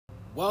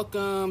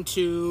Welcome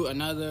to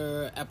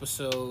another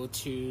episode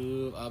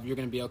of You're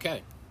Gonna Be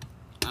Okay.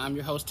 I'm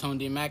your host, Tone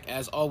D. Mac.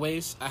 As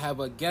always, I have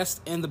a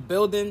guest in the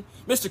building,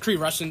 Mr. Cree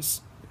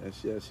Russians.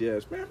 Yes.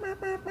 What's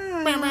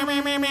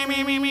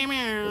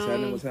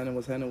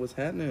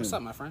happening? What's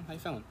up, my friend? How you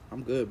feeling?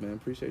 I'm good, man.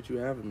 Appreciate you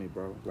having me,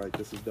 bro. Like,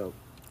 this is dope.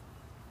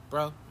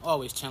 Bro,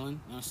 always chilling. You know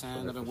what I'm saying?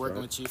 Sure, I've been for working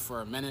sure. with you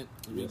for a minute.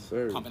 We've Yes,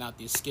 been sir. pumping out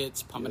these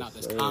skits, pumping out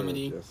this sir.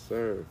 comedy. Yes,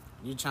 sir.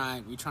 We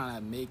trying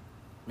to make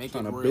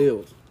Trying it to real.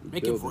 build.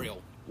 Make it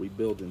real. We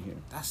building here.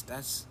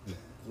 That's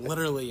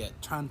literally it.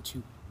 Trying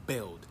to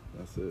build.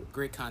 That's it.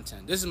 Great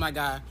content. This is my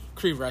guy,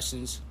 Cree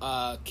Russians,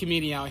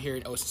 comedian out here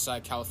in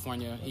Oceanside,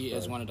 California. He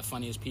is one of the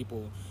funniest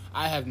people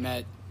I have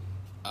met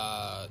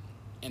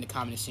in the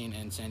comedy scene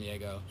in San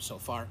Diego so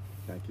far.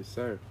 Thank you,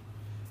 sir.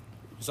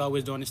 He's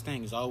always doing his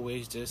thing. He's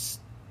always just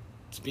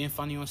being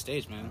funny on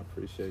stage, I man.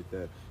 appreciate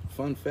that.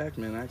 Fun fact,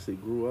 man, I actually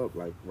grew up,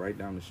 like, right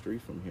down the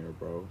street from here,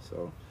 bro.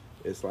 So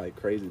it's, like,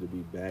 crazy to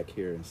be back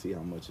here and see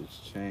how much it's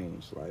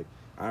changed. Like,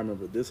 I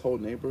remember this whole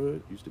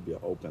neighborhood used to be an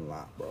open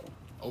lot, bro.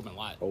 Open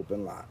lot.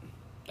 Open lot.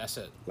 That's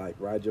it. Like,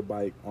 ride your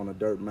bike on a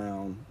dirt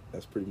mound.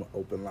 That's pretty much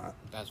open lot.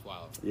 That's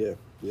wild. Yeah.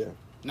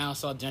 Now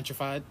it's all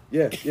gentrified.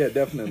 Yeah,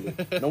 definitely.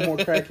 No more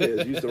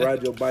crackheads. You used to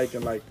ride your bike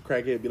and, like, the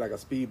crackhead be like a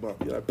speed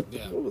bump. You're like,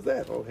 Yeah. What was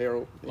that? Oh,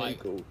 Harold. Yeah, Like,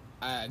 cool.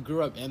 I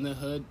grew up in the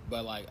hood,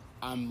 but like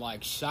I'm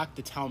like shocked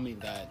to tell me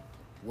that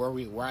where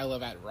I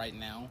live at right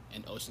now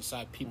in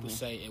Oceanside, people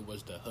say it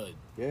was the hood.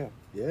 Yeah,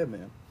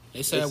 man.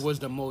 They said it was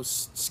the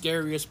most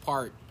scariest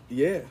part.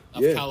 Yeah,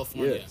 Of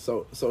California. Yeah.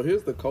 So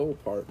here's the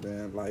cold part,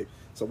 man. Like,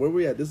 so where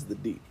we at? This is the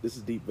Deep. This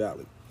is Deep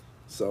Valley.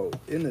 So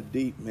in the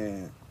Deep,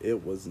 man,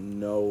 it was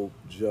no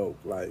joke.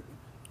 Like,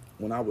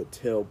 when I would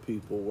tell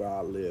people where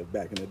I live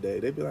back in the day,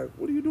 they'd be like,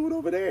 "What are you doing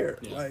over there?"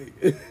 Yeah. Like,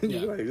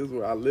 Yeah. like, this is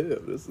where I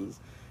live. This is.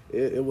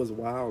 It was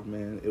wild,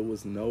 man. It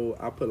was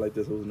I put it like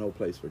this, it was no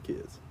place for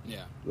kids.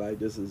 Yeah. Like,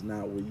 this is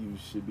not where you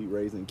should be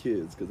raising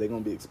kids because they're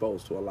going to be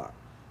exposed to a lot.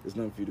 There's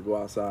nothing for you to go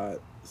outside,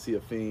 see a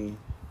fiend,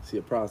 see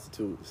a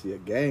prostitute, see a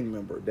gang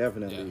member,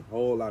 definitely. Yeah.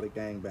 Whole lot of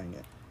gang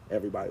banging.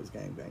 Everybody was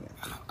gang banging.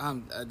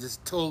 It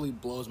just totally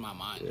blows my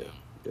mind now.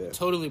 Yeah. It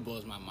totally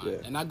blows my mind. Yeah.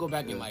 And I go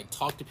back and like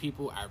talk to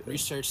people, I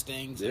research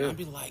things, and Yeah. I'd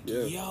be like,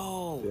 Yeah.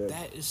 yo, Yeah.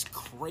 that is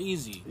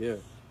crazy. Yeah.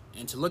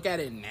 And to look at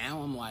it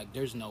now, I'm like,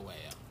 there's no way.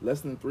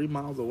 Less than 3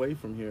 miles away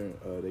from here,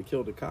 they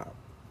killed a cop.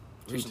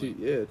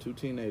 Recently? Two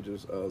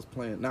teenagers was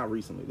playing, not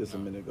recently, this is a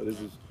minute ago.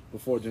 This is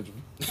before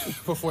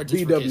Before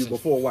BW, gentrification.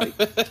 before white.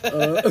 But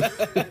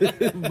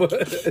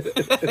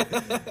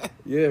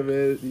yeah,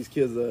 man, these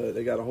kids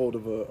they got a hold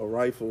of a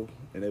rifle,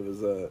 and it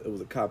was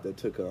a cop that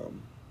took I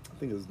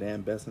think it was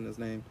Dan Besson, his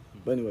name.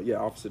 But anyway, yeah,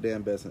 Officer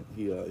Dan Besson.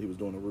 He was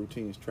doing a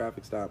routine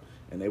traffic stop,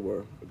 and they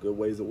were a good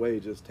ways away,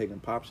 just taking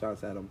pop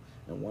shots at him,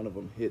 and one of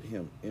them hit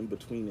him in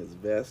between his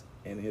vest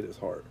and hit his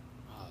heart.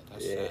 Oh,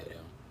 that's sad, yo.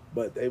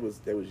 But they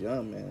was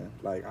young, man.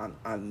 Like,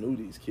 I knew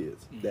these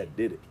kids that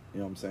did it. You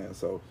know what I'm saying?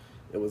 So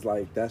it was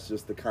like, that's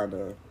just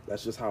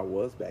how it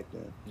was back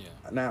then. Yeah.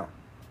 Now,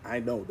 I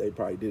know they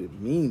probably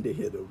didn't mean to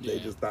hit him. They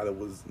Yeah. just thought it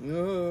was,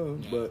 Yeah.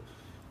 But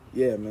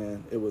yeah,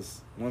 man, it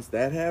was, once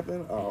that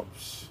happened,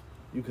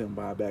 you couldn't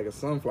buy a bag of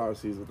sunflower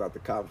seeds without the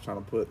cops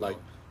trying to put like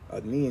a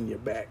knee in your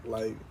back.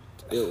 Like,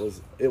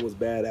 it was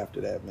bad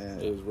after that, man.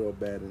 It was real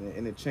bad,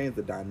 and it changed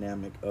the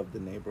dynamic of the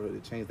neighborhood.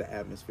 It changed the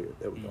atmosphere.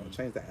 There we go. It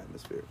changed the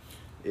atmosphere.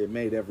 It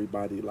made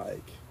everybody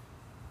like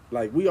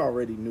we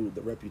already knew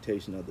the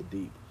reputation of the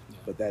Deep,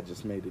 but that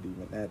just made it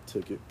even. That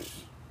took it.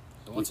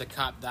 And once a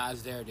cop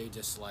dies there, they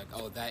just like,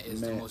 oh, that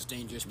is the Man. most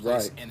dangerous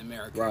place Right. in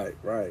America.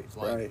 Right. It's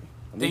like,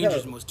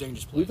 And most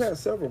dangerous place. We've had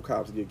several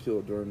cops get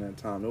killed during that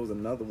time. There was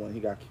another one. He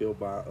got killed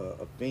by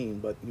a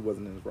fiend, but he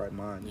wasn't in his right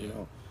mind, you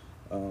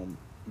know.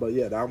 But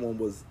yeah, that one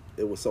was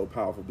so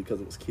powerful because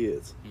it was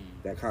kids.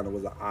 That kind of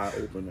was an eye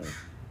opener,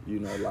 you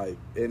know. Like,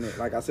 and it,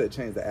 like I said,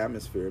 changed the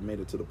atmosphere. It made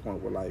it to the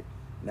point where like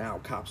now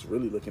cops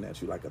really looking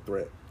at you like a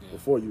threat. Yeah.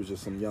 Before you was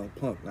just some young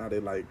punk. Now they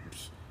like,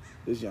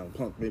 this young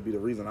punk may be the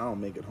reason I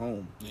don't make it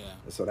home. Yeah.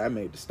 And so that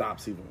made the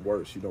stops even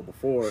worse. You know,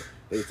 before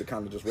they used to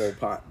kind of just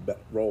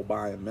roll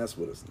by and mess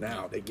with us.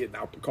 Now they getting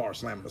out the car,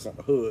 slamming us on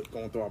the hood,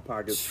 going through our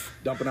pockets,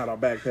 dumping out our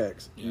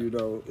backpacks. Yeah. You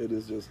know,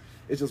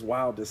 it's just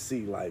wild to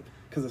see, like,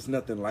 because it's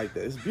nothing like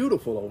that. It's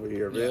beautiful over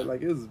here, man. Yeah.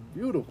 like, it's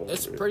beautiful.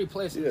 It's a over pretty here.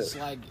 place. Yeah. It's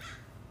like,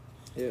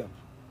 Yeah,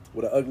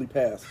 with an ugly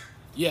past.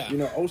 yeah. You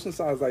know,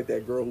 Oceanside's like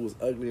that girl who was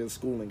ugly in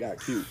school and got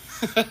cute.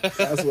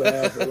 That's what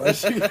happened. Like,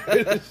 she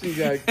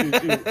got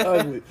cute. She was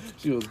ugly.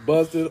 She was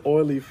busted,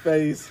 oily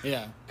face.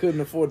 Yeah.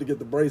 Couldn't afford to get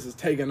the braces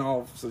taken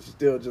off, so she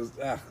still just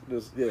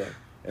yeah.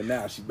 And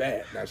now she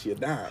bad. Now she a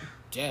dime.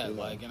 Yeah, You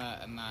know? like,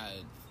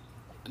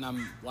 and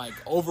I'm like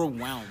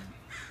overwhelmed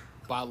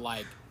by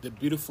like the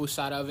beautiful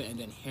side of it, and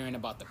then hearing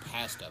about the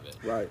past of it.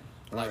 Right.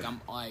 Like,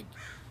 I'm like,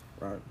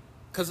 Right.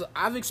 because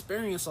I've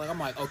experienced, like, I'm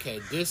like, okay,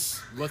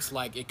 this looks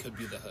like it could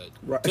be the hood.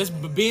 Right. Just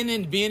being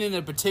in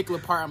a particular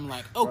part, I'm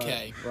like,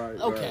 okay, Right,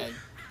 okay. right.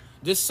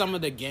 Just some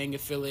of the gang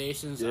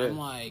affiliations, Yeah, I'm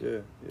like, yeah.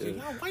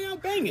 Y'all, why y'all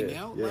banging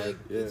now? Yeah, Like,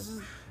 yeah. this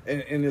is,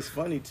 And it's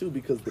funny too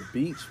because the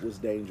beach was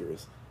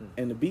dangerous.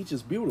 and the beach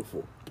is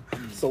beautiful.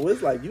 So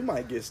it's like you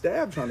might get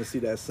stabbed trying to see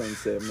that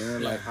sunset,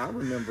 man. Yeah. Like I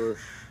remember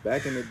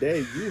back in the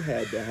day, you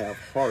had to have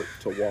heart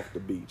to walk the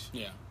beach.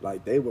 Yeah.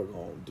 Like they were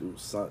gonna do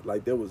something.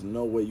 Like there was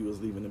no way you was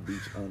leaving the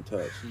beach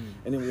untouched.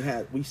 And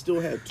then we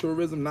still had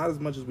tourism, not as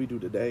much as we do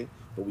today,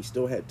 but we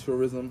still had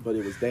tourism. But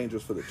it was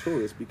dangerous for the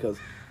tourists because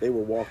they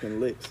were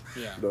walking licks.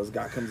 Yeah. This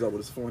guy comes up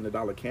with his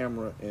 $400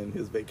 camera and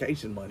his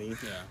vacation money.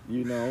 Yeah.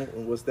 You know,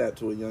 and what's that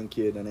to a young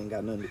kid that ain't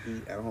got nothing to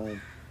eat at home?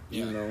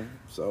 Yeah. You know,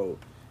 so.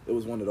 It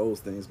was one of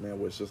those things, man,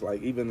 where it's just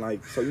like, even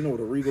like, so you know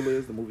what a Regal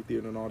is, the movie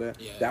theater and all that?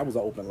 Yeah. That was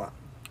an open lot.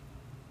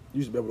 You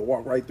used to be able to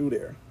walk right through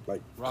there,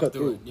 like Walk cut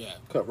through through, it, yeah.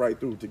 cut right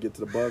through to get to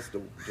the bus, to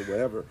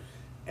wherever.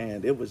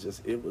 And it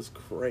was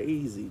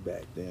crazy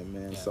back then,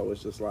 man. Yeah. So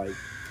it's just like,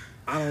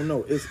 I don't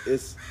know,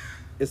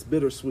 it's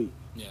bittersweet.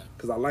 Yeah.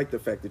 Because I like the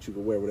fact that you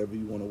can wear whatever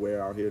you want to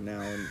wear out here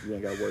now and you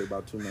ain't got to worry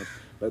about too much.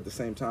 But at the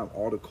same time,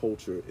 all the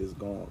culture is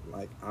gone.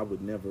 Like, I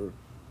would never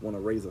want to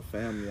raise a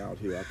family out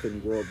here. I couldn't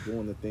grow up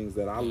doing the things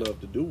that I love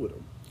to do with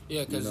them.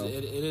 Yeah, because You know?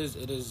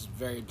 it is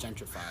very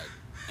gentrified,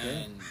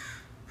 and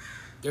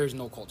there's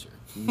no culture.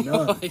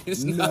 None. Like,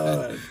 it's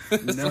None.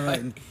 it's None.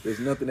 like- There's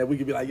nothing that we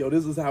could be like, yo,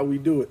 this is how we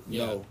do it.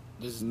 Yeah. No.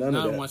 There's None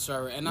of that.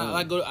 whatsoever. And None.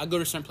 I go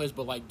to certain places,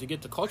 but like to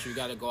get the culture, you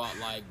got to go out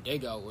like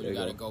Dago, or you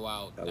got to go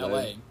out LA.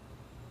 LA.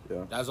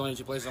 Yeah. That's the only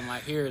two places I'm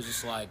like, here is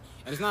just like,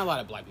 and there's not a lot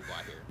of black people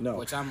out here. No.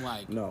 Which I'm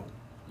like, No.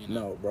 you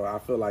know? No, bro. I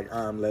feel like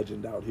I'm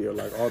legend out here,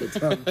 like all the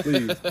time.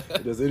 Please,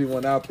 if there's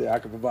anyone out there, I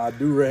can provide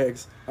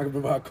do-rags. I can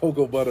provide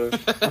cocoa butter.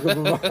 I can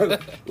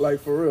provide, like,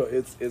 for real.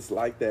 It's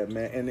like that,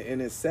 man.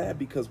 And it's sad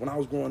because when I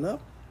was growing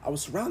up, I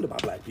was surrounded by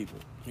black people.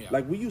 Yeah.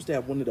 Like, we used to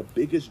have one of the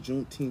biggest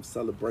Juneteenth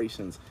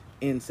celebrations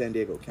in San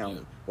Diego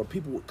County, where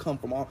people would come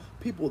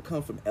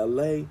from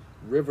LA,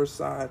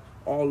 Riverside,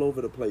 all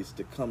over the place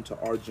to come to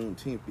our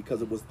Juneteenth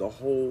because it was the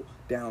whole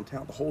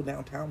downtown. The whole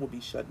downtown would be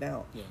shut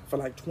down for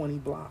like 20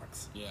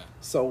 blocks. Yeah.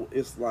 So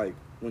it's like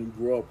when you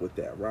grow up with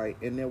that, right?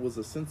 And there was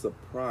a sense of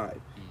pride.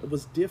 It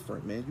was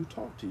different, man. You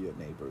talk to your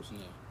neighbors. Yeah.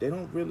 They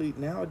don't really,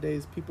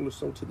 nowadays, people are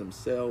so to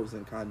themselves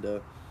and kind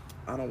of,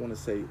 I don't want to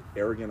say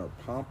arrogant or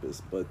pompous,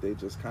 but they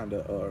just kind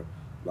of are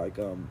like,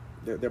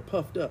 they're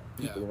puffed up.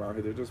 People around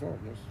here, they're just, oh,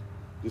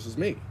 this is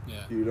me. Yeah.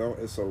 You know?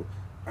 And so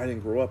I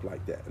didn't grow up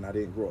like that, and I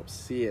didn't grow up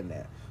seeing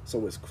that.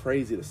 So it's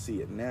crazy to see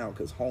it now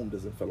because home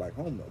doesn't feel like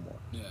home no more.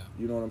 Yeah.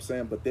 You know what I'm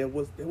saying? But there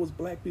was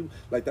black people.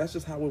 Like, that's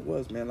just how it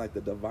was, man. Like,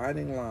 the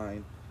dividing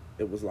line,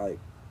 it was like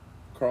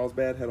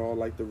Carlsbad had all,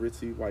 like, the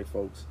ritzy white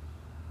folks.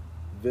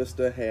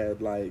 Vista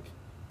had, like,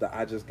 the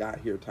I just got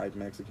here type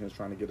Mexicans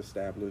trying to get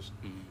established.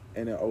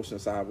 And then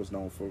Oceanside was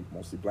known for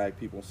mostly black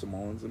people,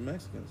 Samoans, and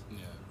Mexicans. Yeah.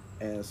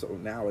 And so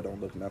now it don't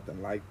look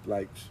nothing like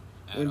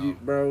At when you, all.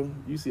 bro,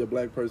 you see a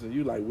black person,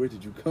 you like, where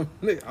did you come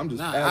from? I'm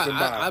just passing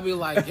by. I be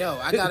like, yo,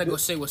 I gotta go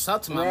say what's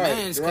up to my Right,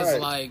 mans because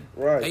right, like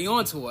right. they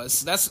on to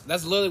us. That's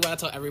literally what I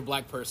tell every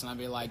black person. I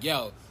be like,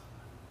 yo,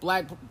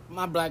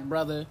 my black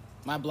brother,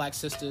 my black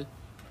sister,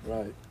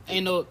 Right.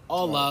 ain't no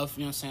all Right. love.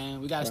 You know what I'm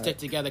saying? We gotta Right. stick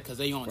together because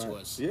they on to Right.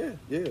 us. Yeah,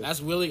 yeah.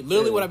 That's literally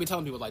Yeah. what I be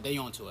telling people. Like they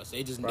on to us.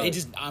 They Right.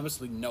 just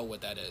honestly know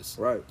what that is.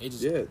 Right. They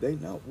just Yeah, they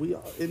know. We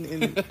are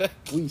and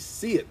we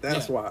see it.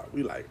 That's Yeah. why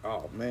we like,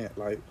 oh man,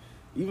 like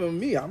even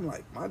me, I'm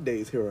like, my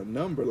days here are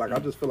numbered. Like I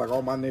just feel like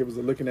all my neighbors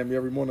are looking at me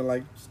every morning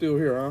like, still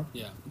here, huh?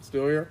 Yeah.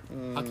 Still here?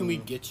 How can we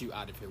get you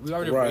out of here? We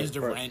already Right, raised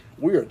the right. rent.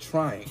 We are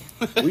trying.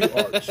 We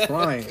are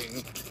trying.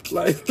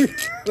 Like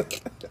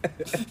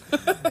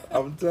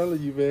I'm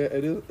telling you,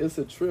 man, it's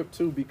a trip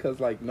too because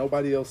like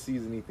nobody else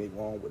sees anything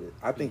wrong with it.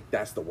 I think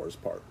that's the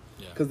worst part.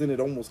 Yeah. Because then it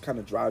almost kind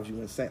of drives you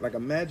insane. Like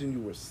imagine you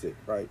were sick,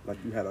 right? Like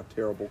you had a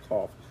terrible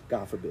cough,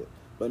 God forbid.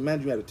 But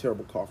imagine you had a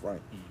terrible cough,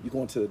 right? You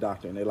go into the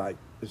doctor and they're like,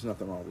 "There's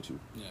nothing wrong with you,"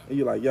 Yeah. and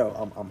you're like,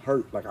 "Yo, I'm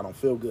hurt. Like I don't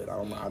feel good.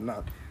 I'm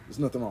not. There's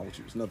nothing wrong with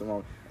you. There's nothing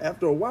wrong."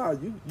 After a while,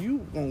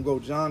 you gonna go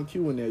John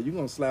Q in there. You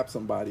gonna slap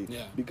somebody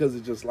Yeah. because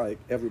it's just like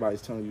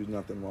everybody's telling you there's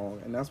nothing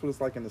wrong, and that's what it's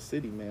like in the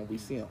city, man. We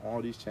seeing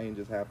all these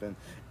changes happen,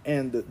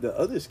 and the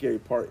other scary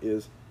part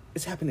is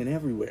it's happening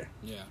everywhere.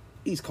 Yeah.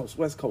 East Coast,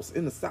 West Coast,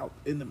 in the South,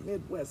 in the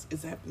Midwest,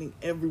 it's happening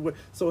everywhere.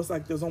 So it's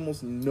like there's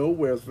almost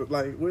nowhere.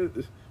 Like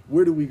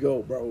where do we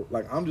go, bro?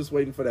 Like I'm just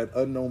waiting for that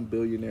unknown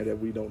billionaire that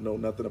we don't know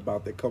nothing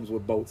about that comes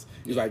with boats.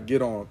 He's like,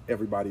 get on,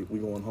 everybody, we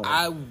going home.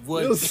 I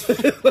would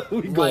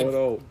we going like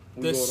home.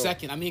 We the going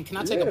second. I mean, can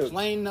I take Yeah. a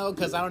plane though?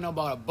 Because I don't know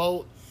about a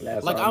boat.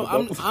 Last Like time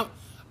I'm, a boat.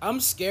 I'm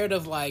scared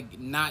of like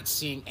not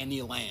seeing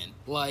any land.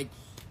 Like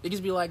it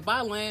just be like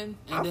buy land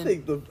and I then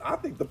think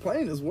the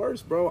plane is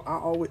worse, bro.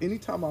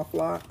 Anytime I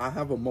fly, I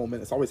have a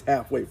moment. It's always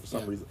halfway for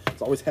some reason.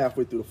 It's always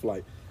halfway through the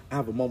flight. I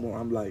have a moment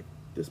where I'm like,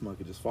 this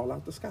monkey just fall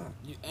out the sky.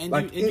 you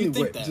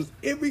think that. Just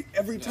every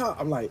time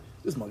I'm like,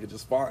 this monkey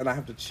just fall, and I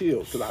have to chill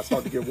because I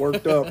start to get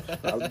worked up.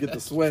 I get to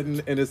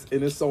sweating, and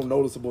it's so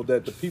noticeable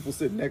that the people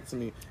sitting next to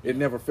me, it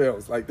never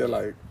fails. Like they're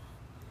like,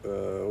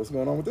 what's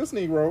going on with this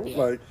Negro? Yeah.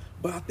 Like,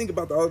 but I think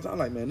about the other time,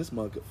 like, man, this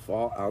monkey could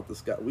fall out the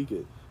sky.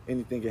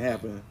 Anything can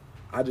happen.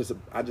 I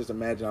just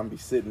imagine I'm be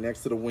sitting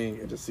next to the wing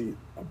and just see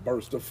a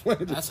burst of flame.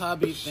 That's how I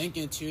be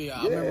thinking too. Yeah.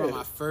 I remember on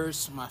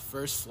my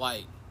first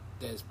flight,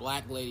 this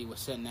black lady was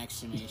sitting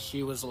next to me.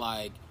 She was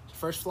like,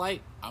 first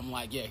flight? I'm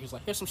like, yeah. He was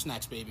like, here's some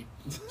snacks, baby.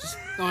 Just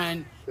go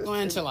ahead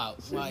and chill out.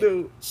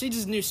 She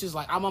just knew. She was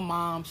like, I'm a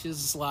mom. She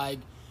was just like,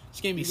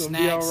 she gave me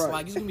snacks. Right.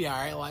 Like, it's going to be all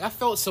right. Like, I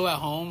felt so at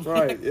home.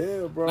 Right,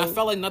 yeah, bro. And I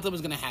felt like nothing was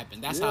going to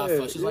happen. That's how I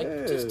felt. She's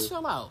like, just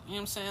chill out. You know what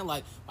I'm saying?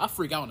 Like, I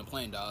freak out on the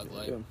plane, dog.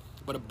 Like,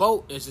 but a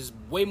boat is just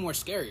way more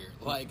scarier.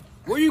 Like,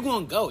 where you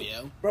going to go,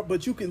 yo? Bro,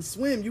 but you can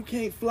swim. You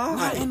can't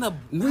fly.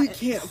 We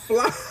can't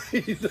fly.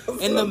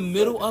 In the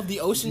middle of the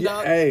ocean,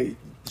 dog? Hey,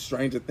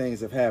 stranger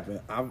things have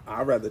happened.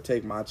 I'd rather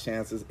take my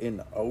chances in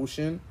the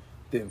ocean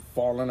than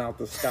falling out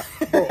the sky.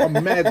 Bro,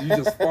 imagine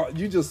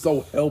you just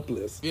so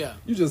helpless. Yeah.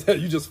 You just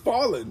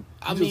falling.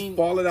 You just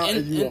falling out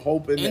and you were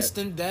hoping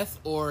instant death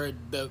or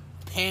the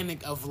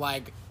panic of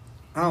like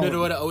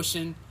middle of the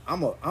ocean.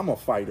 I'm a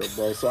fighter,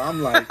 bro. So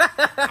I'm like,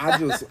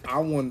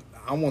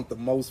 I want the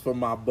most for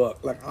my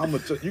buck. Like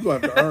you gonna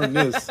have to earn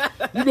this.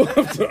 You gonna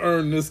have to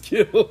earn this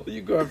kill.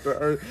 You gonna have to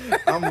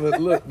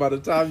earn. Look. By the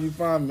time you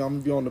find me, I'm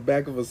gonna be on the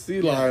back of a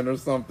sea lion or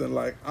something.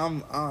 Like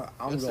I'm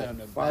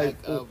gonna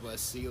fight. Back of a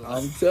sea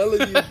lion. I'm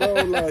telling you, bro.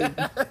 Like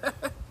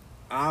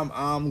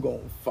I'm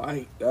gonna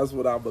fight. That's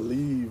what I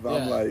believe.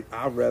 I'm like,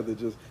 I'd rather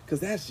because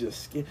that's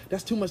just scary.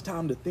 That's too much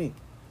time to think.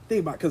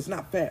 Think about, because it's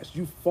not fast.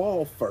 You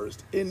fall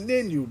first and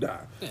then you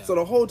die. Yeah. So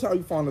the whole time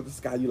you fall into the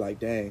sky, you like,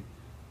 dang,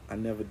 I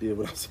never did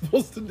what I was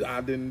supposed to do.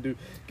 I didn't do.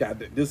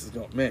 God, this is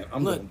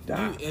I'm gonna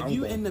die. If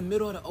you in the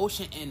middle of the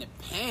ocean and the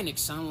panic,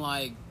 son,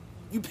 like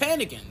you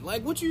panicking.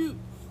 Like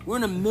we're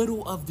in the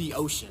middle of the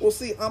ocean. Well,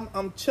 see,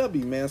 I'm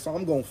chubby, man, so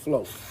I'm gonna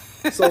float.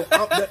 So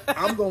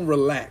I'm gonna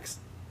relax.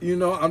 You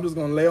know, I'm just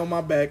gonna lay on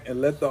my back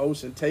and let the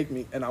ocean take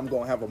me, and I'm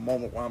gonna have a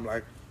moment where I'm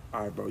like,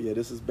 all right, bro, yeah,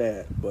 this is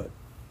bad, but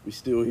we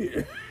still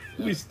here.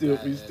 we still.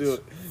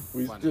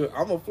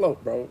 I'm a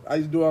float, bro. I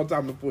used to do it all the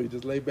time before. You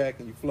just lay back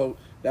and you float.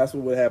 That's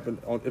what would happen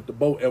if the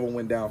boat ever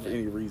went down for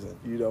any reason,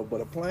 you know. But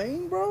a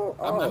plane, bro.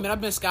 Oh. I mean,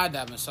 I've been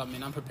skydiving, so I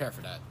mean, I'm prepared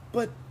for that.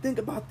 But think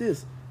about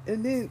this,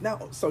 and then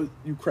so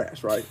you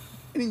crash, right?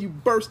 And then you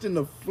burst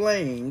into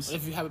flames.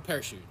 If you have a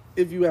parachute,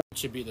 it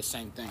should be the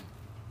same thing.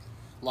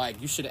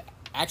 Like you should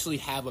actually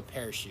have a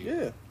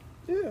parachute.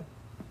 Yeah.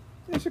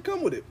 It should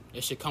come with it.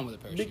 It should come with a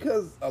parachute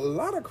because a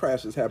lot of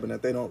crashes happen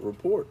that they don't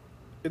report.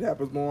 It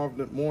happens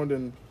more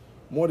than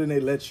they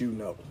let you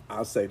know.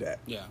 I'll say that.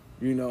 Yeah.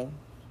 You know,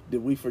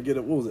 did we forget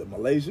it? What was it?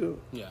 Malaysia?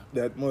 Yeah.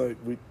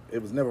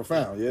 It was never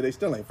found. Yeah, they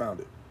still ain't found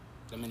it.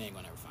 I mean, they ain't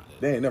gonna never find it.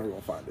 They ain't never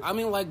gonna find it. I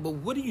mean, like, but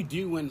what do you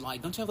do when,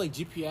 like, don't you have like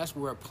GPS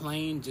where a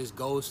plane just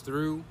goes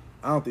through?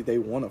 I don't think they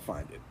want to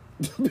find it.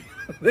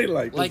 They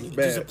like this is bad.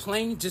 Does a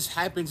plane just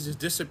happen to just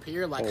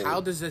disappear? Like,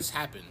 how does this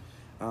happen?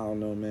 I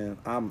don't know, man.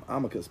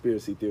 I'm a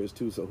conspiracy theorist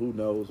too, so who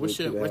knows? What's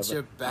your best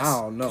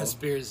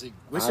conspiracy?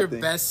 What's your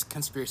best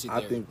conspiracy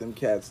theory? I think them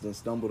cats done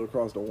stumbled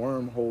across the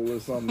wormhole or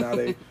something. Now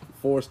they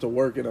forced to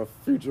work in a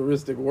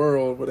futuristic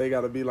world where they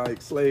got to be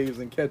like slaves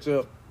and catch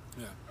up.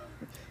 Yeah.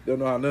 Don't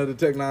know how none of the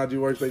technology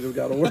works. They just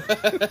got to work.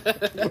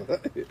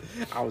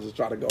 I was just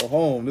trying to go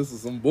home. This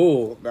is some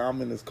bull. Now I'm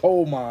in this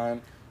coal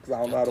mine. Because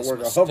I don't know how to work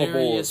a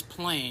hoverboard.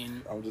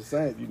 Plane. I'm just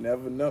saying, you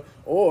never know.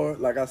 Or,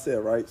 like I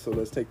said, right, so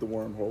let's take the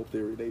wormhole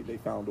theory. They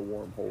found a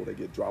wormhole. They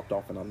get dropped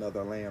off in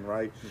another land,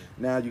 right?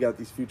 Now you got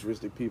these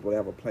futuristic people. They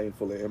have a plane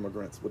full of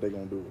immigrants. What they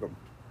going to do with them?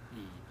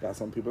 Got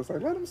some people that's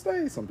like, let them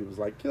stay. Some people's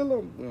like, kill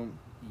them.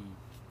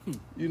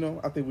 You know,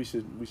 I think we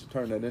should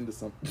turn that into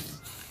something.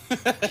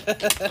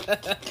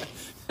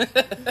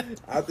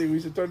 I think we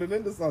should turn it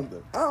into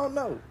something. I don't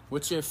know.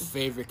 What's your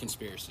favorite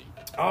conspiracy?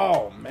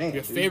 Oh, man.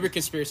 Your favorite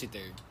conspiracy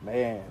theory?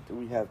 Man, do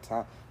we have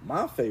time?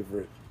 My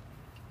favorite,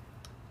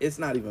 it's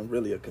not even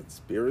really a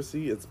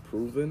conspiracy. It's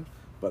proven.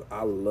 But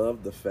I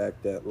love the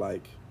fact that,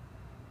 like,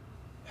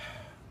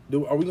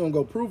 are we going to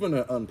go proven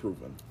or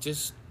unproven?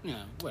 Just, you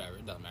know, whatever.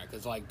 It doesn't matter.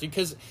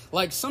 Because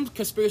some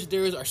conspiracy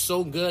theories are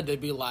so good,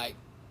 they'd be like,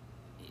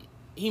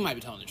 he might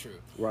be telling the truth.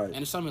 Right. And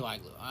there's something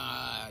like,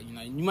 you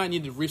know, you might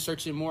need to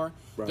research it more.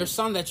 Right. There's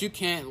some that you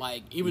can't,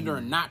 like, even though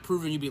they're not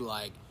proven, you'd be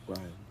like, right,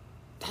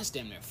 that's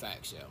damn near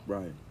facts, yo.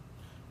 Right.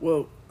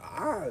 Well,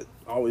 I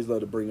always love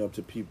to bring up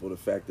to people the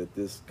fact that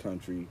this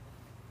country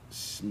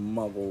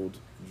smuggled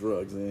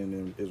drugs in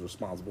and is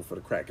responsible for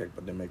the crack act,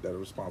 but then make that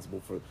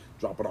responsible for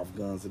dropping off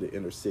guns to the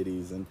inner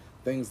cities and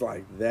things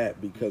like that,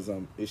 because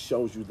it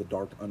shows you the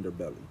dark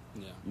underbelly.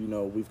 Yeah. You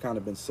know, we've kind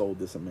of been sold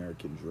this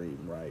American dream,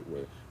 right,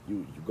 where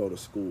you go to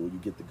school, you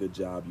get the good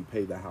job, you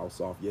pay the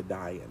house off, you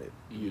die in it,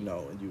 you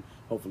know, and you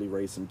hopefully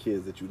raise some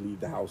kids that you leave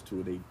the house to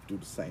and they do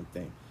the same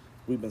thing.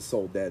 We've been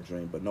sold that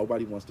dream, but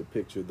nobody wants to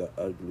picture the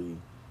ugly,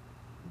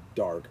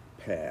 dark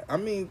path. I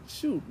mean,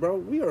 shoot, bro,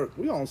 we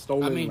on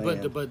stolen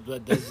land.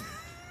 But does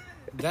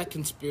that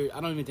conspiracy? I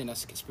don't even think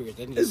that's a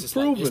conspiracy. I think it's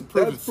proven. Like,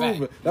 proven that's fact.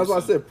 Proven. That's why I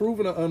said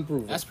proven or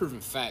unproven. That's proven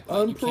fact.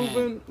 Like,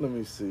 unproven. Let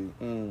me see.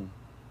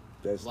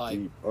 That's like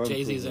deep.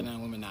 Jay-Z's an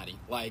Illuminati.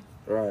 Like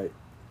right.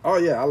 Oh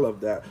yeah, I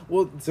love that.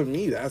 Well, to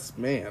me, that's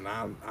man.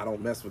 I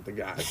don't mess with the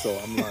guy, so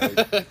I'm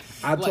like,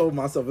 I told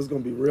myself it's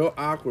gonna be real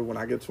awkward when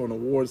I get to an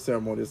awards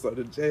ceremony. So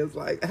the Jay is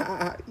like,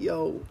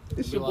 yo,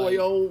 it's your boy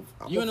Ove.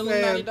 You an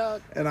Illuminati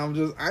dog? And I ain't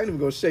even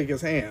gonna shake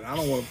his hand. I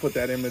don't want to put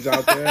that image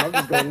out there. I'm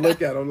just gonna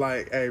look at him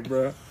like, hey,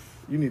 bro,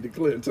 you need to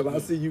clear until I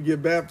see you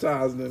get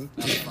baptized. Then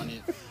that's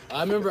funny.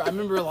 I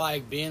remember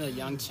like being a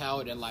young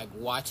child and like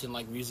watching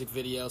like music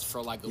videos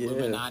for like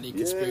Illuminati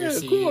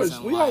conspiracies. Yeah, of course.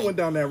 And, we all went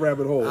down that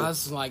rabbit hole. I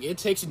was like, it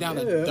takes you down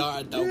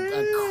a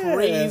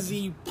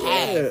crazy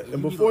path. Yeah.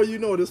 And before you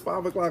know it, it's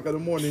 5 o'clock in the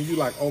morning. You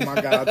like, oh my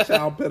God,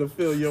 child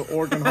pedophilia,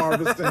 organ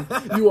harvesting.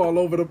 You all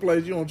over the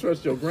place. You don't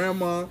trust your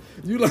grandma.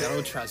 You like,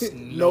 don't trust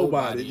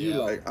nobody. You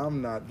like,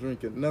 I'm not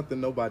drinking nothing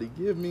nobody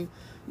give me.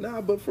 Nah,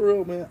 but for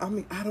real, man. I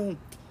mean, I don't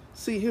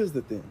see. Here's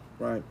the thing,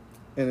 right?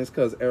 And it's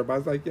because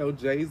everybody's like, yo,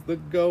 Jay's the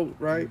GOAT,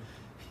 right?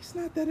 He's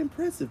not that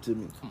impressive to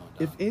me. Come on,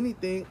 if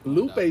anything,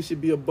 Lupe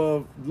should be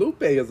above.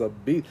 Lupe is a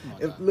beast.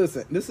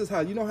 Listen, this is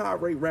how, you know how I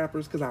rate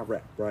rappers? Because I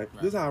rap, right?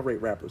 This is how I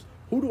rate rappers.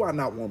 Who do I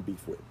not want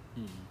beef with?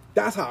 Mm-hmm.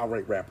 That's how I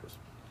rate rappers.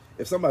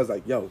 If somebody's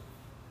like, yo,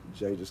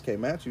 Jay just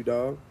came at you,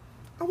 dog,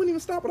 I wouldn't even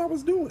stop what I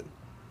was doing.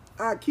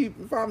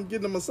 If I'm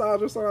getting a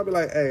massage or something, I'll be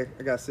like, hey,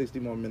 I got 60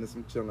 more minutes,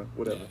 I'm chilling,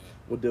 whatever. Yeah.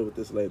 We'll deal with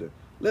this later.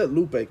 Let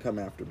Lupe come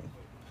after me.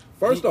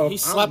 First off, he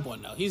slept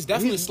one though. He's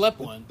definitely slept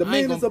one. The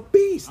man is a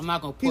beast. I'm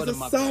not gonna put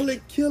him up. He's a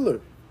solid killer.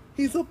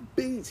 He's a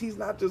beast. He's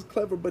not just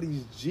clever, but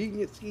he's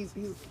genius. He's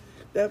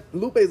that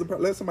Lupe's a.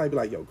 Let somebody be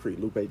like, "Yo, Creed,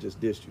 Lupe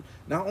just dissed you."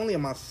 Not only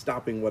am I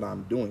stopping what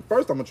I'm doing,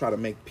 first I'm gonna try to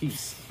make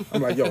peace.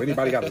 I'm like, "Yo,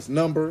 anybody got his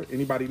number?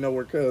 Anybody know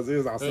where Cuz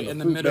is?" I'll send in a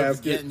the fruit middle basket.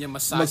 Of getting your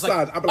massage.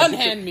 Like, I'll be like,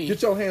 unhand me.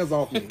 Get your hands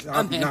off me.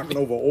 I'll be knocking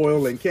over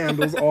oil and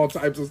candles, all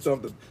types of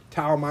stuff. The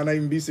towel might not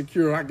even be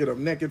secure. I get up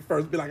naked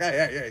first. Be like,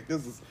 hey,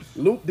 this is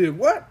Luke did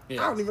what?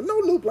 Yeah. I don't even know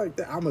Luke like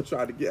that. I'm gonna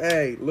try to get,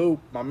 hey, Luke,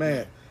 my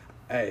man.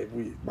 Hey,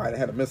 we might have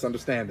had a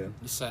misunderstanding.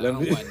 You said, I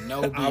don't want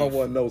no beef. I don't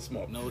want no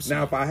smoke.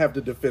 Now, if I have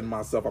to defend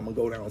myself, I'm gonna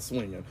go down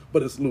swinging.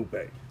 But it's Lupe.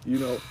 You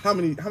know how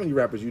many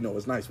rappers you know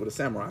is nice with a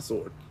samurai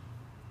sword?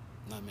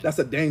 Not many. That's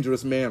a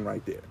dangerous man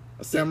right there.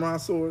 A samurai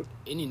sword.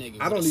 Any nigga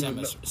with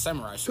a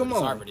samurai sword is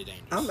already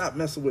dangerous. I'm not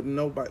messing with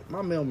nobody.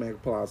 My mailman can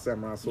pull out a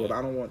samurai sword. Yeah.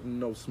 I don't want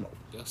no smoke.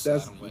 I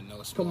don't want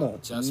no smoke. Come on,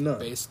 just none.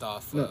 Based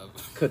off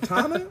of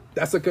katana.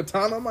 That's a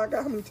katana. My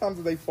God, how many times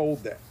do they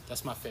fold that?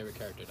 That's my favorite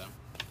character though.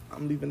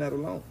 I'm leaving that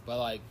alone. But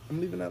like,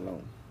 I'm leaving that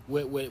alone.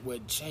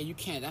 With Jay, you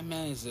can't. That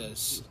man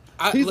is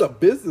he's a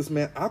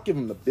businessman. I'll give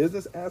him the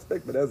business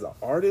aspect, but as an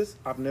artist,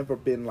 I've never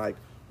been like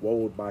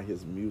wowed by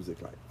his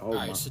music. Like, oh, all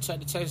right. So check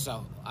this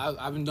out.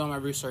 I've been doing my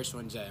research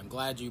on Jay. I'm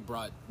glad you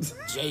brought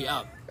Jay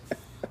up.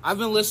 I've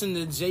been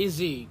listening to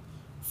Jay-Z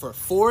for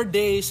 4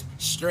 days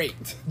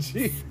straight.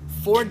 Gee.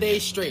 4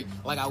 days straight.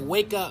 Like I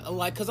wake up,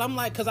 like, cause I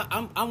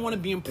want to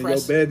be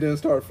impressed. And your bed didn't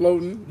start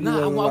floating.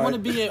 Nah, I want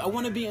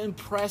to be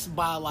impressed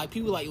by like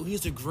people like, oh, he's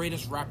the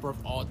greatest rapper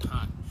of all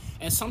time.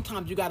 And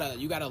sometimes you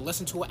gotta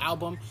listen to an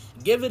album,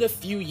 give it a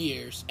few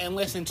years, and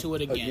listen to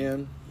it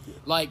again.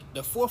 Like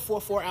the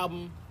 444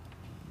 album,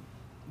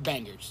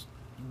 bangers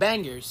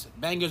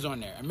on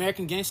there.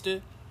 American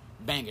Gangster,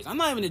 bangers. I'm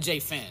not even a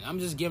Jay fan. I'm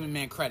just giving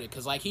man credit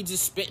because like he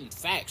just spitting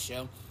facts,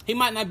 yo. He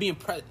might not be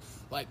impressed,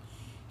 like.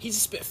 He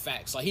just spit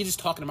facts. Like, he's just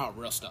talking about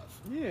real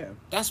stuff. Yeah.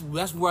 That's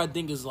where I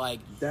think is, like...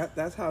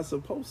 That's how it's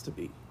supposed to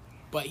be.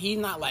 But he's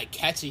not, like,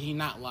 catchy. He's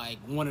not, like,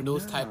 one of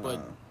those type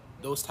of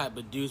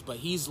dudes. But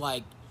he's,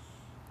 like...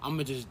 I'm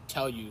going to just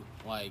tell you,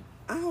 like...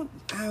 I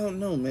don't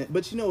know, man.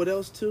 But you know what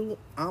else, too?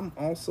 I'm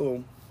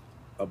also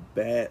a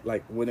bad...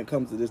 Like, when it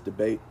comes to this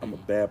debate, I'm a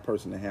bad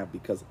person to have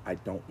because I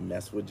don't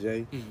mess with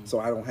Jay. Mm-hmm. So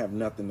I don't have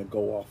nothing to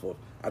go off of.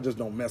 I just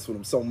don't mess with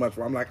him so much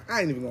where I'm like,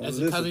 I ain't even going to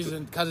listen.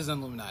 Because he's in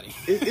Illuminati.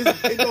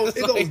 It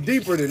goes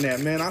deeper than that,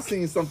 man. I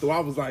seen something I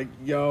was like,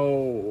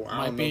 yo,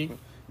 I don't know.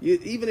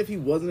 Even if he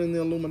wasn't in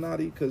the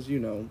Illuminati, because, you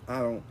know,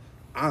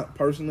 I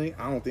personally,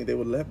 I don't think they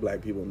would let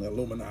black people in the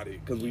Illuminati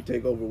because we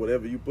take over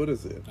whatever you put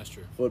us in. That's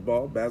true.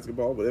 Football,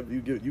 basketball, whatever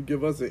you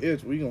give us an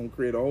inch, we gonna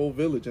create a whole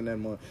village in that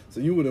month.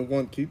 So you wouldn't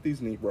want to keep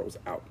these Negroes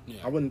out.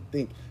 Yeah. I wouldn't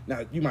think.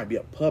 Now you might be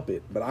a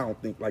puppet, but I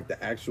don't think like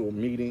the actual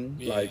meeting.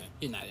 Yeah, like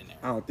you're not in there.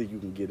 I don't think you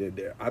can get in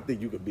there. I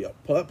think you could be a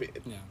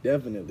puppet,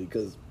 definitely,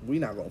 because we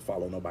not gonna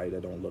follow nobody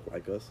that don't look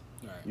like us.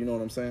 Right. You know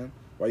what I'm saying?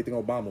 Why you think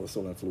Obama was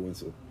so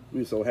influential? We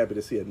were so happy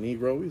to see a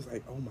Negro. We was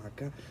like, oh my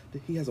God,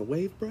 he has a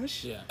wave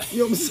brush? Yeah.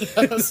 You know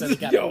what I'm saying?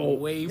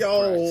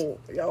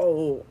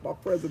 Yo, my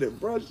president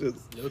brushes.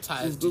 You'll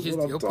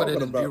put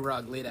it in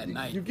B-Rock late at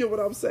night. You get what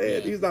I'm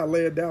saying? Yeah. He's not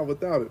laying down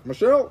without it.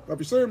 Michelle, have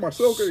you seen my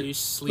silky? She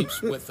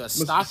sleeps with a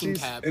stocking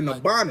cap. In the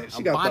bonnet.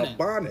 She got the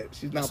bonnet.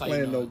 She's not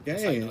playing no games.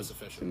 That's how you know it's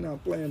official. She's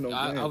not playing no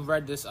games. I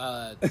read this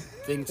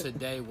thing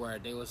today where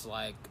they was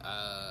like,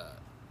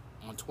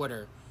 on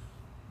Twitter,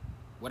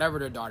 whatever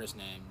their daughter's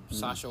name,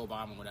 Sasha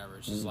Obama, whatever.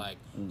 She's like,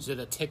 she did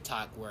a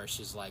TikTok where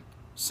she's like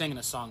singing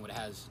a song that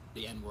has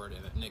the N-word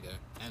and a nigga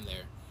in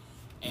there.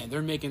 And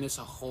they're making this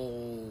a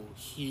whole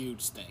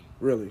huge thing.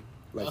 Really?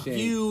 Like a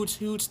huge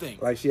thing.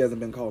 Like she hasn't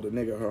been called a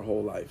nigga her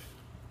whole life.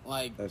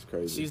 Like, that's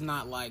crazy. She's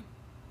not like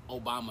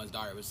Obama's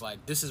daughter. It's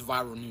like, this is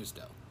viral news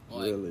though.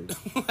 Like, really?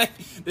 Like,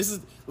 this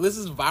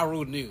is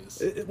viral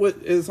news.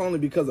 It's only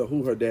because of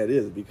who her dad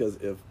is. Because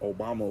if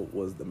Obama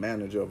was the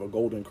manager of a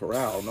Golden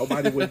Corral,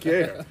 nobody would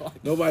care.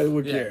 Nobody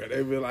would care.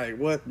 They'd be like,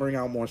 "What? Bring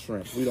out more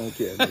shrimp. We don't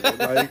care."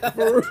 Like,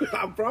 for real,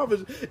 I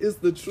promise, it's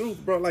the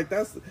truth, bro. Like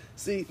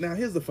see. Now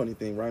here's the funny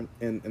thing, right?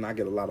 And I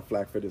get a lot of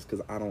flack for this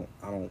because I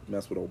don't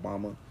mess with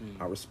Obama.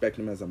 I respect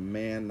him as a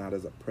man, not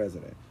as a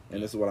president.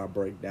 And this is what I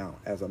break down.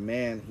 As a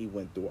man, he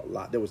went through a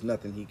lot. There was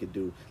nothing he could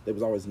do. There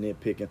was always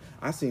nitpicking.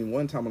 I seen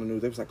one time on the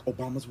news, they was like,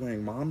 Obama's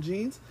wearing mom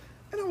jeans?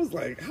 And I was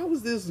like, how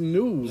is this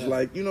news? Yeah.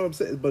 Like, you know what I'm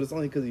saying? But it's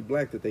only because he's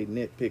black that they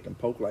nitpick and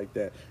poke like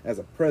that. As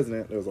a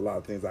president, there's a lot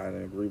of things I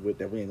didn't agree with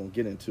that we ain't going to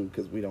get into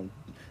because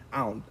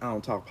I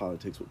don't talk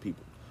politics with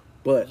people.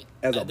 But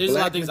as a there's black a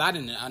lot of things man,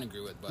 I didn't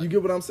agree with. But you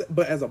get what I'm saying?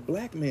 But as a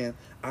black man,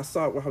 I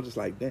saw it where I was just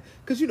like, damn.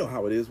 Because you know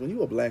how it is. When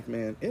you a black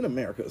man, in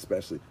America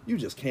especially, you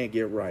just can't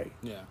get right.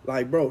 Yeah.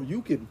 Like, bro,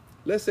 you could,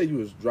 let's say you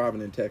was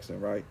driving and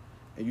texting, right?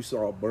 And you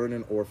saw a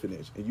burning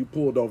orphanage. And you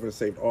pulled over and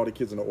saved all the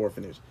kids in the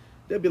orphanage.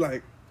 They'd be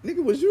like,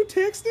 nigga, was you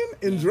texting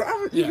and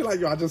driving? You'd be like,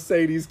 yo, I just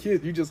saved these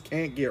kids. You just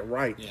can't get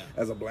right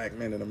as a black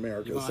man in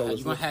America. You're going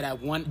to have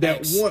that one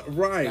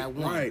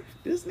right.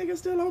 This nigga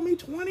still owe me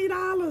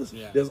 $20.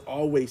 Yeah. There's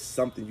always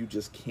something you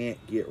just can't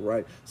get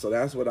right. So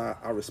that's what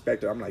I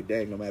respect it. I'm like,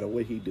 dang, no matter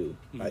what he do,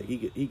 like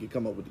he could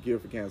come up with the cure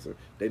for cancer.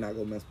 They not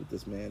going to mess with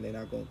this man. They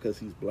not going because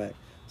he's black.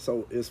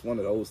 So it's one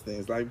of those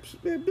things. Like,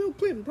 man, Bill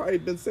Clinton probably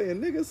been saying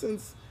nigga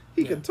since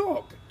he could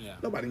talk. Yeah.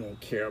 Nobody going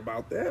to care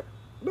about that.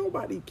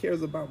 Nobody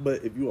cares about,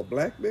 but if you a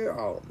black man,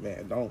 oh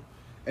man, don't.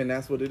 And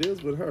that's what it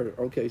is with her.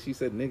 Okay, she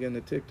said nigga in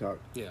the TikTok.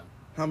 Yeah.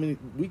 How many,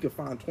 we could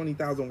find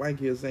 20,000 white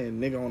kids saying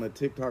nigga on a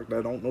TikTok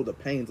that don't know the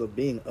pains of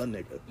being a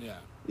nigga. Yeah.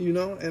 You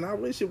know, and I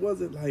wish it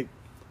wasn't like,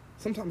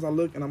 sometimes I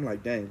look and I'm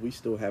like, dang, we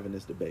still having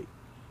this debate.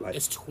 Like,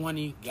 it's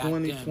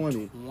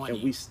 2020,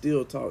 and we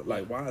still talk,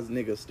 like, why is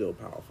nigga still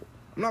powerful?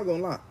 I'm not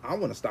gonna lie, I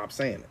want to stop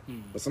saying it,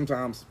 but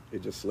sometimes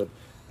it just slips.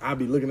 I'll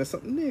be looking at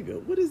something,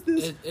 nigga. What is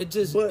this?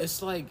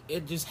 It's like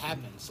it just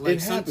happens. Like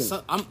it happens.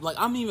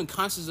 I'm even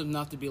conscious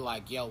enough to be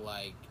like, yo,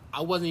 like I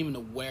wasn't even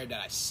aware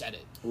that I said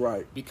it.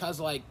 Right. Because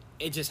like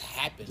it just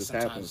happens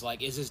sometimes.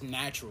 Like it's just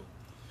natural.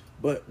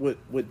 But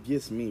what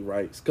gets me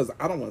right, because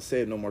I don't want to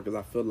say it no more, because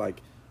I feel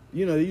like,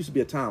 you know, there used to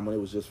be a time when it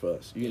was just for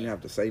us. You didn't have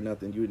to say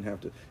nothing. You didn't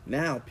have to.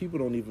 Now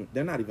people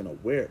they're not even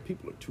aware.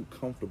 People are too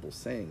comfortable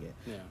saying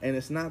it. Yeah. And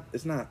it's not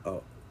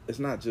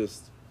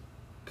just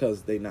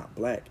because they not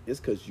black. It's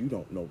because you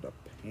don't know the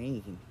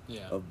pain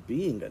of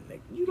being a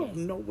nigga. You don't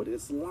know what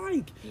it's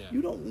like. Yeah.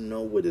 You don't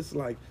know what it's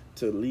like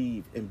to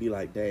leave and be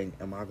like, dang,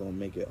 am I gonna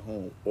make it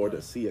home? Or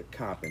to see a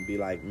cop and be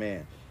like,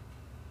 man,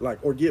 like,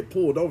 or get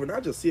pulled over.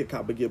 Not just see a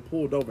cop, but get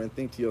pulled over and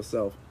think to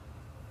yourself,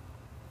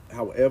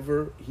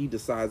 however he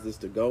decides this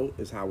to go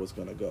is how it's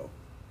gonna go.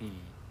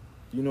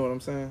 You know what I'm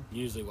saying?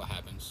 Usually what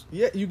happens.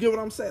 Yeah, you get what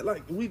I'm saying?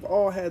 Like, we've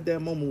all had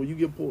that moment where you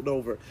get pulled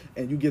over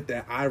and you get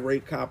that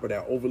irate cop or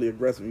that overly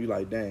aggressive, and you're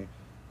like, dang,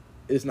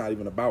 it's not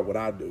even about what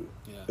I do.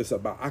 Yeah. It's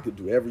about I could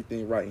do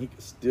everything right and he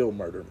could still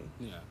murder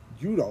me. Yeah.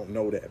 You don't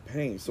know that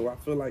pain. So I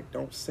feel like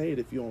don't say it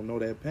if you don't know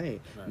that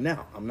pain. Right.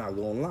 Now, I'm not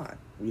going to lie.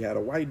 We had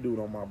a white dude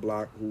on my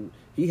block who,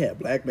 he had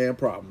black man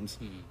problems.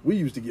 We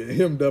used to get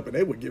hemmed up and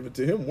they would give it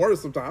to him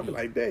worse sometimes. I'd be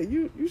like, dang,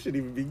 you shouldn't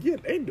even be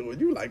getting, they doing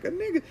you like a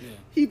nigga. Yeah.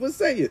 He would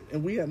say it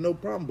and we had no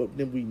problem, but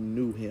then we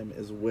knew him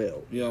as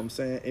well. You know what I'm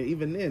saying? And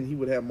even then he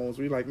would have moments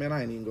where he's like, man,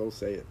 I ain't even go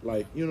say it.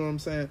 Like, you know what I'm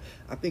saying?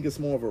 I think it's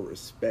more of a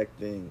respect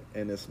thing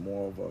and it's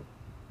more of a,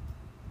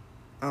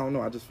 I don't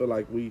know, I just feel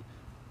like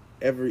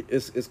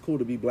it's cool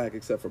to be black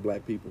except for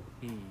black people.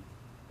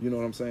 You know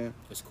what I'm saying?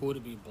 It's cool to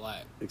be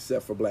black.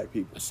 Except for black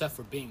people. Except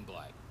for being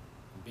black.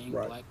 Being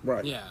black.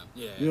 Right. Yeah.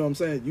 You know what I'm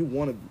saying? You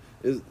want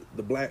to, is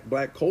the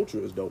black culture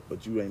is dope,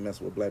 but you ain't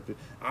messing with black people.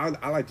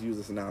 I like to use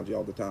this analogy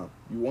all the time.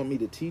 You want me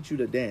to teach you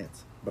to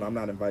dance, but I'm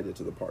not invited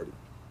to the party.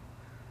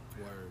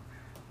 Word.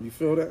 You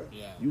feel that?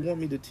 Yeah. You want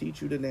me to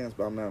teach you to dance,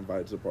 but I'm not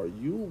invited to the party.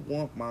 You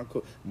want my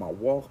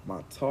walk,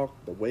 my talk,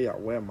 the way I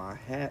wear my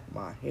hat,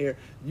 my hair.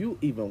 You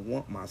even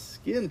want my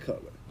skin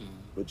color,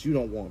 but you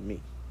don't want me.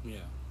 Yeah.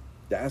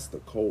 That's the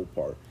cold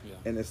part. Yeah.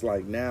 And it's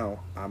like now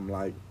I'm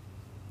like,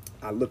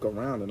 I look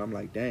around and I'm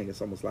like, dang,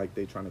 it's almost like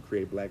they're trying to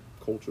create black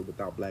culture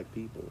without black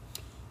people.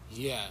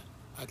 Yeah,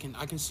 I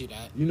can see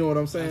that. You know what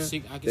I'm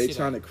saying? They're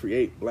trying to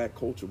create black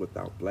culture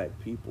without black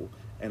people.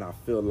 And I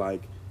feel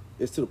like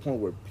it's to the point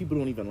where people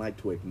don't even like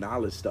to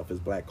acknowledge stuff as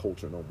black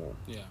culture no more.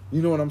 Yeah.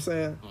 You know what I'm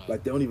saying? Right.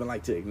 Like they don't even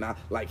like to acknowledge,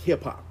 like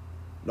hip hop.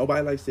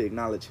 Nobody likes to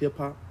acknowledge hip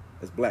hop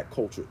as black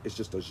culture. It's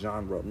just a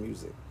genre of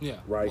music. Yeah.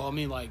 Right? Well, I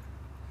mean, like,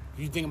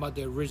 you think about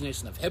the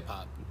origination of hip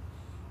hop, you know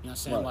what I'm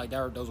saying? Right.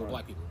 Like, those were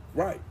black people.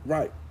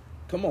 Right.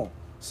 Come on.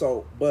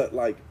 So, but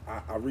like,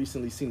 I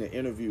recently seen an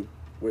interview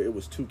where it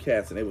was two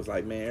cats and they was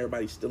like, man,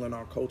 everybody's stealing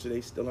our culture.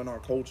 They stealing our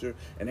culture.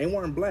 And they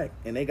weren't black.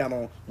 And they got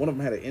on, one of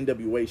them had an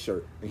NWA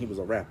shirt and he was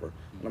a rapper.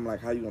 And I'm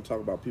like, how you gonna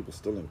talk about people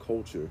stealing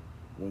culture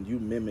when you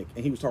mimic,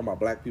 and he was talking about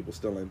black people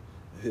stealing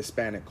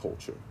Hispanic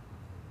culture.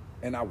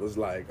 And I was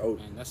like, oh.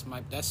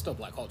 Man, that's still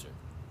black culture.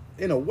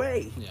 In a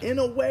way,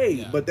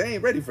 but they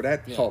ain't ready for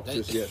that talk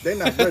just yet. They're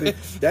not ready.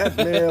 That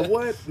man,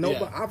 what? No,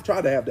 but I've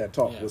tried to have that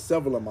talk with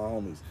several of my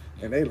homies,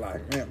 and they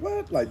like, man,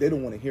 what? Like they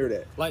don't want to hear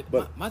that. Like,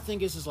 but my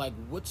thing is like,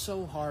 what's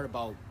so hard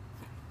about,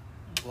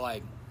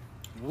 like,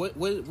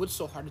 what's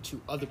so hard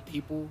to other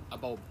people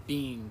about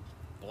being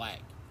black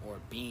or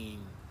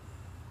being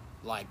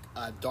like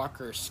a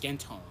darker skin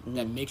tone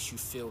that makes you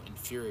feel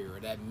inferior, or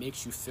that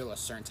makes you feel a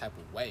certain type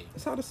of way?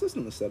 It's how the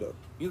system is set up.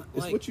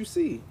 It's what you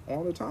see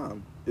all the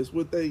time. It's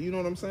what they, you know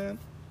what I'm saying?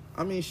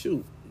 I mean,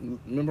 shoot.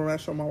 Remember when I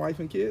showed My Wife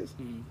and Kids?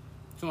 Mm-hmm.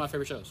 It's one of my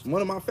favorite shows.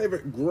 One of my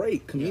favorite,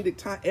 great comedic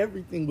time.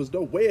 Everything was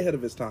dope, way ahead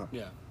of its time.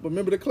 Yeah. But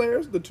remember the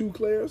Claires, the two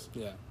Claires?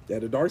 Yeah. They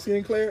had the dark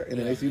skinned Claire, and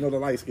then they see the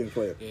light skinned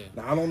Claire. Yeah.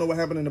 Now I don't know what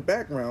happened in the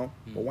background,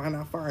 but why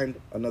not find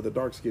another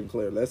dark skinned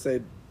Claire? Let's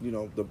say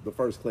the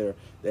first Claire,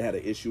 they had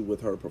an issue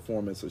with her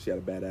performance, so she had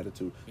a bad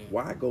attitude. Yeah.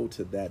 Why go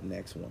to that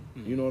next one?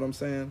 You know what I'm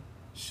saying?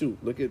 Shoot,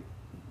 look at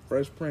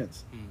Fresh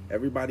Prince.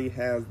 Everybody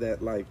has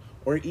that, like,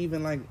 or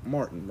even like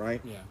Martin,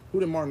 right? Yeah. Who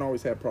did Martin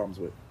always have problems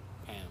with?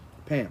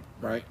 Pam,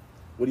 right?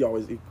 What do you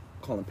always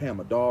calling Pam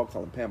a dog,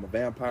 calling Pam a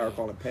vampire,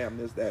 calling Pam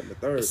this, that, and the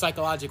third? The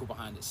psychological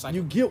behind it.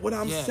 You get what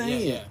I'm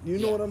saying? You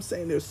know what I'm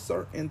saying? There's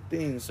certain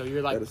things. So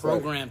you're like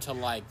programmed to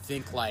like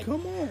think like,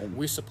 come on,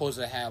 we're supposed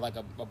to have like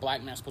a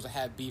black man's supposed to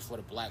have beef with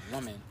a black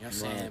woman. You know what I'm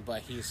saying?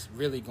 But he's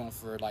really going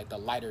for like the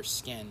lighter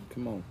skin.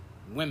 Come on.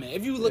 Women.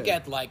 If you look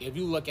at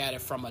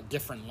it from a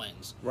different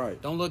lens, right?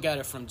 Don't look at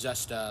it from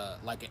just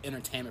like an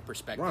entertainment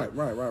perspective,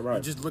 right.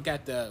 You just look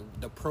at the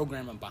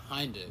programming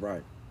behind it,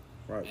 right.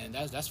 And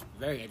that's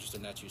very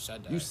interesting that you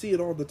said that. You see it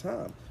all the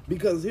time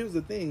because here's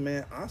the thing,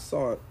 man. I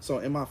saw it. So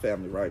in my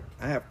family, right,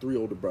 I have 3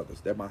 older brothers.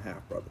 They're my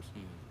half brothers.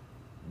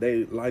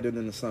 They lighter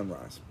than the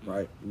sunrise,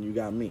 right? And you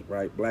got me,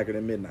 right, blacker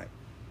than midnight.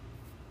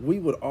 We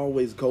would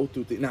always go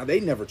through things. Now, they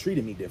never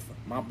treated me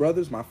different. My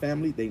brothers, my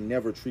family, they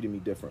never treated me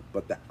different.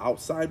 But the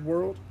outside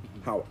world,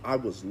 how I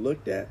was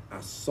looked at,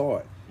 I saw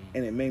it.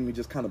 And it made me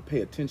just kind of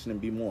pay attention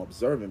and be more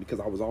observant because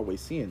I was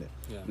always seeing it.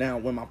 Yeah. Now,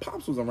 when my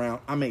pops was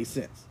around, I made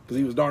sense. Because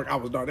he was dark, I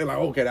was dark. They're like,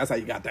 okay, that's how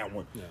you got that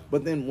one. Yeah.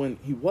 But then when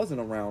he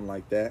wasn't around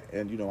like that,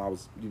 and, I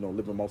was,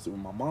 living mostly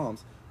with my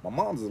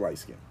mom's is light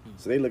skinned.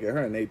 So they look at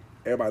her and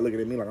everybody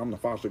looking at me like I'm the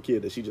foster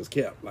kid that she just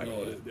kept. Like,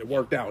 it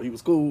worked out. He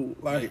was cool.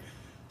 Like,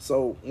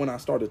 so when I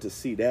started to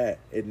see that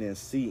and then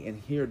see and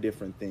hear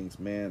different things,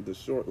 man,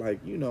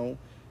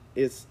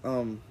 it's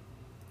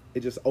it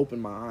just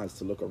opened my eyes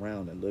to look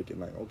around and look and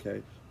like,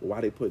 okay, well,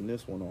 why they putting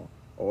this one on?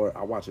 Or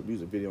I watch a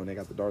music video and they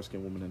got the dark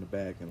skinned woman in the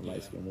back and the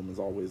light skinned woman's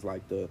always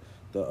like the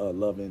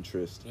love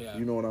interest. Yeah.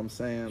 You know what I'm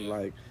saying? Yeah.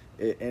 Like,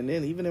 and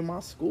then even in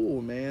my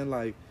school, man,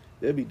 like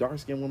there'd be dark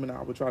skinned women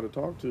I would try to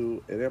talk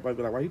to, and everybody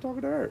be like, "Why you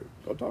talking to her?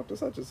 Go talk to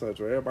such and such."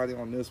 Or everybody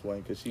on this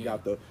one because she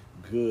got the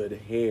good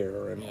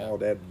hair and all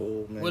that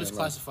bull, man. What is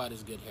classified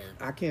as good hair?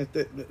 I can't.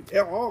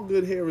 All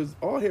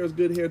hair is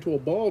good hair to a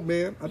bald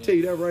man. I tell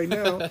you that right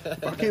now.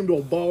 If I came to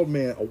a bald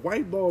man, a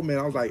white bald man,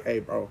 I was like, "Hey,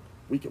 bro,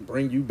 we can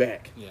bring you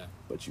back. Yeah,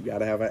 but you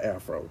gotta have an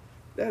afro."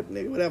 That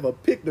nigga would have a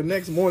pick the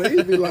next morning.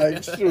 He'd be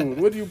like, shoot,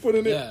 what do you put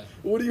in it? Yeah.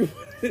 What do you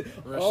put in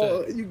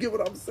it? You get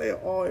what I'm saying?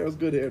 All hair is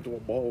good hair to a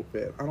bald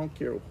man. I don't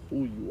care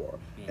who you are.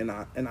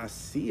 Yeah. And I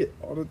see it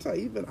all the time.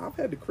 Even I've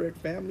had to correct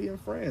family and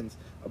friends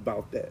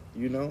about that,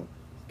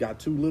 Got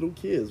 2 little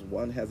kids.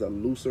 One has a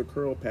looser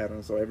curl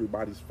pattern, so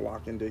everybody's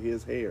flocking to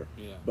his hair,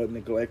 but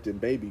neglecting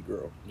baby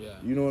girl. Yeah.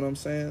 You know what I'm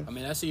saying? I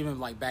mean, that's even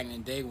like back in the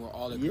day where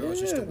all the girls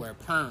used to wear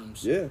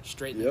perms,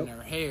 straightening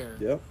their hair. Yep.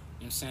 You know what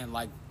I'm saying?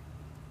 Like,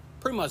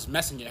 pretty much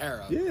messing your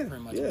hair up. Yeah,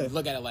 pretty much. Yeah. If you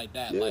look at it like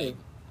that. Yeah. Like,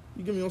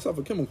 you giving yourself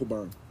a chemical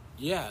burn.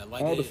 Yeah,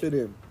 like all to fit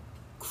in.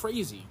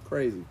 Crazy.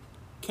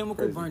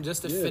 Chemical burn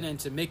just to fit in,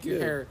 to make your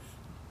hair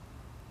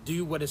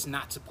do what it's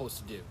not supposed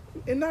to do.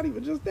 And not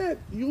even just that,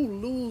 you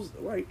lose.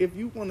 Like if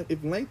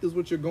length is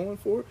what you're going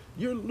for,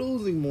 you're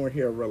losing more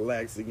hair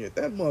relaxing it.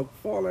 That mug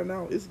falling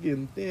out, it's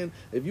getting thin.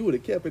 If you would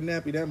have kept it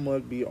nappy, that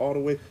mug be all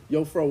the way.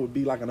 Your fro would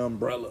be like an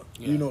umbrella.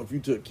 Yeah. If you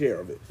took care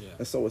of it. Yeah.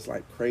 And so it's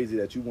like crazy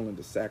that you willing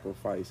to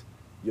sacrifice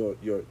your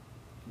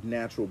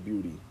natural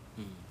beauty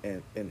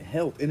and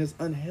health, and it's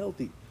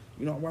unhealthy.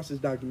 I watched this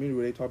documentary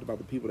where they talked about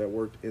the people that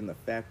worked in the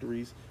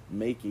factories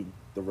making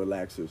the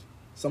relaxers.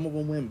 Some of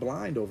them went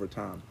blind over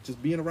time,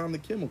 just being around the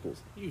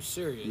chemicals. Are you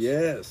serious?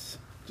 Yes,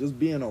 just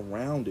being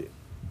around it.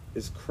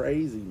 It's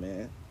crazy,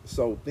 man.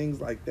 So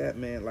things like that,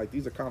 man, like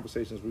these are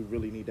conversations we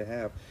really need to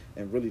have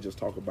and really just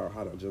talk about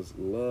how to just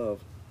love.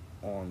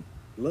 And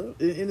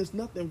it's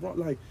nothing wrong.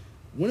 Like,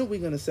 when are we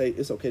going to say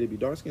it's okay to be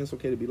dark skinned, it's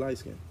okay to be light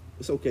skinned?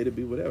 It's okay to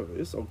be whatever.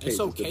 It's okay. It's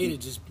okay to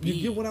just be.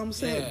 You get what I'm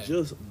saying? Yeah.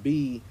 Just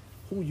be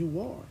who you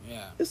are.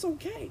 Yeah. It's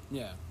okay.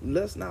 Yeah.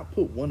 Let's not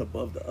put one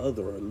above the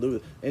other or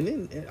lose.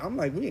 And I'm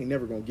like, we ain't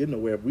never gonna get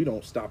nowhere if we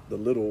don't stop the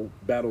little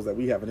battles that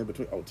we have in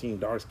between. Oh, team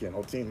dark skin.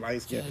 Oh, team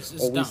light skin.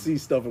 Yeah, or we see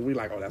stuff and we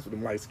like, oh, that's what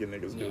them light skin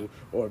niggas do.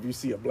 Or if you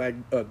see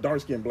a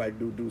dark skinned black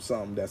dude do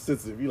something that's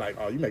sensitive, you like,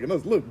 oh, you making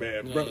us look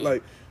bad, bro. Yeah.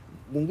 Like,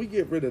 when we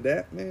get rid of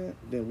that, man,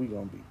 then we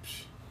gonna be.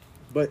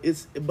 But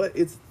it's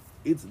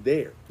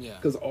there. Yeah.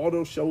 Because all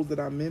those shows that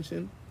I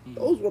mentioned,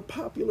 Those were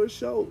popular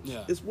shows.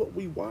 Yeah. It's what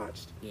we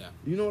watched. Yeah.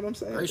 You know what I'm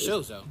saying? Great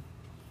shows, though.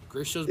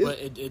 Great shows, but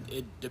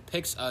it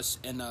depicts us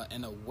in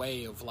a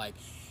way of, like,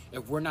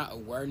 if we're not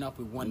aware enough,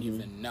 we wouldn't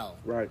even know.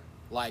 Right.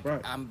 Like,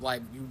 I'm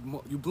like,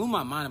 you blew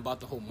my mind about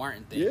the whole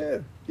Martin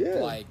thing. Yeah.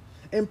 Like,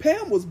 and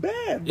Pam was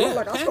bad, bro. Yeah,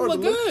 like, Pam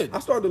looked good. I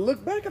started to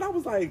look back, and I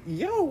was like,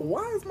 yo,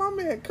 why is my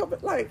man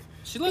covered? Like,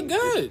 she looked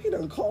good. He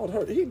done called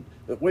her.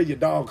 Where your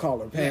dog call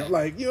her, Pam? Yeah.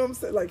 Like, you know what I'm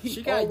saying? Like,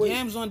 she got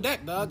yams on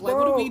deck, dog. Like, bro,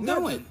 what are we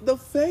doing? The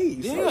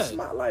face. Yeah. Her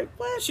smile, like,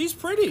 what? She's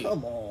pretty.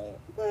 Come on.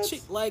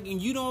 What?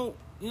 And you don't,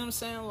 you know what I'm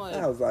saying? Like,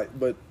 I was like,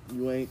 but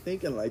you ain't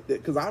thinking like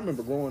that. Because I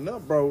remember growing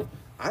up, bro,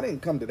 I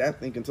didn't come to that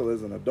thinking until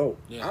as an adult.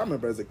 Yeah. I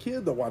remember as a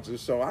kid to watch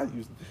this show,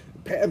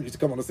 Pam used to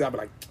come on the set, I'd be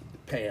like,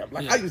 Pam.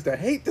 Like, I used to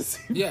hate to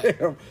see Pam.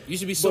 You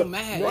used to be so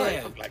mad. Right.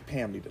 Yeah. I'm like,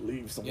 Pam need to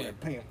leave somewhere.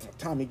 Pam,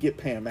 Tommy, get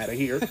Pam out of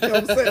here. You know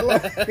what I'm saying?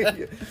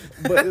 Like,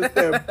 but it's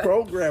that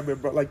programming,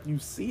 bro. Like, you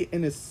see it,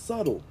 and it's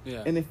subtle.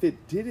 Yeah. And if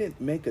it didn't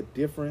make a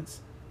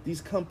difference,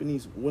 these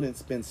companies wouldn't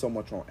spend so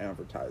much on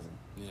advertising.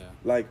 Yeah.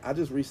 Like, I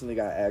just recently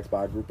got asked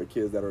by a group of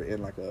kids that are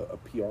in, like, a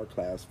PR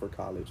class for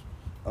college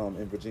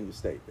in Virginia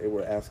State. They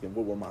were asking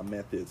what were my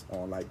methods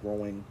on, like,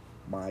 growing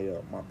my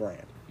my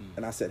brand.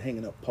 And I said,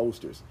 hanging up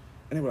posters.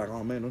 And they were like,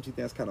 oh, man, don't you think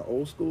that's kind of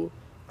old school?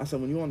 I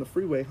said, when you're on the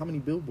freeway, how many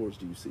billboards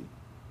do you see?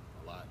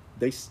 A lot.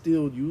 They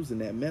still using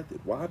that method.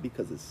 Why?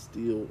 Because it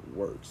still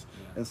works.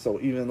 Yeah. And so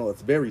even though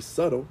it's very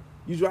subtle,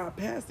 you drive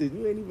past it,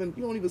 you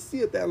don't even see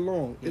it that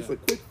long. Yeah. It's a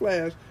quick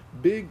flash,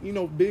 big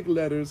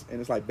letters,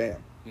 and it's like,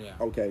 bam. Yeah.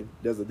 Okay,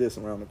 there's a this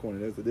around the corner.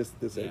 There's a this.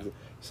 Yeah.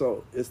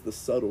 So it's the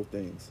subtle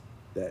things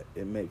that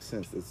it makes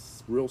sense.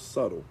 It's real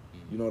subtle.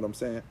 You know what I'm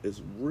saying?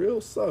 It's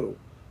real subtle,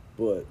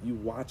 but you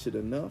watch it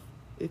enough,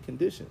 it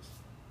conditions.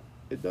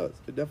 It does.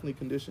 It definitely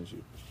conditions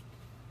you.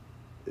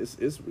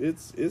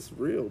 It's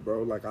real,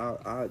 bro. Like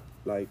I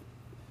like,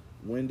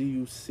 when do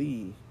you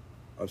see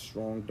a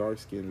strong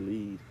dark-skinned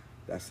lead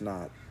that's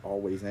not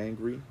always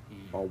angry,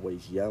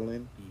 always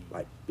yelling,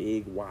 like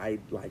big,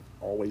 wide, like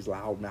always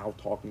loud mouth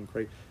talking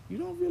crazy? You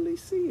don't really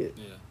see it.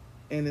 Yeah.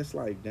 And it's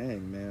like,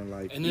 dang, man,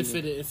 like. And if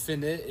it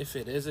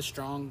is a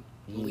strong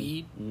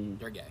lead,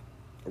 they're gay.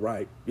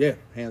 Right. Yeah.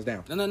 Hands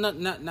down. No,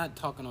 not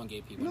talking on gay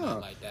people. No,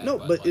 not like that. No,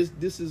 but like,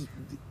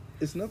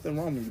 it's nothing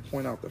wrong when you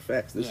point out the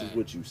facts. This is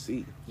what you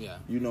see. Yeah.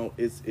 You know,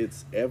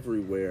 it's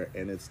everywhere,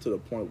 and it's to the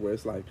point where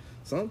it's like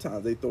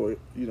sometimes they throw,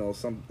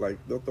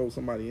 they'll throw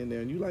somebody in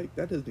there, and you like,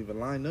 that doesn't even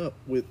line up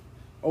with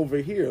over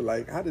here.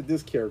 Like, how did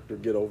this character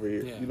get over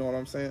here? Yeah. You know what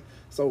I'm saying?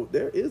 So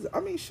there is. I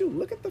mean, shoot,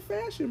 look at the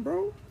fashion,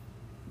 bro.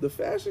 The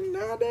fashion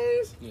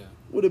nowadays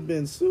would have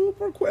been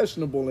super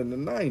questionable in the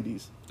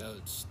 90s.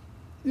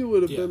 You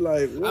would have been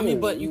like, whoa, I mean,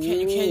 but you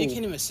can't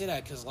even say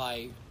that, because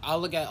like I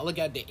look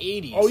at the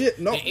 80s. Oh yeah,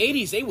 no, the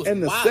 80s they was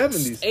and the wild.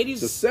 70s. 80s,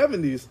 the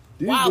 70s, these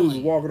dudes was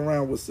walking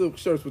around with silk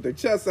shirts with their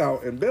chests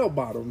out and bell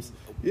bottoms.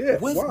 Yeah,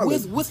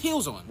 with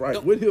heels on.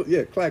 Right, with heels.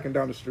 Yeah, clacking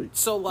down the street.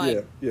 So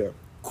like, yeah.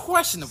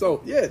 Questionable.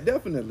 So yeah,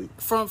 definitely.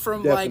 From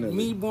definitely. Like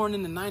me born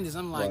in the 90s,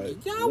 I'm like,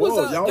 right.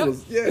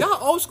 y'all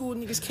old school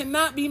niggas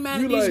cannot be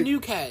mad at these new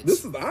cats.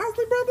 This is the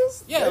Isley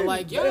brothers. Yeah,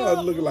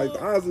 y'all looking like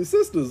the Isley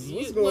sisters.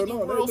 What's going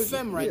on? Real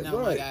femme right now,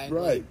 right, my guy.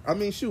 Right. I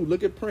mean, shoot,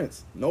 look at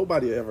Prince.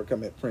 Nobody ever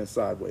come at Prince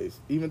sideways,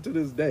 even to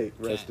this day.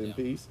 Rest in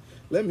peace.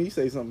 Let me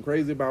say something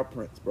crazy about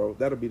Prince, bro.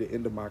 That'll be the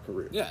end of my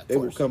career. Yeah, they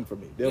will come for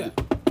me.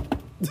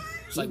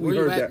 It's like, where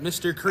you at,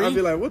 Mr. Creed? I'd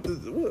be like,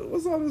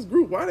 what's all this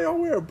group? Why they all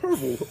wearing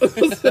purple?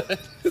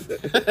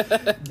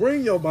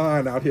 Bring your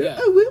behind out here.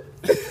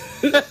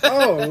 Yeah.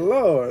 Oh,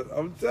 Lord.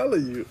 I'm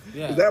telling you.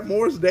 Yeah. Is that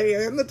Morris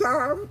Day and the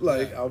time?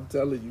 Like, I'm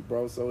telling you,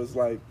 bro. So it's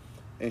like,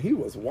 and he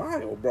was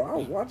wild, bro. I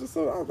was watching,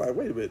 so I was like,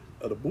 wait a minute.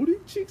 Are the booty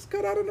cheeks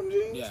cut out of them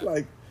jeans? Yeah.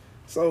 Like,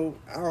 so,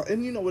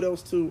 and you know what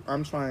else, too?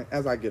 I'm trying,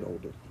 as I get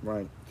older,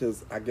 right?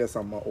 Because I guess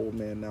I'm an old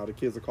man now. The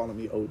kids are calling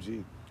me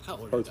OG. How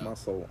old hurts my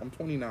soul. I'm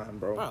 29,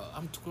 bro. Bro,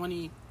 I'm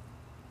 20.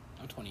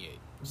 I'm 28.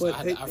 So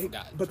I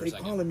forgot. But they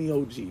calling me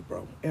OG,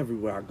 bro.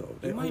 Everywhere I go.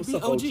 You might be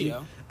OG,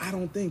 yo. I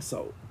don't think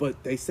so.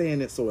 But they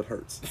saying it so it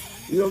hurts.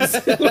 You know what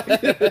I'm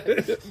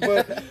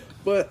saying?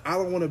 but I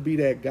don't want to be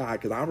that guy,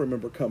 because I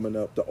remember coming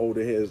up, the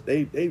older heads,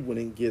 they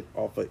wouldn't get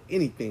off of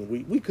anything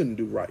we couldn't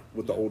do right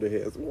with the older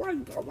heads. Why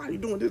are you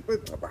doing this?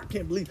 I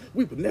can't believe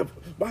we would never.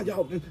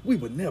 We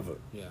would never.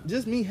 Yeah.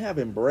 Just me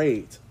having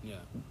braids. Yeah.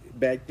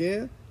 Back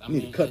then, you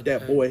need to cut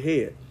that boy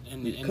head.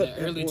 In the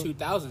early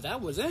 2000s,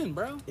 that was in,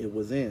 bro. It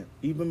was in.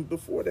 Even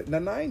before that, in the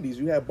 90s,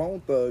 you had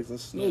Bone Thugs and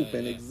Snoop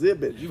and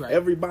Exhibit. Right.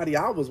 Everybody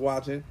I was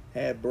watching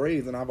had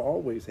braids, and I've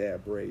always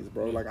had braids,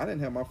 bro. Yeah. Like, I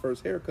didn't have my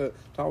first haircut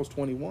till I was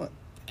 21.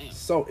 Damn.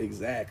 So,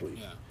 exactly.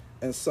 Yeah.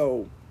 And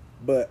so,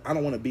 but I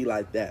don't want to be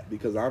like that,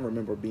 because I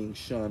remember being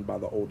shunned by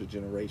the older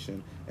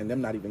generation and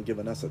them not even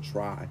giving us a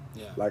try.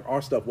 Yeah. Like,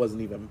 our stuff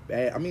wasn't even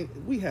bad. I mean,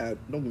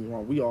 don't get me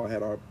wrong, we all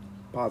had our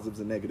positives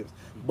and negatives,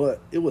 but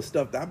it was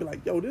stuff that I'd be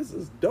like, yo, this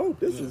is dope,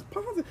 this is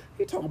positive.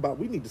 He talk about,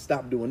 we need to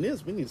stop doing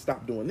this, we need to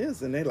stop doing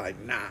this, and they like,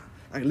 nah,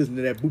 I ain't listening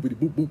to that boopity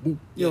boop boop boop.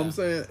 You know what I'm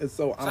saying? And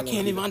so I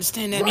can't even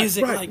understand that right,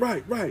 music. Right,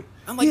 like, right.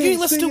 I'm like, you ain't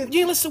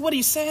listen to what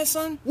he said,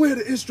 son? Where are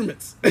the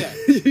instruments? Yeah.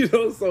 You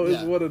know, so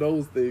it's one of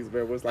those things,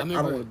 man, where it's like, I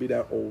don't want to be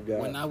that old guy.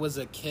 When I was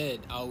a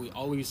kid, I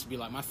always used to be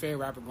like, my favorite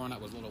rapper growing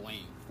up was Lil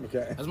Wayne.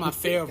 Okay. That was my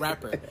favorite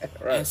rapper.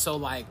 Right. And so,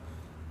 like,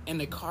 in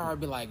the car, I'd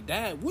be like,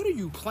 Dad, what are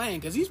you playing?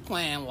 Because he's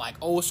playing, like,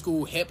 old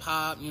school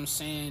hip-hop, you know what I'm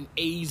saying?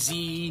 AZ,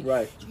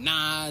 right.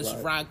 Nas,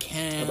 right.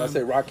 Rakim. I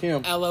say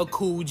Rakim. LL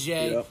Cool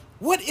J. Yep.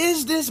 What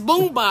is this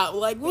boom bop?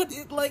 Like, what,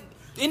 like...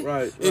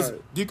 It's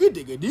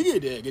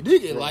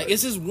digga. Like,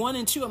 it's just 1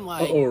 and 2. I'm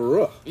like...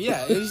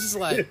 Yeah, it's just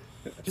like...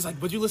 He's like,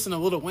 but you listen to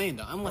Lil Wayne,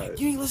 though. I'm like,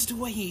 you ain't listen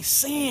to what he's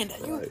saying.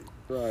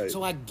 Right.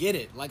 So I get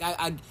it. Like,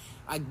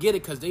 I get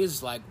it, because they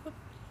just like... What?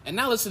 And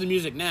now listen to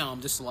music now, I'm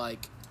just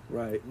like...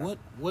 Right. What?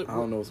 I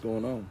don't know what's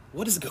going on.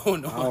 What is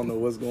going on? I don't know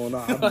what's going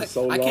on. I be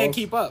so lost. I can't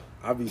keep up.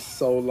 I be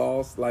so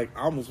lost. Like,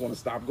 I almost want to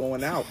stop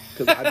going out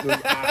because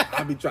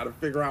I be trying to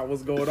figure out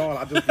what's going on.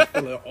 I just be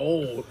feeling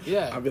old.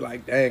 Yeah. I be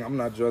like, dang, I'm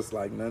not dressed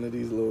like none of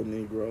these little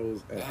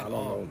Negroes, and I don't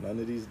know none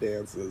of these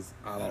dances.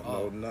 I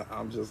don't know.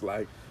 I'm just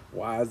like,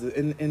 why is it?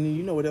 And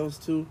you know what else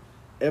too?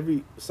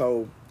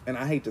 And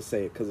I hate to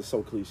say it because it's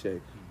so cliche.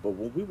 But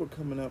when we were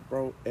coming up,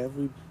 bro, it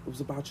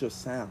was about your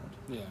sound.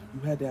 Yeah. You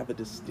had to have a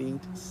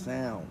distinct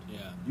sound.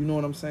 Yeah. You know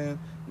what I'm saying?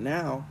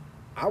 Now,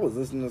 I was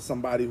listening to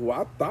somebody who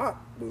I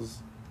thought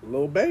was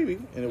Lil Baby,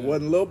 and it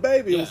wasn't Lil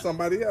Baby, it was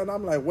somebody else. And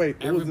I'm like, wait,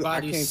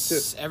 everybody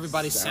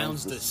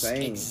sounds the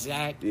same.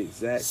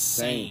 Exact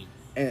same.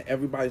 And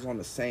everybody's on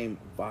the same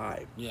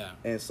vibe. Yeah.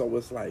 And so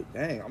it's like,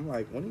 dang, I'm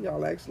like, when are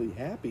y'all actually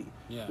happy?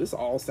 Yeah. This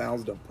all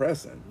sounds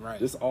depressing. Right.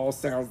 This all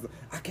sounds,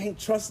 I can't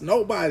trust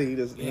nobody.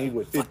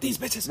 Fuck these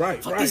bitches.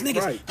 Right, Fuck these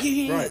niggas.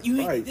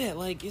 Right. Yeah,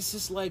 like, it's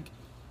just like.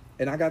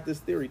 And I got this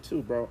theory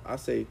too, bro. I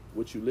say,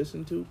 what you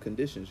listen to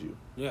conditions you.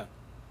 Yeah.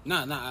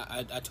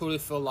 I totally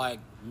feel like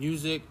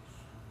music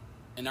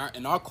in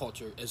our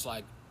culture is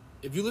like,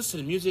 if you listen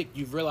to music,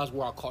 you realize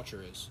where our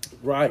culture is.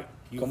 Right.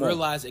 You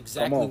realize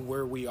exactly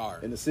where we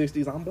are. In the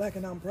 60s, I'm black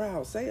and I'm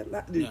proud. Say it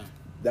loud. Yeah.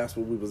 That's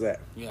where we was at.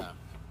 Yeah.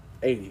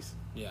 80s.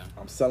 Yeah.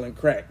 I'm selling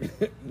crack.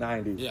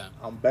 90s. Yeah.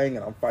 I'm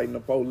banging. I'm fighting the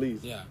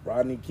police. Yeah.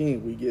 Rodney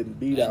King, we getting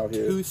beat out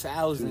here.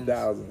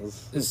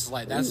 2000s. It's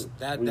like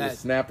we were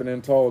snapping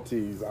in tall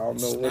tees. I don't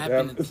know what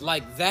happened.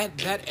 Like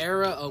that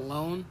era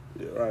alone.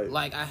 Yeah, right.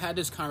 Like, I had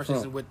this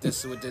conversation with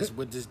this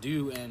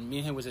dude, and me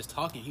and him was just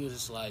talking. He was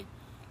just like,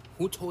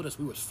 "Who told us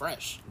we was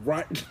fresh?"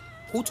 Right.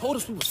 Who told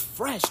us we was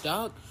fresh,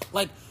 dog?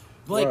 Like,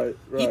 right.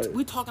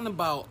 We talking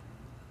about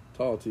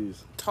tall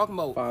tees. Talking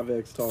about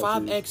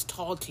 5X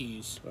tall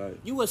tees. Right.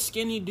 You a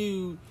skinny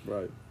dude.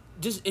 Right.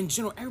 Just in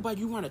general,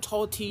 everybody, you wearing a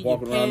tall tee.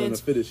 Walking your around pants,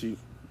 in a fitted sheet.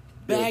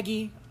 Baggy.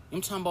 Yeah.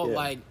 I'm talking about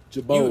like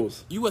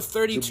Jabos. You a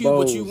 32, Jabos.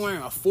 but you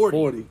wearing a 40.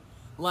 40.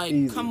 Like,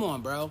 easy. Come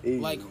on, bro. Easy.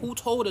 Like, who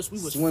told us we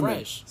was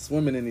fresh?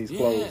 Swimming in these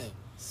clothes.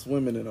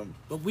 Swimming in them.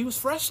 But we was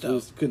fresh though.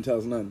 Couldn't tell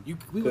us nothing.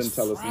 Couldn't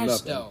tell us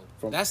nothing. Though.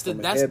 From that's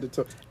head to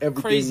toe.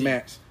 Everything crazy.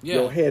 matched. Yeah.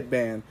 Your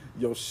headband,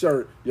 your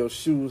shirt, your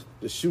shoes,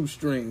 the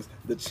shoestrings,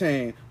 the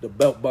chain, the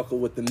belt buckle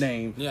with the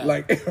name. Yeah.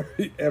 Like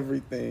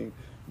everything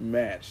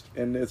matched.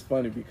 And it's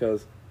funny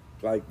because,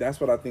 like, that's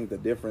what I think the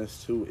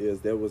difference too is.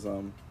 There was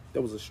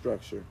a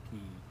structure.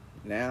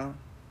 Now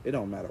it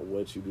don't matter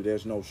what you do.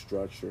 There's no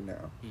structure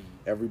now.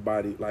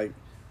 Everybody, like,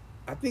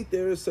 I think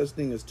there is such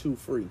thing as too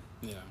free.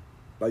 Yeah.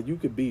 Like, you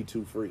could be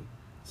too free.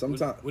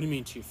 Sometimes. What do you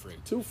mean too free?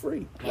 Too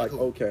free. Like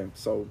okay,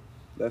 so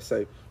let's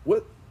say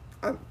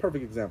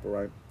perfect example,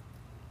 right?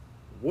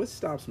 What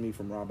stops me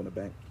from robbing a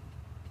bank?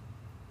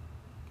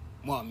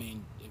 Well, I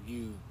mean, if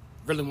you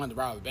really want to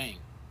rob a bank,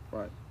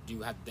 right,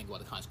 you have to think about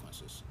the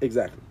consequences.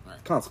 Exactly.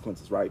 Right.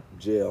 Consequences, right?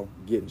 Jail,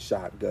 getting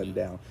shot, gunned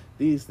down.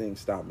 These things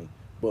stop me.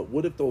 But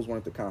what if those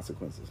weren't the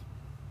consequences?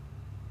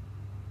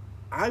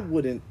 I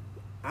wouldn't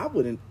have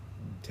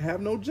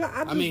no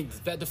job. I mean,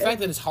 the fact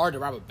that it's hard to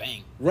rob a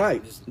bank.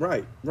 Right.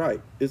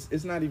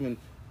 It's not even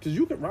because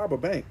you can rob a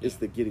bank. It's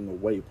the getting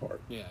away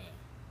part. Yeah.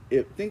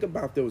 Think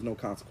about if there was no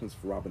consequence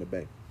for robbing a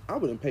bank. I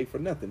wouldn't pay for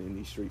nothing in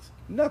these streets.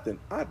 Nothing.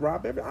 I'd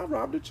rob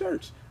the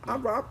church.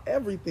 I'd rob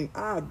everything.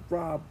 I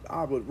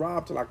would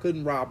rob till I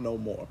couldn't rob no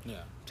more.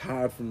 Yeah.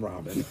 Tired from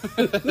robbing.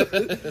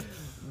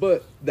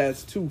 But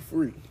that's too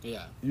free.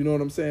 Yeah. You know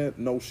what I'm saying?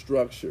 No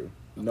structure.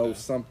 Okay. No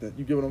something.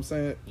 You get what I'm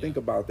saying? Yeah. Think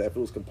about that. If it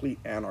was complete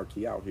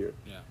anarchy out here.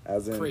 Yeah.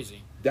 As in,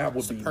 crazy. That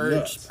would be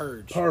nuts.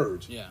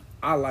 Purge. Yeah.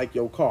 I like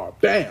your car.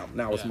 Bam!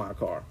 Now it's my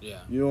car. Yeah.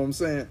 You know what I'm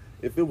saying?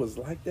 If it was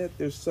like that,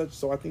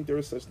 I think there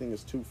is such thing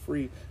as too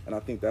free, and I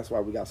think that's why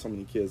we got so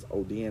many kids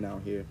ODing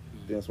out here.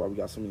 That's why we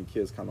got so many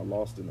kids kind of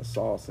lost in the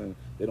sauce, and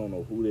they don't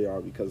know who they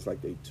are because it's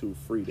like they too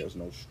free. There's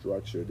no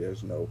structure.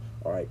 There's no,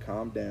 all right,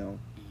 calm down.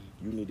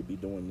 You need to be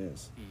doing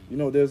this. You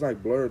know, there's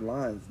like blurred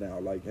lines now.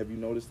 Like, have you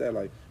noticed that?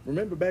 Like,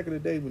 remember back in the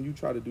day when you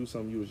tried to do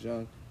something, you was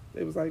young.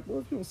 They was like, well,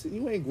 if you don't see,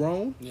 you ain't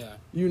grown. Yeah.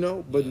 You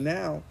know, but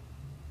now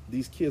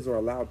these kids are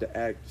allowed to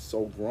act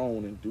so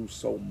grown and do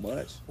so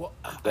much. Well,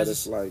 I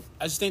just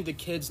think the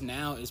kids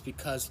now is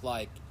because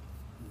like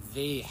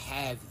they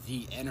have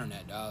the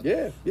internet, dog.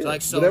 Yeah.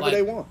 So, whatever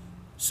they want.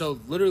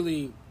 So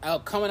literally,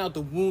 coming out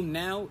the womb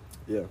now,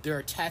 yeah, they're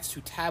attached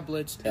to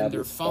tablets and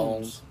their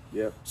phones.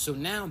 Yep. So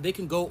now they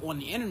can go on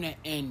the internet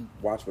and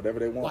watch whatever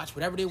they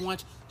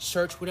want.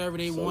 Search whatever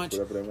they want.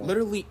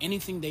 Literally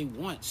anything they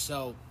want.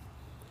 So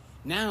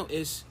now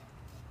it's,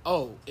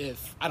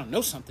 if I don't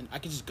know something, I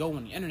can just go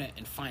on the internet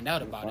and find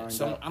out about it.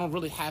 So I don't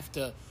really have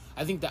to.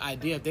 I think the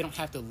idea of they don't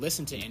have to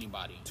listen to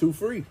anybody. Too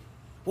free.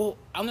 Well,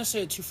 I'm not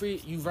saying too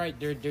free. You're right.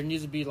 There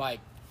needs to be like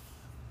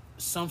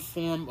some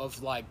form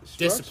of like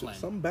discipline.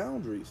 Some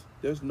boundaries.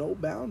 There's no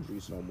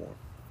boundaries no more.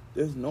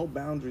 There's no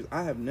boundaries.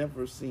 I have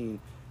never seen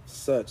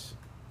such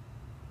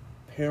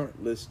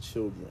parentless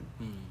children.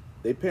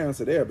 They parents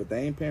are there, but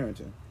they ain't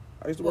parenting.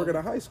 I used to work at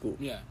a high school.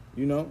 Yeah.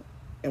 You know?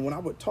 And when I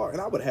would talk,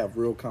 and I would have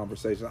real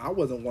conversations, I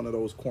wasn't one of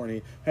those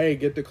corny, hey,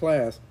 get to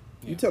class.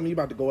 You tell me you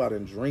about to go out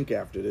and drink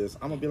after this,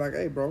 I'm going to be like,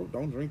 hey, bro,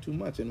 don't drink too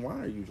much. And why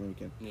are you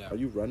drinking? Yeah. Are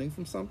you running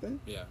from something?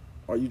 Yeah.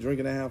 Are you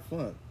drinking to have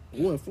fun?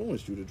 Yeah. Who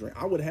influenced you to drink?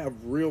 I would have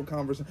real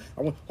conversations.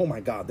 I went, oh,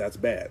 my God, that's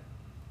bad.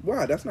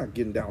 Why? That's not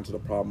getting down to the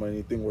problem or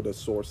anything or the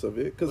source of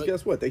it. Because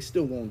guess what? They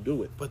still won't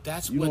do it. But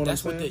that's what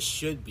this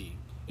should be.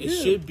 It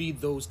should be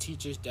those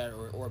teachers that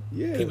or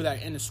people that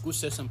are in the school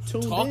system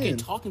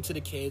talking to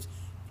the kids.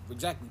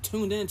 Exactly,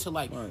 tuned in to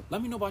let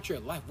me know about your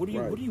life. What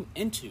are you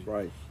into?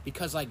 Right.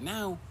 Because like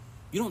now,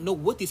 you don't know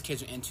what these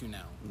kids are into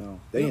now.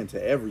 No, they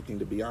into everything.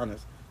 To be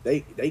honest,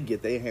 they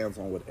get their hands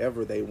on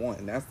whatever they want,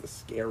 and that's the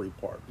scary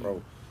part, bro.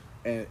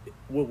 Mm-hmm. And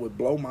what would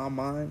blow my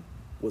mind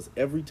was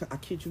every time, I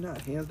kid you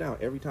not, hands down,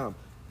 every time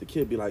the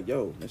kid be like,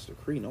 "Yo, Mr.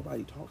 Cree,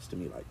 nobody talks to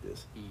me like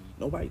this.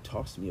 Nobody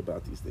talks to me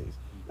about these things."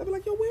 I'd be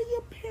like, "Yo, where are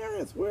your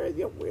parents? Where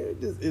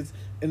this is?"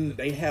 And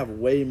they have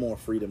way more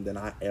freedom than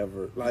I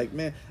ever. Like,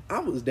 man, I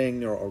was dang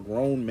near a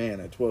grown man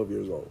at 12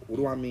 years old. What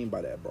do I mean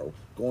by that, bro?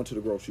 Going to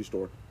the grocery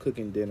store,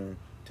 cooking dinner,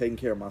 taking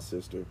care of my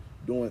sister,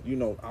 doing,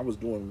 I was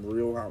doing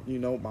real,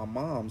 my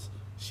mom's,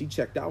 she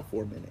checked out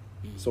for a minute.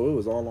 So it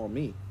was all on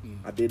me.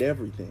 I did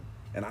everything.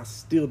 And I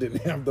still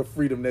didn't have the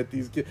freedom that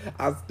these kids,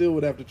 I still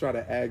would have to try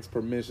to ask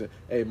permission.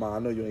 Hey, Ma, I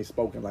know you ain't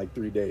spoken like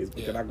 3 days,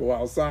 but can I go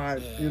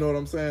outside? Yeah. You know what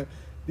I'm saying?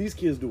 These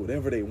kids do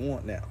whatever they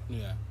want now.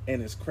 Yeah.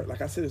 And it's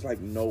like I said, it's like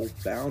no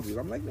boundaries.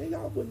 I'm like, man,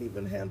 y'all wouldn't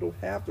even handle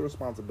half the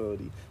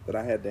responsibility that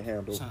I had to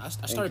handle. Son,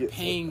 I started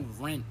paying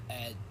rent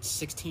at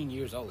 16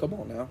 years old. Come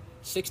on now.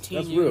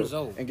 16 years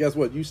old. And guess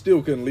what? You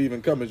still couldn't leave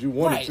and come as you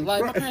wanted to.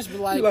 Like, my parents be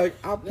like,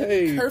 I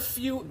paid.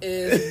 Curfew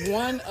is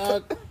one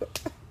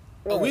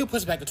we'll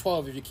push it back to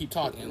 12 if you keep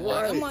talking.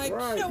 I'm like,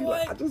 you know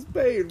what? I just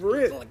paid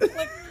rent.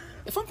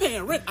 If I'm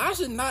paying rent, I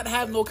should not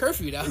have no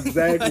curfew now.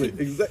 Exactly.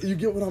 You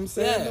get what I'm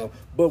saying, though?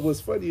 But what's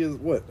funny is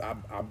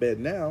I bet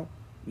now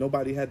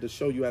nobody had to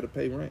show you how to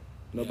pay rent.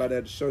 Nobody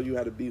had to show you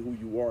how to be who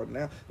you are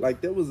now.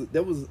 Like there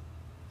was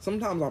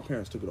sometimes our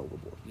parents took it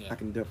overboard. Yeah. I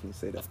can definitely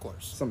say that. Of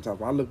course. Sometimes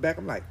when I look back,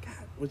 I'm like,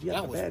 God, was you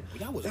having a bad?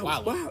 That was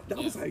wild. That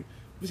was like,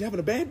 was you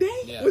having a bad day?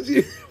 Yeah.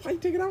 Why you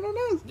taking out on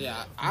us?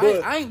 Yeah,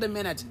 I ain't the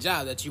man at your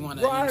job that you want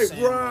to.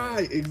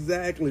 Right,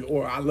 exactly.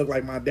 Or I look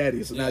like my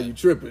daddy, so now you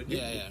tripping.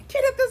 Yeah.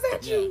 Kid, if this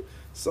at you.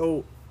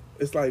 So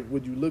it's like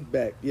when you look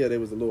back, they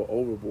was a little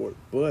overboard,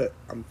 but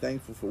I'm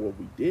thankful for what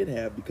we did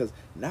have because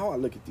now I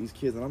look at these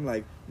kids and I'm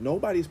like,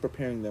 nobody's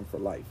preparing them for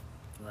life.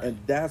 Right. And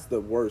that's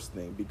the worst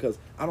thing because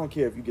I don't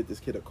care if you get this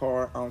kid a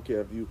car, I don't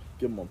care if you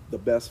give them the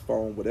best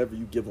phone, whatever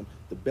you give them,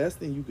 the best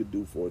thing you could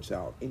do for a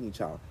child, any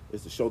child,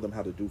 is to show them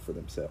how to do for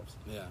themselves.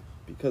 Yeah.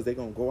 Because they're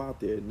going to go out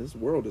there and this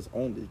world is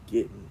only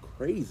getting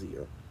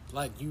crazier.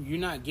 Like you're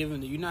not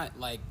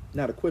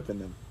equipping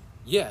them.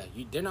 Yeah,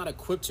 they're not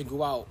equipped to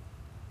go out.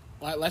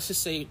 Like, let's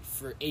just say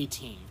for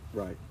 18.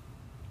 Right.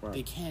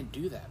 They can't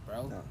do that,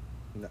 bro.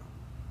 No.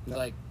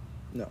 Like,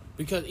 no.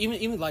 Because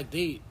even like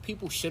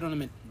people shit on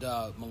them,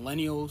 the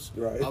millennials,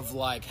 of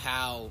like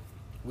how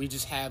we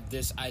just have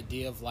this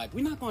idea of like,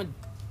 we're not going to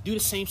do the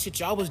same shit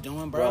y'all was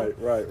doing, bro.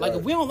 Right. Like,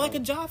 if we don't like a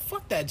job,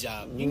 fuck that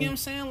job. You know what I'm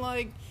saying?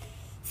 Like,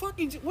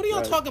 fucking, what are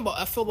y'all talking about?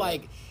 I feel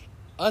like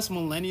us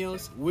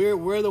millennials,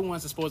 we're the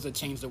ones that's supposed to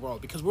change the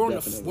world because we're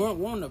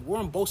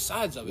on both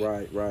sides of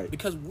it. Right.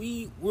 Because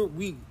we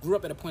grew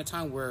up at a point in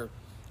time where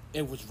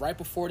it was right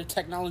before the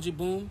technology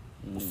boom,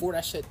 before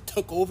that shit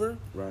took over.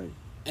 Right.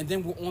 And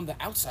then we're on the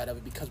outside of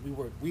it because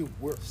we're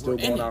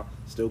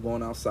still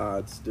going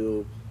outside,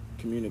 still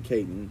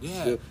communicating.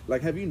 Yeah.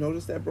 Like, have you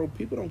noticed that, bro?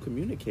 People don't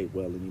communicate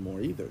well anymore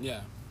either.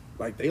 Yeah.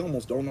 Like, they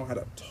almost don't know how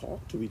to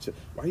talk to each other.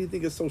 Why do you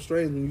think it's so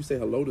strange when you say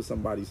hello to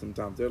somebody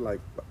sometimes? They're like,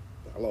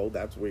 hello,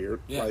 that's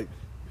weird. Yeah. Like,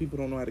 people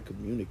don't know how to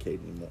communicate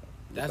anymore.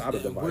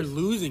 We're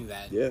losing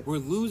that. Yeah. We're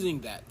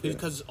losing that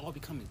because it's all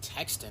becoming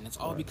texting. It's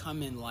all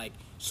becoming, like,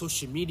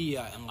 social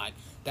media and, like,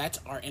 that's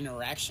our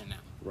interaction now.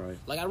 Right.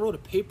 Like, I wrote a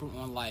paper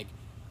on, like,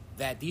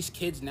 that these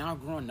kids now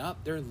growing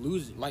up, they're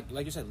losing, like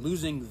you said,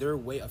 losing their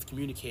way of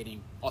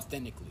communicating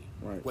authentically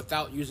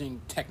without using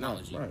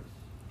technology. Right.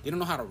 They don't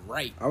know how to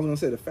write. I was going to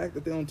say, the fact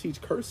that they don't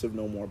teach cursive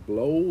no more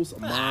blows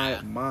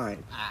my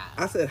mind.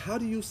 I said, how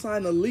do you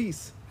sign a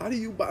lease? How do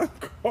you buy a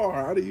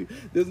car?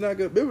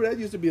 Remember, that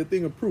used to be a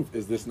thing of proof.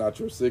 Is this not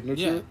your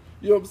signature? Yeah.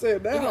 You know what I'm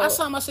saying? Now, I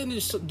signed my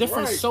signature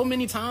different so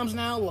many times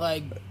now,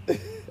 like...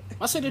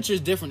 My signature is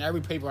different every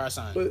paper I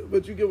sign.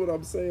 But you get what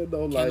I'm saying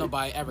though. Can't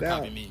nobody ever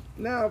copy me.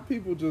 Now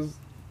people just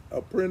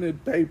a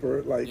printed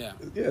paper, like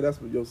that's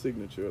your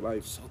signature.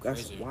 Like so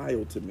that's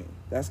wild to me.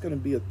 That's gonna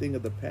be a thing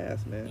of the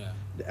past, man. Yeah.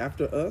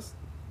 After us,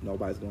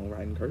 nobody's gonna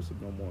write in cursive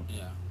no more.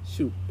 Yeah.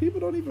 Shoot, people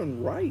don't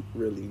even write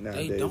really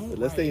nowadays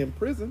unless they in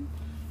prison.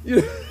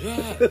 Yeah,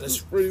 that's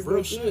pretty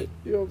real shit.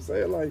 You know what I'm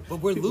saying? Like, but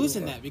we're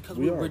losing that because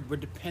we're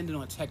dependent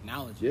on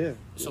technology. Yeah.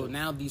 So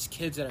now these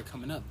kids that are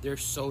coming up, they're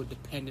so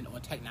dependent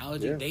on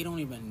technology, they don't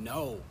even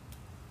know,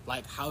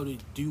 like, how to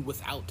do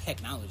without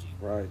technology.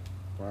 Right.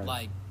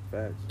 Like,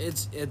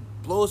 facts. It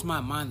blows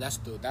my mind. That's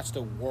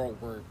the world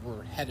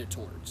we're headed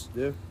towards.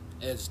 Yeah.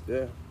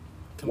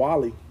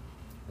 Wally,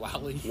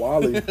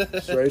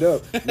 straight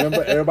up.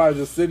 Remember, everybody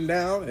just sitting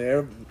down,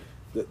 and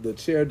the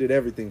chair did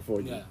everything for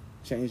you. Yeah.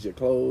 Changed your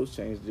clothes,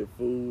 changed your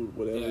food,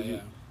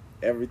 whatever.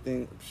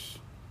 Everything.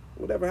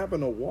 Whatever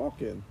happened to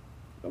walking?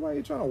 Nobody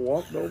ain't trying to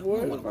walk no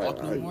more.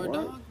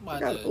 I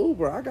got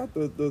Uber. I got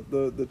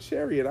the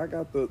Chariot. I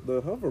got the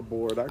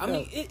hoverboard. I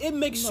mean, it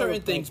makes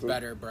certain things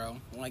better, bro.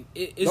 Like,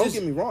 don't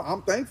get me wrong.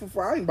 I'm thankful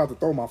for. I ain't about to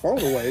throw my phone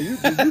away. You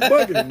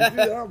bugging me.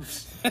 I'm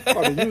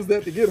about to use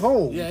that to get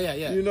home.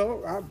 Yeah. You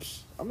know,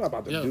 I'm not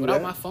about to do that.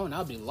 Without my phone,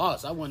 I'd be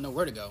lost. I wouldn't know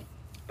where to go.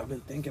 I've been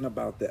thinking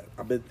about that.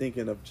 I've been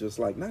thinking of just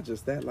like, not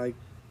just that, like,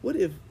 what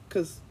if,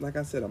 because like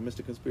I said, I'm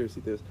Mr.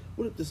 Conspiracy Theorist.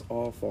 What if this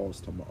all falls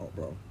tomorrow,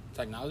 bro?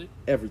 Technology?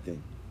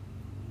 Everything.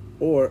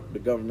 Or the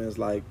government's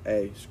like,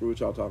 hey, screw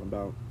what y'all talking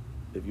about.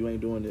 If you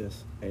ain't doing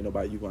this, ain't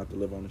nobody, you going to have to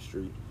live on the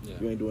street. Yeah.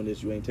 You ain't doing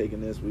this, you ain't taking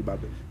this. We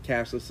about to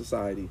cashless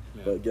society.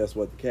 Yeah. But guess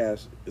what? The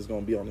cash is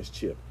going to be on this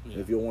chip. Yeah.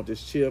 If you don't want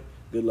this chip,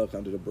 good luck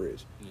under the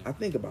bridge. Yeah. I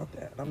think about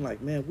that. I'm like,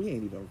 man, we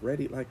ain't even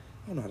ready. Like,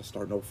 I don't know how to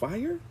start no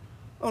fire.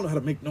 I don't know how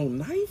to make no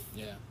knife.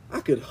 Yeah. I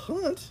could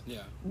hunt.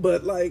 Yeah.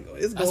 But like,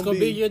 that's gonna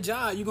be your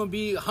job. You're gonna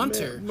be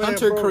hunter.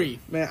 Hunter Cree.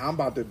 Man, I'm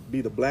about to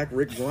be the Black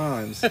Rick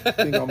Grimes.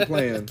 Think I'm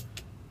playing.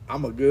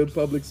 I'm a good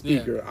public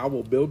speaker. Yeah. I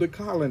will build a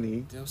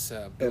colony.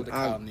 Build a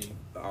colony.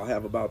 I'll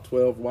have about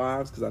 12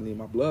 wives because I need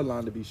my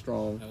bloodline to be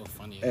strong. That was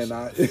funny. And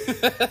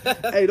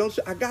hey,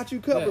 I got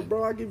you covered,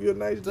 bro. I give you a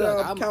nice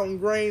job counting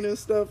grain and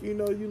stuff. You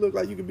know, you look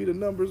like you can be the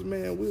numbers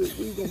man.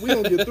 We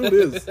gonna get through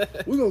this.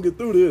 We gonna get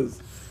through this.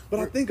 But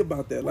I think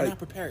about that. We're like, not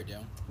prepared, yo.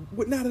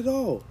 Not at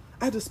all.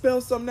 I had to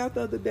spell something out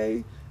the other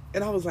day,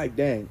 and I was like,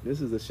 dang, this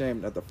is a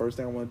shame that the first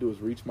thing I want to do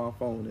is reach my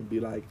phone and be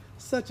like,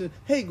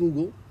 hey,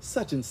 Google,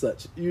 such and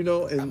such, you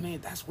know? And I mean,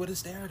 that's what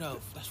it's there, though.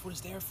 That's what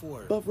it's there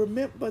for.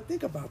 But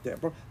think about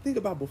that, bro. Think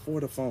about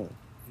before the phone.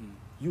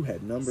 You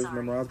had numbers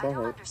memorized by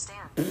heart.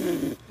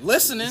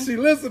 Listening. See,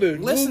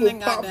 listening. Google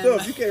popped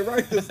up. You can't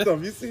write this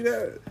stuff. You see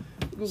that?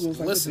 Google's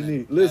like, what you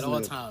need.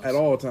 Listening. At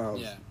all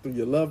times. Yeah. Through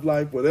your love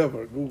life,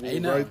 whatever.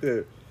 Google's right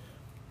there.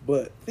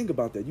 But think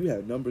about that. You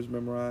had numbers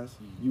memorized.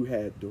 You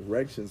had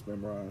directions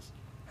memorized.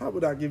 How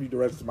would I give you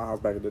directions to my house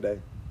back in the day?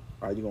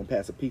 All right, you're going to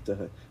pass a Pizza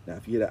Hut. Now,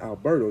 if you hit an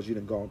Alberto's, you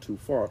done gone too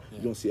far. Yeah.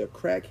 You're going to see a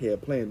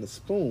crackhead playing the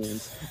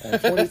spoons on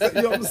 20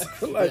 You know what I'm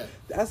saying? Like,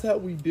 that's how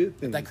we did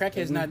things. If that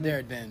crackhead's not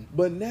there, then.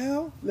 But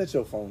now, let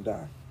your phone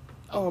die.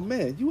 Oh,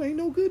 man, you ain't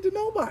no good to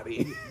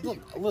nobody.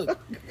 Look.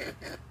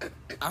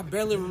 I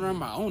barely remember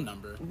my own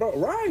number. Bro,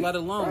 right. Let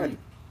alone,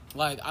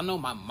 like, I know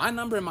my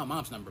number and my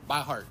mom's number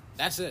by heart.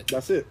 That's it.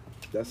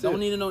 Don't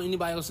need to know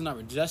anybody else's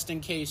number, just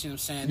in case, you know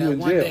what I'm saying, that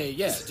one day,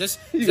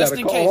 just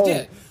in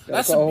case,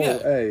 That's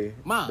hey,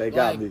 Mom, they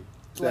got me.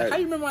 Like, how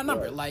you remember my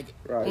number? Like,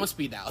 on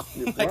speed dial.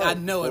 Like, I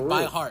know it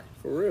by heart.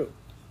 For real.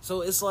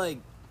 So it's like,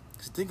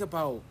 think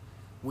about,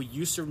 we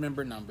used to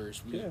remember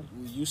numbers. We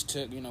used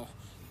to, you know,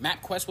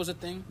 MapQuest was a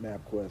thing.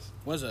 MapQuest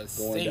was a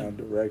thing. Going down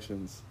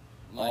directions.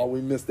 Like,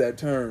 we missed that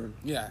turn.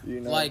 Yeah.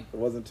 You know, like, it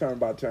wasn't turn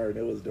by turn.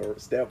 It was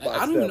step by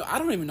step. I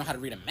don't even know how to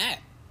read a map.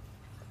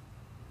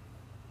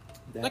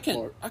 I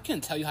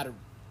can't tell you how to.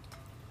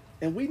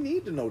 And we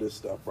need to know this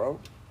stuff, bro.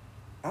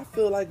 I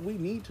feel like we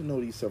need to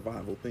know these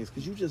survival things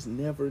because you just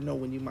never know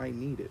when you might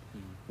need it.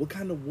 Mm-hmm. What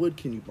kind of wood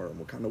can you burn?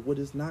 What kind of wood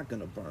is not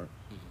gonna burn?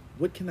 Mm-hmm.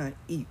 What can I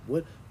eat?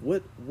 What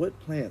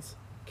plants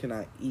can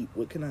I eat?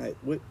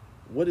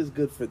 What is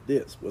good for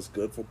this? What's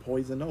good for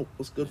poison oak?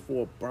 What's good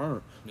for a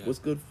burn? Yeah. What's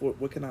good for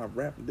what can I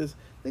wrap this?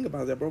 Think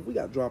about that, bro. If we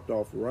got dropped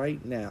off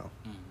right now,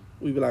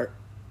 we'd be like,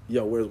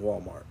 yo, where's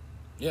Walmart?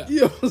 Yeah.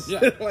 You know what I'm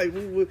saying? Like,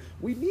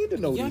 we need to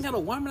know. You ain't got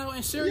no Walmart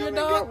in Syria,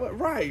 dog?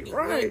 Right. You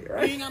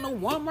ain't got no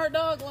Walmart,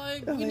 dog?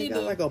 Like, we need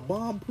like a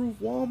bomb-proof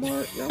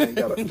Walmart? Y'all ain't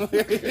got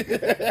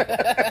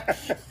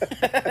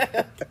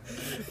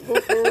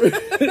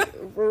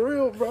for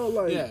real, bro.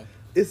 Like,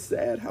 it's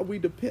sad how we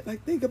depend.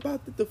 Like, think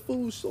about that the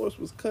food source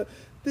was cut.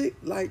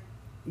 Like,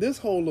 this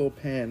whole little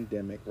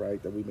pandemic,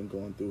 right, that we've been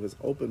going through has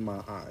opened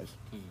my eyes.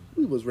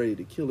 We was ready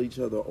to kill each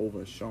other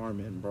over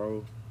Charmin,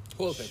 bro.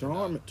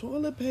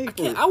 Toilet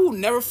paper. I will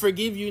never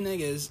forgive you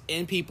niggas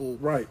and people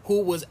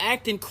who was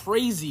acting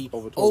crazy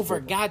over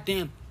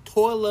goddamn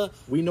toilet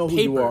paper. We know who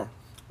you are.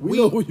 We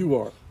know who you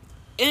are.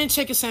 And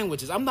chicken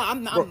sandwiches. I'm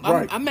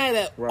mad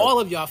at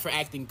all of y'all for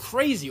acting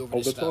crazy over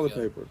this stuff. Toilet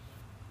paper.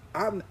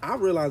 I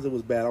realized it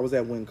was bad. I was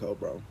at Winco,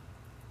 bro.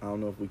 I don't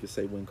know if we could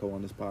say Winco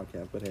on this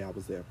podcast, but hey, I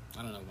was there.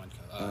 I don't know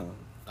Winco.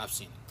 I've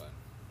seen it, but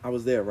I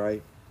was there,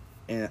 right?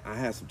 And I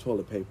had some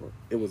toilet paper.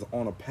 It was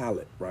on a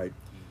pallet, right?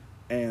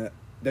 And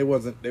they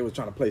was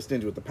trying to play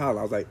stingy with the pallet.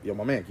 I was like, yo,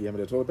 my man, can you hand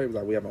me the toilet paper? He's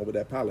like, we haven't opened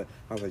that pallet.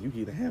 I was like, you can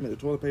either hand me the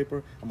toilet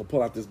paper, I'm going to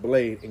pull out this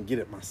blade and get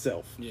it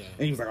myself. Yeah.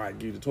 And he was like, all right,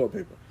 give you the toilet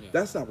paper. Yeah.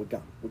 That's not what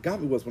got me. What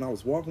got me was when I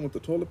was walking with the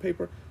toilet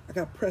paper, I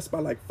got pressed by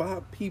like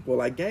 5 people,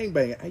 like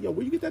gangbanging. Hey, yo,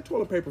 where you get that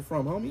toilet paper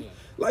from, homie? Yeah.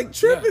 Like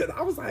tripping. Yeah.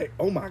 I was like,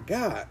 oh my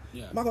God.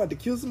 Yeah. Am I going to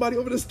kill somebody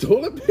over this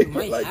toilet paper? You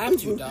might like, have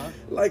to, dog.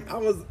 Like,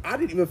 I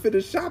didn't even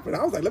finish shopping.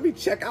 I was like, let me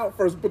check out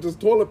first and put this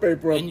toilet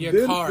paper up, in your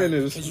then car,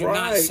 finish. Because you're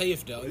not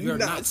safe, though. You're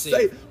not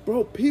safe.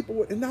 Bro,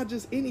 people, and not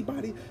just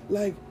anybody,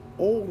 like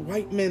old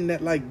white men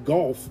that like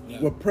golf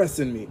were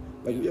pressing me.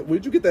 Like,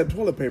 where'd you get that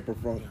toilet paper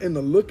from? Yeah. And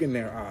the look in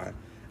their eye.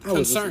 I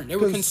was concerned. They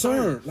were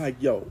concerned.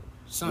 Like, yo,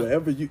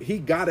 wherever he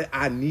got it,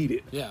 I need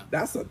it. Yeah.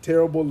 That's a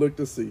terrible look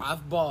to see.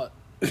 I've bought,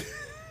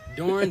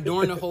 during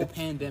the whole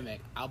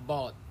pandemic, I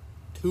bought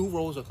 2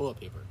 rolls of toilet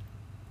paper.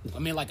 I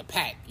mean, like a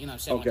pack, you know what I'm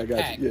saying? Okay, like a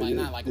pack,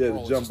 not like a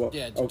roll. Jumbo.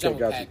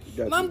 Jumbo pack.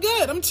 And I'm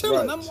good. I'm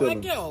chilling. I'm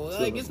like, yo,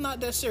 like, it's not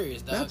that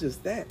serious, dog. Not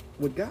just that.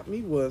 What got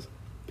me was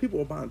people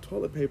were buying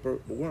toilet paper,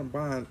 but weren't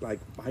buying, like,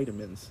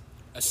 vitamins.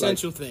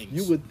 Essential things.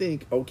 You would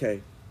think,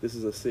 okay, this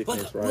is a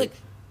sickness, right? Like,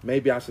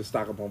 maybe I should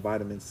stock up on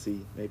vitamin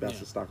C. Maybe I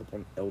should stock up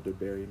on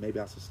elderberry. Maybe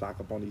I should stock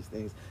up on these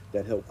things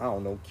that help, I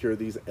don't know, cure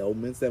these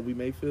ailments that we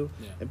may feel.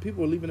 Yeah. And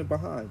people are leaving it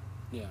behind.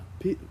 Yeah.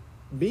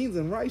 Beans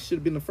and rice should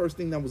have been the first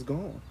thing that was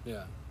gone.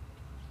 Yeah.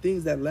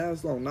 Things that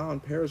last long,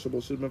 non-perishable,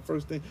 should have been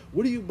first thing.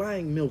 What are you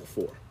buying milk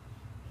for?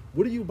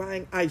 What are you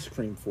buying ice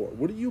cream for?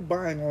 What are you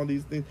buying all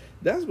these things?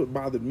 That's what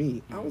bothered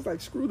me. I was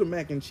like, screw the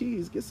mac and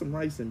cheese. Get some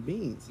rice and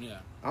beans. Yeah.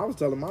 I was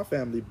telling my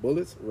family,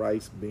 bullets,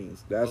 rice,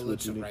 beans. That's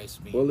bullets, what you need. Rice,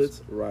 beans.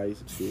 Bullets,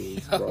 rice,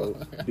 beans, bro.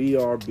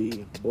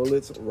 BRB.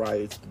 Bullets,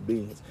 rice,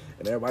 beans.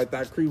 And everybody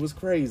thought Cree was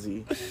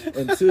crazy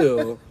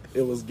until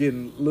it was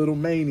getting little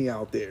Maney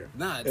out there.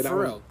 Nah, and for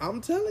real.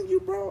 I'm telling you,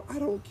 bro, I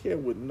don't care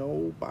what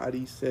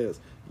nobody says.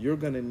 You're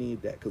going to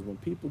need that because when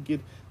people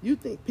you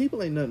think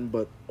people ain't nothing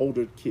but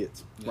older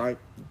kids, right?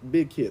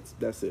 Big kids,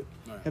 that's it.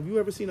 Right. Have you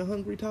ever seen a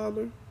hungry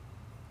toddler?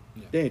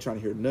 Yeah. They ain't trying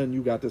to hear nothing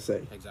you got to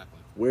say. Exactly.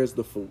 Where's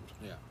the food?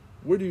 Yeah.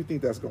 Where do you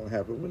think that's going to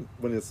happen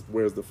when it's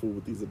where's the food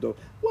with these adults?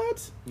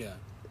 What? Yeah.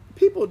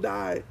 People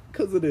die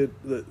because of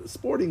the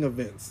sporting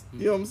events. Mm-hmm.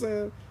 You know what I'm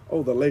saying?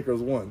 Oh, the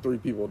Lakers won. 3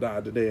 people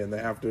died today and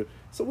the after.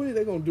 So what are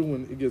they going to do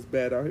when it gets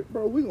bad out here?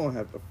 Bro, we're going to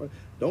have to fight.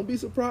 Don't be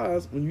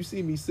surprised when you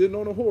see me sitting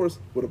on a horse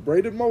with a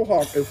braided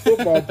mohawk and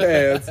football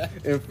pads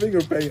and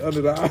finger paint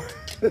under the eye.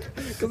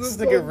 Because it's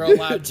going to get real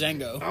loud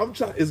Django. I'm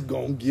trying. It's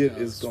going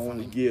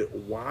to get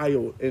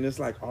wild. And it's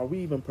like, are we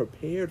even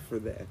prepared for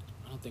that?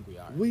 I don't think we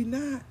are. We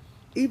not.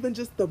 Even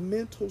just the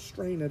mental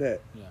strain of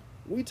that. Yeah.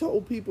 We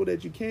told people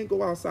that you can't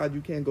go outside,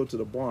 you can't go to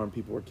the bar, and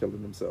people are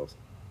killing themselves.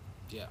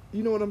 Yeah.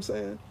 You know what I'm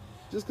saying?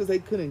 Just because they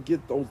couldn't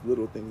get those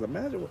little things.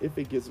 Imagine if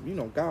it gets,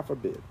 God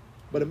forbid.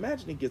 But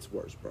imagine it gets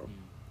worse, bro.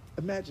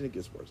 Imagine it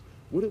gets worse.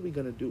 What are we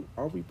going to do?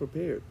 Are we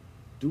prepared?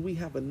 Do we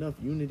have enough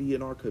unity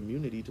in our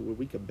community to where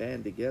we can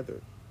band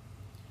together?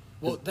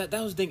 Well, that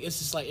was the thing. It's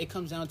just like, it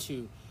comes down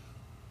to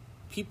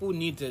people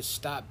need to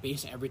stop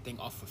basing everything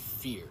off of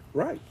fear.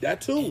 Right.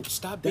 That too. And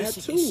stop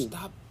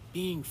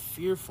being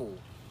fearful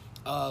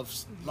of,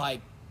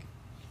 like,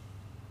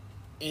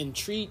 and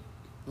treat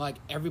like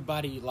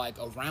everybody like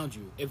around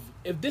you.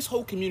 If this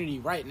whole community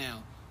right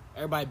now,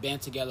 everybody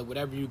band together,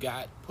 whatever you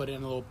got, put it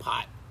in a little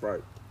pot.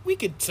 Right. We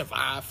could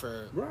survive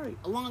for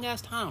a long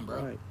ass time,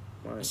 bro. Right.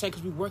 It's like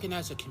because we're working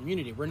as a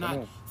community. We're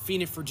not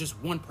feeding for just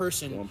one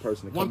person.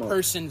 One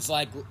person's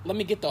like, let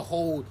me get the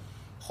whole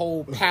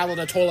pallet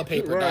of toilet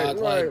paper, dog.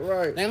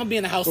 Right. They're gonna be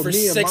in the house for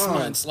 6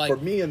 months. Like, for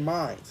me and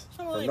mine.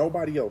 For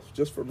nobody else.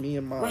 Just for me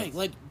and mine. Right.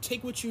 Like,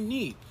 take what you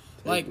need.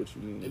 Like,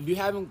 if you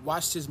haven't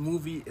watched this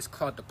movie, it's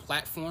called The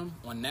Platform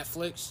on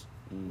Netflix.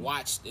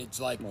 It's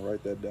like, I'm gonna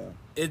write that down.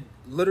 It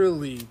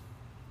literally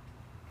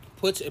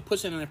puts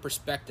it in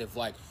perspective.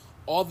 Like,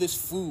 all this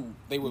food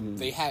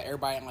they had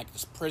everybody in like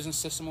this prison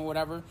system or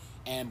whatever.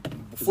 And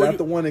before is that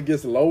the one that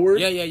gets lowered?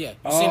 Yeah. You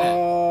seen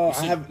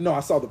that? I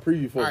saw the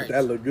preview for it.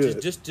 That looked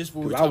good. Just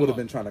what I would have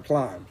been trying to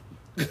climb.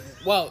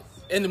 Well,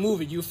 in the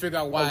movie, you figure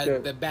out why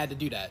they're bad to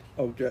do that.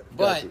 Okay.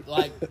 But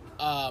like,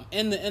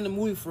 in the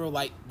movie, for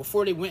like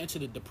before they went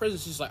into the prison,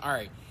 she's like, all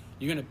right,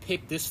 you're gonna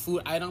pick this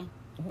food item.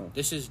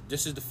 This is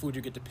the food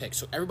you get to pick.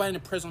 So everybody in the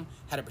prison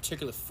had a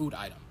particular food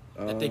item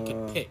that they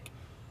could pick.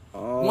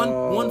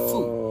 One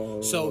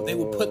food. So they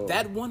would put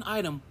that one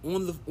item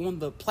on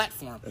the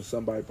platform. And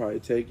somebody probably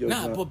take your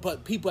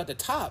but people at the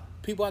top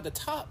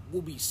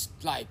will be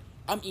like,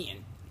 I'm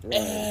eating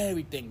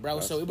everything, bro.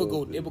 That's so it would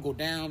go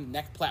down,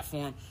 next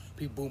platform,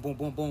 people boom, boom,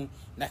 boom, boom,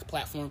 next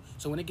platform.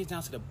 So when it gets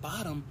down to the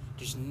bottom,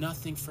 there's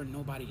nothing for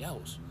nobody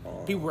else.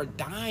 People were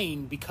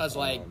dying because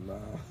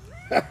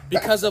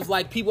because of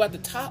like people at the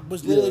top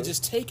was literally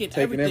just taking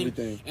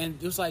everything.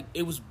 And it was like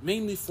it was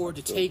mainly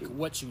to take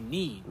what you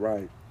need.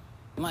 Right.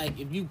 Like,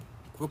 if you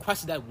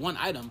requested that one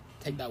item,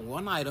 take that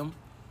one item,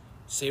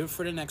 Save it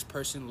for the next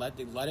person. Let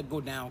it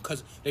go down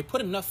because they put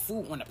enough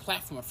food on the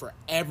platform for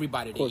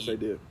everybody to eat. Of course they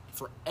did.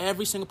 For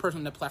every single person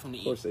on the platform to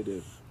eat. Of course they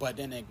did. But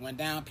then it went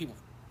down. People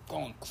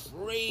going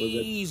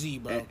crazy,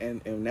 bro.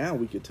 And now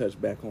we could touch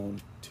back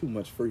on too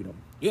much freedom.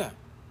 Yeah.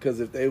 Because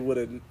if they would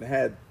have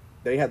had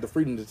the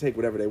freedom to take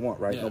whatever they want,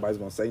 right? Yeah. Nobody's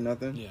gonna say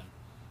nothing. Yeah.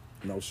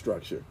 No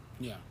structure.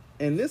 Yeah.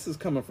 And this is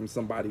coming from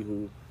somebody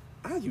who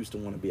I used to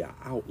want to be an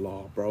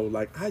outlaw, bro.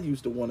 Like I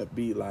used to want to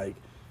be like,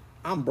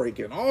 I'm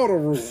breaking all the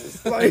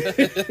rules. Like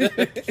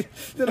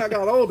then I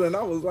got older and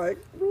I was like,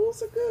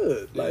 rules are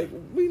good. Yeah. Like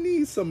we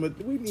need something.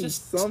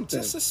 Just a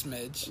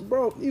smidge,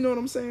 bro. You know what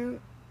I'm saying?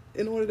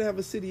 In order to have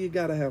a city, you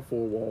gotta have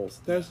 4 walls.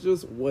 That's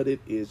just what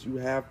it is. You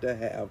have to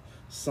have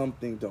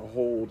something to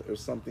hold or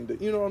something to.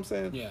 You know what I'm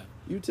saying? Yeah.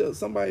 You tell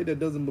somebody that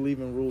doesn't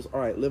believe in rules. All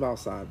right, live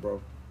outside, bro.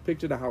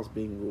 Picture the house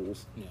being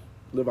rules. Yeah.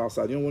 Live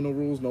outside. You don't want no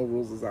rules. No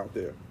rules is out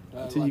there.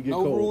 Until you get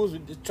no cold. rules.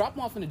 Just drop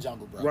them off in the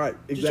jungle, bro. Right,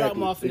 exactly. Just drop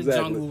them off in the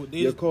jungle.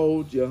 You're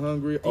cold. You're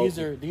hungry.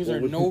 These are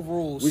no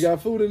rules. We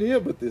got food in here,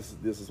 but this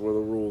is where the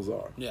rules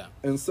are. Yeah.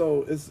 And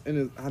so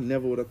I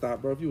never would have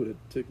thought, bro. If you would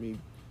have took me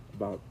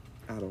about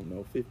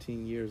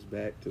 15 years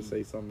back to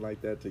say something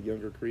like that to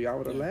younger Cree, I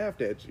would have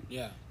laughed at you.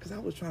 Yeah. Because I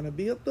was trying to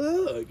be a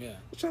thug. Yeah.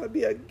 I was trying to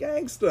be a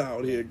gangster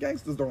out here.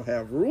 Gangsters don't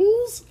have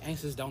rules.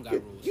 Gangsters don't got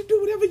rules. You do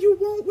whatever you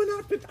want when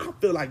I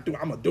feel like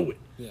I'm going to do it.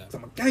 Yeah. 'Cause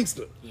I'm a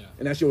gangster. Yeah.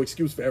 And that's your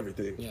excuse for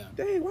everything. Yeah.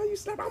 Dang, why you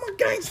slap? I'm a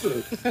gangster.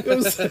 You know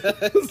what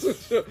I'm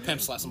saying?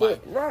 Pimp slap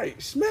somebody.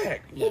 Right.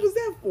 Smack. Yeah. What was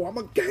that for? I'm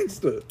a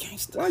gangster.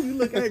 Why you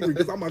look angry?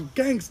 Because I'm a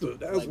gangster.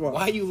 That's like, why.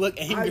 Why you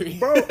look angry?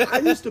 I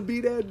used to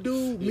be that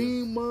dude,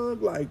 mean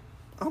mug, like,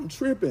 I'm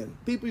tripping.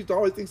 People used to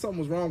always think something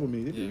was wrong with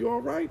me. You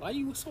all right? Why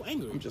you so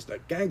angry? I'm just a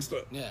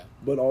gangster. Yeah.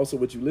 But also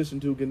what you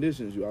listen to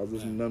conditions you. I was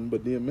listening to nothing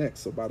but DMX.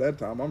 So by that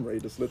time, I'm ready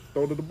to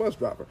throw to the bus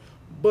driver.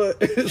 But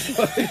it's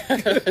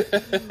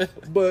like,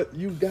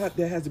 but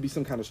there has to be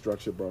some kind of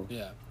structure, bro.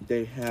 Yeah.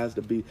 There has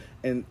to be.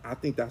 And I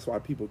think that's why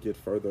people get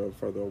further and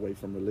further away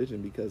from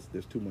religion because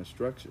there's too much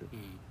structure.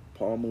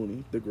 Paul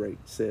Mooney, the great,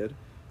 said,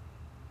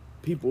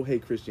 people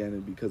hate Christianity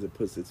because it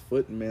puts its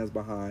foot in man's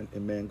behind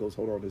and man goes,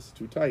 hold on, this is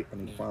too tight. I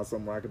need to find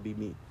somewhere I can be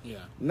me. Yeah.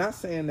 Not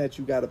saying that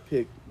you got to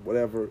pick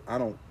whatever. I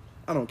don't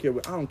care.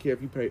 I don't care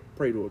if you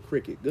pray to a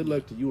cricket. Good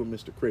luck to you and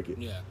Mr. Cricket.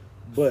 Yeah.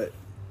 But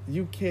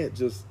you can't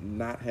just you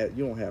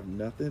don't have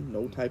nothing,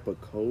 no type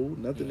of code,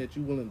 nothing that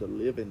you're willing to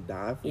live and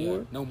die for. Yeah.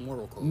 No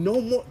moral code.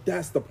 No more.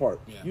 That's the part.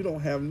 Yeah. You don't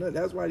have nothing.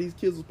 That's why these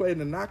kids was playing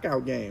the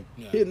knockout game,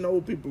 hitting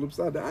old people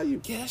upside down.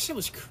 Yeah, that shit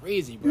was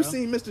crazy, bro. You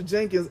seen Mr.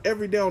 Jenkins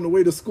every day on the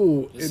way to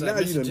school, it's and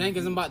like, now Mr.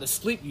 Jenkins, I'm about to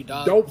sleep, you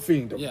dog. Dope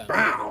fiend,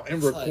 bow,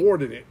 and it's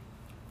recorded it.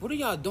 What are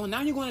y'all doing?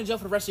 Now you're going to jail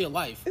for the rest of your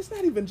life. It's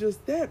not even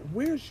just that.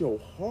 Where's your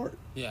heart?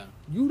 Yeah.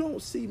 You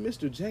don't see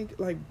Mr. Jenkins.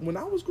 Like, when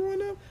I was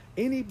growing up,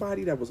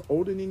 anybody that was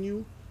older than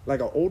you, like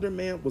an older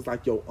man, was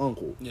like your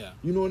uncle. Yeah.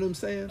 You know what I'm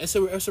saying? It's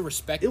a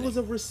respect thing. It was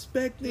a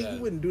respect thing. Yeah.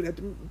 You wouldn't do that.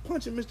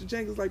 Punching Mr.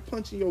 Jenkins like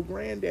punching your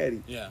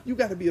granddaddy. Yeah. You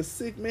got to be a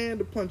sick man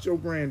to punch your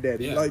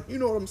granddaddy. Yeah. Like, you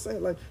know what I'm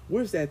saying? Like,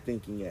 where's that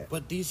thinking at?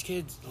 But these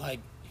kids, like,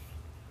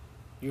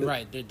 you're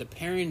right. The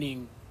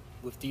parenting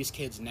with these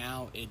kids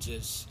now,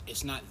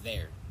 it's not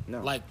there.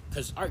 No. Like,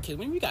 because our kids,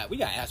 we got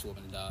ass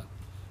whooping, dog.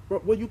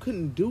 Well, you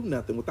couldn't do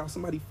nothing without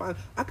somebody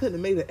finding. I couldn't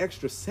have made an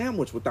extra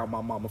sandwich without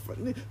my mama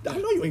finding. I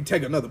know you ain't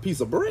take another piece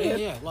of bread.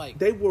 Yeah, like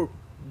we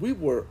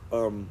were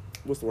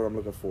what's the word I'm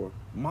looking for?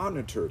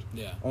 Monitored.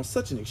 Yeah. On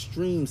such an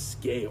extreme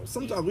scale.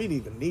 Sometimes we didn't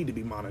even need to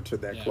be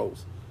monitored that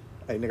close.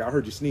 Hey, nigga, I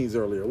heard you sneeze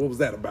earlier. What was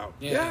that about?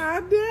 Yeah.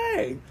 God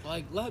dang.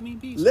 Like, let me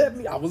be.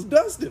 I was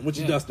dusting. What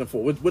you dusting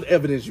for? What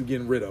evidence you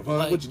getting rid of, huh?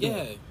 Like, what you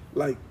doing?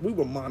 Like, we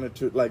were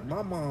monitored. Like,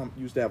 my mom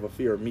used to have a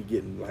fear of me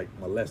getting, like,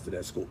 molested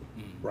at school,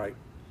 right?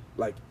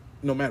 Like,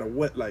 no matter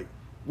what, like,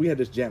 we had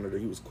this janitor.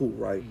 He was cool,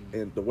 right?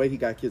 And the way he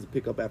got kids to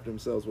pick up after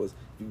themselves was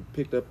if you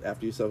picked up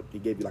after yourself, he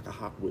gave you, like, a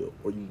Hot Wheel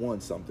or you won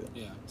something.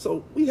 Yeah.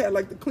 So we had,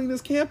 like, the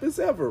cleanest campus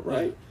ever,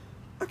 right?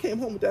 Yeah. I came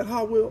home with that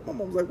Hot Wheel. My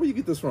mom was like, where you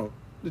get this from?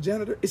 The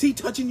janitor? Is he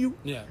touching you?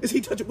 Yeah. Is he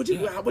touching? What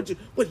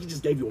he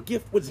just gave you a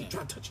gift? What is he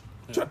trying to touch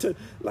you? Try to,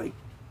 like...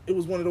 It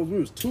was one of those we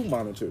was too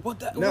monitored. Well,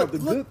 now the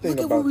good thing look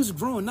at about when we was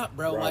growing up,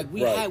 bro. Right,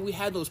 like we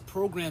had those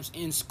programs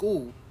in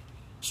school,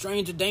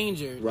 Stranger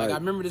Danger. Right. Like I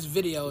remember this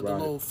video, the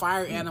little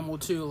fire animal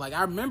too. Like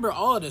I remember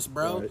all of this,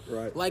 bro.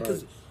 Right. Like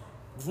because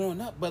growing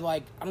up, but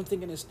like I don't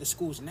think in the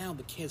schools now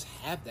the kids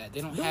have that.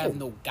 They don't have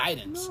no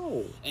guidance.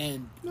 No.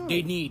 And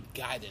they need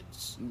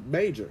guidance.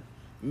 Major.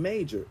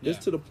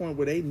 It's to the point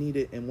where they need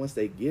it, and once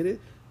they get it,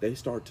 they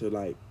start to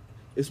like.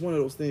 It's one of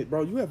those things,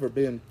 bro. You ever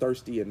been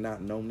thirsty and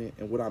not known it?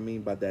 And what I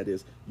mean by that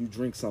is you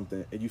drink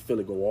something and you feel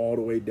it go all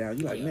the way down.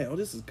 You're like, man,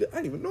 this is good. I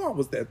didn't even know I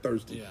was that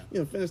thirsty. Yeah. You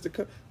know, finish the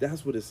cup.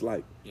 That's what it's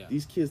like. Yeah.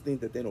 These kids think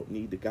that they don't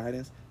need the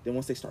guidance. Then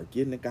once they start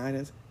getting the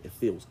guidance, it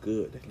feels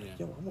good. They're like,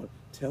 yo, I want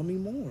tell me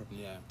more.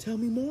 Yeah. Tell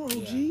me more,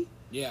 OG. Yeah.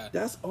 Yeah.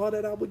 That's all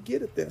that I would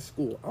get at that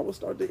school. I would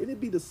start to, and it'd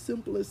be the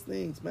simplest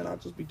things, man.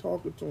 I'd just be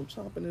talking to them,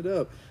 chopping it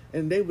up.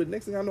 And they would,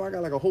 next thing I know, I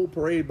got like a whole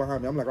parade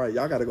behind me. I'm like, all right,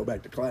 y'all got to go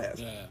back to class.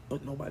 Yeah.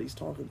 But nobody's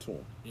talking to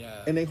them.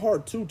 Yeah. And they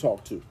hard to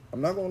talk to.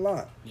 I'm not going to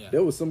lie. Yeah.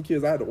 There was some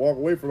kids I had to walk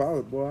away from. I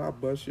was, boy, I'll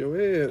bust your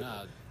head.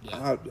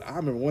 Yeah. I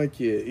remember one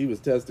kid, he was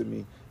testing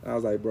me. And I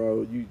was like,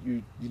 bro,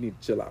 you need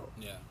to chill out.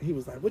 Yeah. He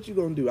was like, what you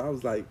going to do? I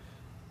was like,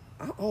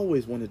 I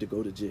always wanted to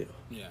go to jail.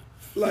 Yeah.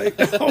 Like,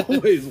 I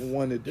always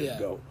wanted to Yeah.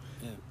 go.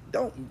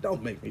 Yeah.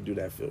 Don't make me do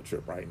that field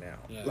trip right now.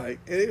 Yeah. Like,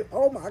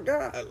 oh my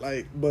God.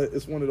 Like, but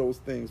it's one of those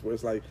things where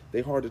it's like,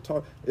 they hard to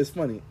talk. It's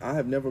funny. I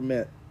have never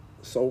met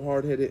so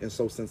hard-headed and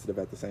so sensitive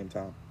at the same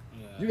time.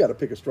 Yeah. You got to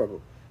pick a struggle.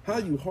 How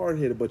you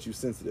hard-headed but you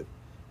sensitive?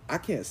 I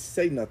can't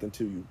say nothing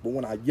to you, but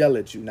when I yell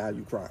at you, now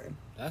you crying.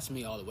 That's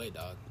me all the way,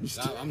 dog.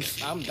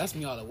 That's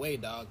me all the way,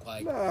 dog.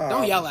 Like, Nah.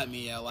 don't yell at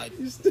me, yo. Like,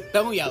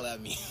 don't yell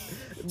at me.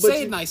 But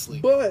Say it nicely.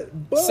 But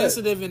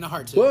sensitive in the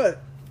heart too.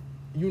 But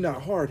you're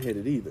not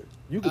hard-headed either.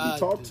 You could be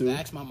talked to.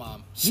 Ask my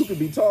mom. You could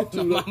be talked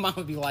to. My mom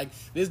would be like,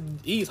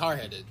 he's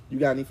hard-headed. You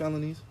got any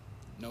felonies?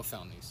 No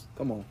felonies.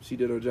 Come on, she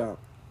did her job.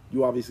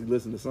 You obviously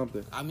listened to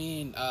something. I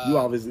mean, you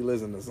obviously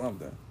listened to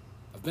something.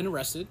 I've been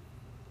arrested.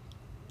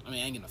 I mean,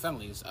 I ain't getting no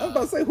felonies. I was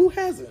about to say, who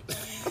hasn't?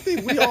 I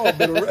think we all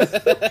been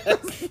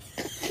arrested.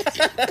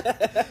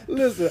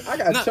 Listen, I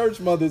got church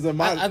mothers in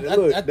my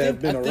that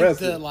have been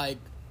arrested.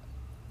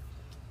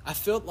 I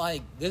felt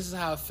like this is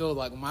how I feel.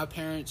 Like my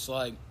parents,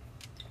 like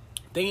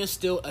they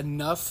instilled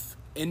enough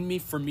in me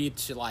for me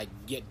to like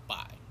get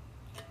by.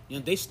 You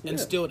know, they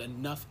instilled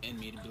enough in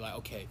me to be like,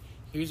 okay,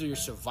 here's your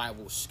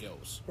survival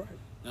skills. Right.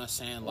 You know what I'm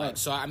saying? Like,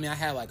 so I mean, I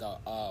had like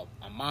a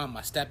mom,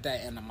 my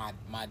stepdad, and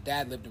my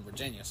dad lived in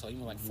Virginia, so he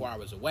was like 4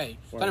 hours away.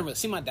 So I didn't really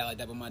see my dad like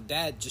that, but my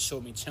dad just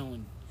showed me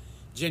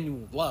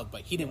genuine love,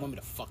 but he didn't want me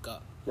to fuck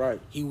up. Right.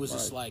 He was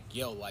just like,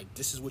 yo, like,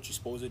 this is what you're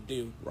supposed to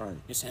do. Right. You know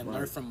what I'm saying?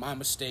 Learn from my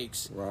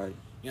mistakes. Right. You know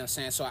what I'm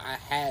saying? So I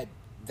had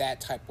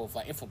that type of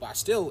like info, but I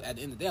still, at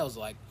the end of the day, I was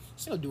like,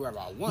 still do whatever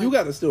I want. You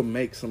got to still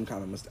make some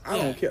kind of mistake. I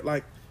don't care.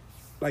 Like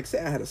say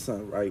I had a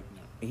son, right?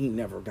 Yeah. And he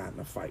never got in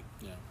a fight.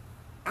 Yeah.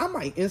 I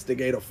might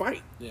instigate a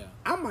fight. Yeah.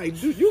 I might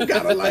do. You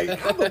gotta like.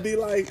 I'm gonna be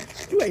like,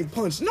 you ain't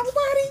punched nobody.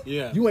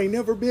 Yeah. You ain't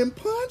never been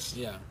punched.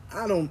 Yeah.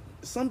 I don't.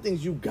 Some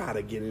things you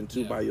gotta get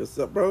into by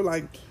yourself, bro.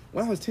 Like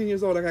when I was 10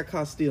 years old, I got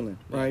caught stealing,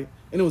 right?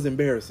 And it was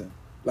embarrassing.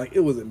 Like it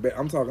was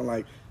I'm talking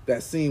like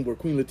that scene where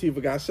Queen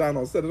Latifah got shot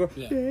on set of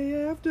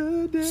day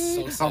after day.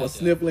 So sad, I was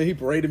sniffling. He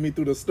paraded me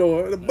through the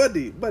store.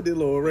 Buddy,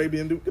 little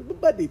Arabian dude.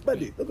 Buddy,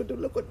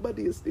 look what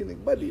Buddy is stealing.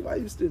 Buddy, why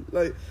you stealing?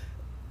 Like.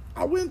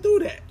 I went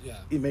through that. Yeah.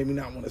 It made me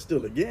not want to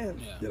steal again.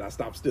 Yeah. Did I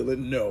stop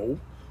stealing? No.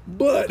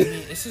 But I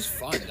mean, it's just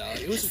fun, dog.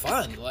 It was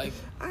fun. Like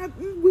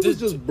we was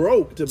just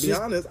broke, to be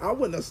honest. I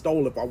wouldn't have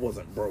stole if I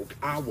wasn't broke.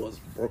 I was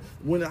broke.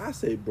 When I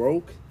say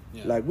broke,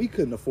 like we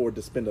couldn't afford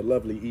to spend a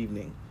lovely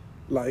evening.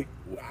 Like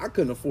I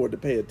couldn't afford to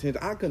pay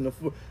attention. I couldn't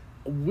afford.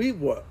 We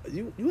were.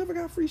 You ever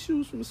got free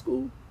shoes from the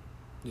school?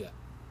 Yeah.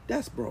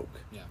 That's broke.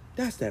 Yeah.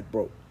 That's that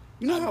broke.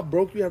 You know how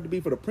broke you have to be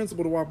for the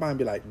principal to walk by and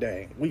be like,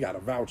 dang, we got a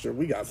voucher,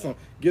 we got some,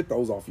 get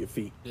those off your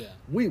feet. Yeah.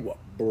 We were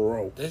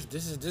broke. This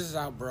is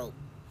how broke.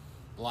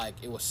 Like,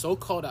 it was so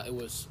cold out,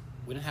 we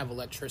didn't have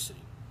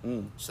electricity.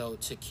 So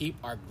to keep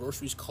our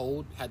groceries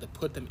cold, had to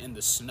put them in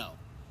the snow.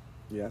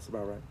 Yeah, that's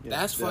about right. Yeah.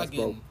 That's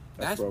fucking,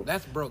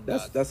 that's broke,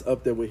 dog. That's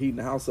up there with heating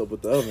the house up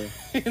with the oven.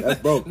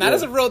 That's broke. Now,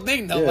 that's a real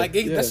thing, though. Like,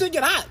 that should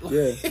get hot.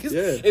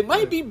 It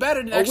might be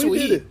better than actual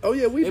heat. It. Oh,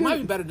 yeah, we did it. It might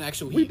be better than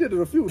actual heat. We did it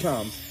a few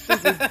times.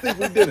 think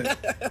we didn't.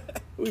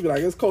 We'd be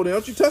like, it's cold.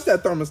 Don't you touch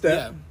that thermostat.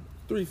 Yeah.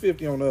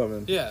 350 on the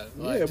oven. Yeah.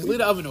 Like, just leave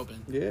the oven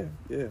open. Yeah.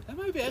 That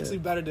might be actually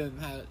better than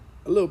how...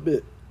 A little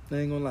bit. I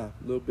ain't gonna lie. A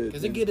little bit.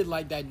 Because it get it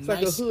like that it's nice...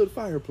 like a hood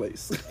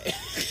fireplace.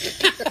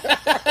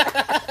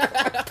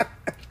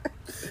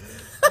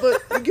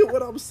 But you get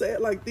what I'm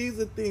saying? Like, these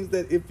are things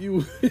that if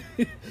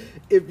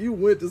you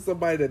went to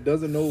somebody that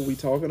doesn't know what we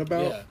talking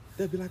about,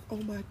 they'd be like, oh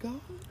my God.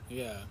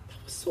 Yeah.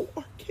 That was so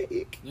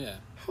archaic. Yeah.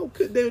 How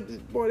could they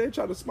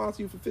try to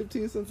sponsor you for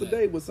 15 cents a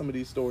day with some of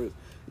these stories.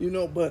 You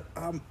know, but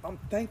I'm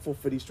thankful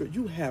for these stories.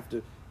 You have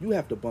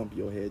to bump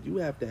your head. You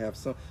have to have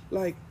some,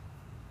 like,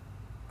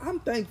 I'm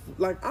thankful.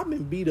 Like, I've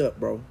been beat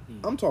up, bro.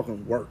 I'm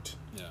talking worked.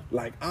 Yeah.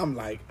 Like,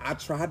 I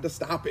tried to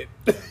stop it.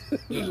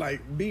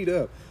 Like, beat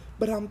up.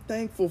 But I'm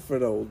thankful for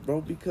those,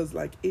 bro, because,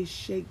 like, it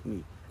shaped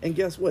me. And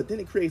guess what? Then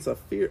it creates a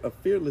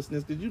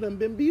fearlessness because you done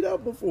been beat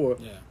up before.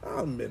 Yeah.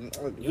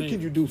 What can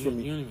you do for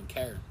me? You don't even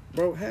care.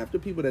 Bro, half the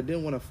people that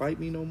didn't want to fight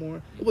me no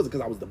more, it wasn't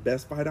because I was the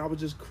best fighter. I was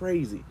just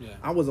crazy. Yeah.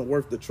 I wasn't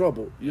worth the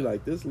trouble. You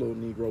like, this little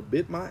Negro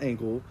bit my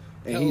ankle,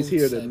 and he's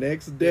here the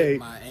next day,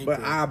 but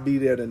I'll be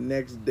there the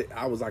next day.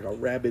 I was like a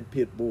rabid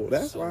pit bull.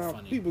 That's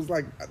why people's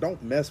like,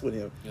 don't mess with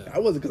him. Yeah. I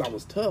wasn't because I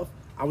was tough.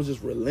 I was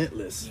just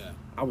relentless. Yeah.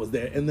 I was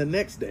there, and the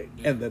next day,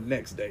 and the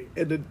next day,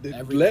 and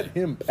let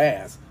him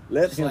pass.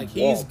 Let him walk.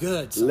 He's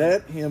good. Son.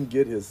 Let him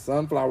get his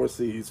sunflower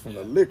seeds from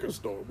the liquor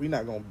store. We're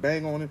not gonna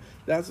bang on him.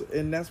 That's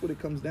what it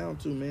comes down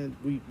to, man.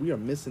 We are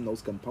missing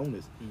those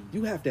components.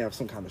 You have to have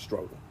some kind of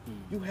struggle.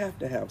 You have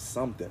to have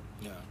something.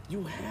 Yeah.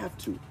 You have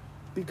to.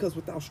 Because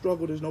without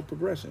struggle, there's no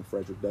progression,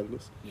 Frederick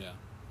Douglass. Yeah.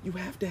 You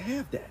have to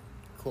have that.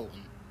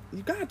 Quoting.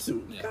 You got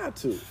to. You got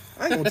to.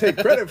 I ain't gonna take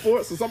credit for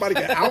it so somebody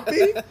can out me.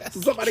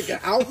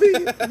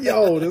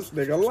 Yo, this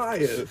nigga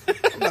lying.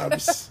 I'm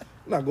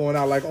not going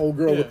out like old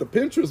girl with the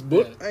Pinterest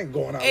book. I ain't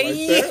going out like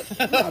that.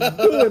 I'm not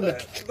doing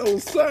that. No,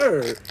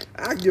 sir.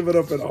 I give it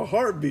up in a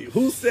heartbeat.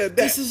 Who said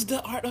that? This is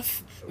the art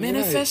of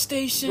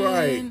manifestation.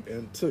 Right.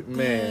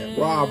 And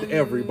robbed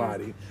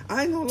everybody.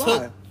 I ain't gonna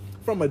lie.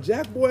 From a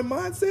jack boy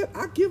mindset,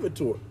 I give it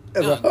to her.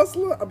 As a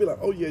hustler, I'd be like,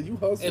 oh yeah, you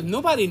hustle. If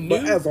nobody knew.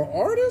 But as an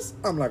artist,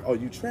 I'm like, oh,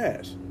 you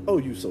trash. Oh,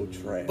 you so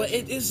trash. But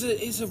it's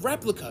a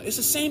replica. It's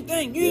the same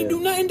thing. You ain't do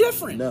nothing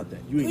different.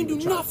 Nothing. You ain't even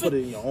try to put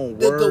it in your own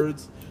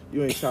words.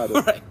 You ain't try to.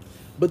 Right.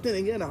 But then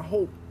again, I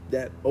hope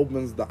that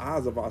opens the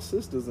eyes of our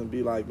sisters and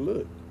be like,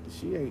 look,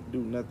 she ain't do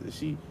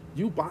nothing.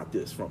 You bought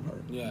this from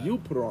her. Yeah. You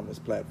put her on this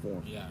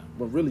platform. Yeah.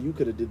 When really you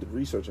could have did the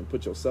research and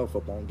put yourself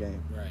up on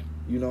game. Right.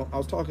 You know, I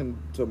was talking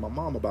to my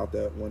mom about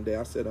that one day.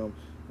 I said,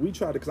 we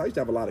tried to, because I used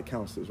to have a lot of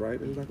counselors,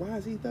 right? It was like, why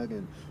is he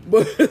thugging?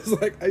 But it's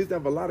like, I used to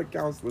have a lot of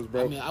counselors,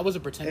 bro. I mean, I was a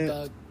pretend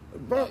thug.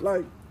 Bro,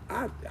 like,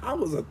 I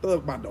was a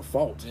thug by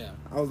default. Yeah.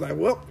 I was like,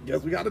 well,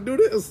 guess we got to do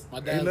this. My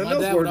dad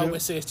would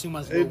always say it's too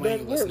much Lil Wayne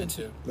you're listening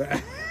to.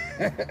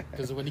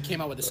 Because when he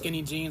came out with the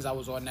skinny jeans, I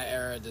was on that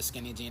era, the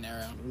skinny jean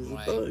era.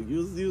 Like,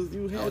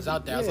 you I was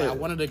out there. I was like, I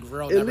wanted a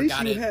grill, never got it.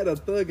 At least you had a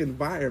thug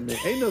environment.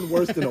 Ain't nothing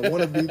worse than a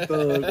wannabe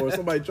thug or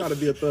somebody trying to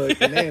be a thug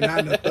and they ain't not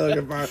in a thug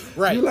environment.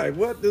 Right. You're like,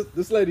 what?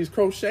 This lady's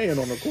crocheting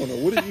on the corner.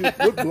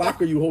 What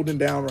block are you holding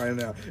down right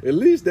now? At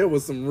least there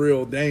was some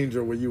real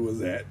danger where you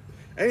was at.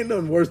 Ain't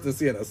nothing worse than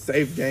seeing a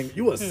safe gang.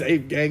 You a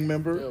safe gang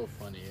member? Real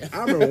funny.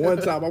 I remember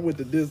one time I went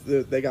to this.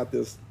 They got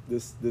this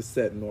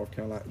set in North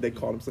Carolina. They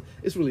call themselves.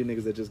 It's really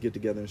niggas that just get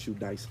together and shoot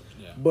dice.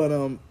 Yeah.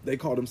 But they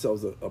call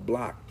themselves a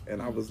block,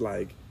 and I was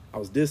like, I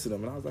was dissing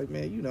them, and I was like,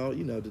 man, you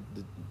know the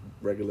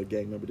regular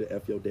gang member, the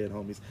F your dead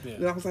homies. Yeah.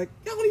 And I was like,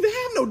 y'all don't even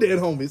have no dead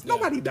homies. Yeah.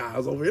 Nobody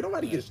dies over here.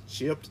 Nobody gets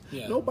chipped.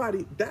 Yeah.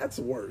 Nobody. That's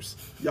worse.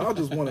 Y'all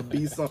just want to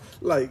be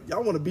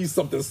y'all want to be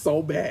something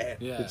so bad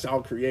that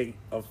y'all create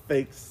a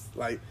fake,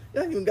 like,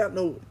 y'all ain't even got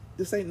no,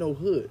 this ain't no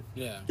hood.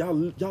 Yeah.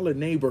 Y'all are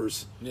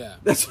neighbors. Yeah.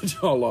 That's what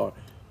y'all are.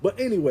 But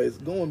anyways,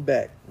 going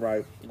back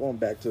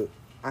to,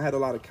 I had a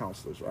lot of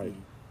counselors, right?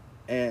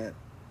 And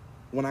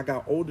when I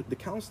got older, the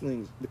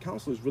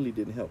counselors really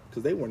didn't help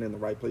because they weren't in the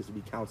right place to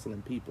be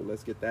counseling people.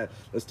 Let's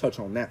touch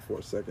on that for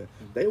a second.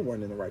 They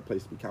weren't in the right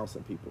place to be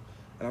counseling people.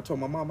 And I told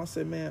my mom, I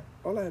said, man,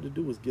 all I had to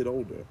do was get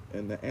older.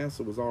 And the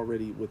answer was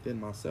already within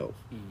myself.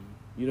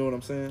 You know what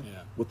I'm saying?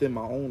 Yeah. Within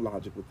my own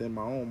logic, within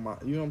my own mind.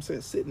 You know what I'm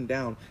saying? Sitting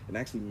down and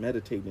actually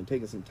meditating and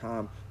taking some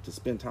time to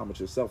spend time with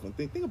yourself and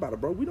think about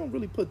it, bro. We don't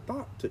really put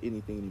thought to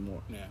anything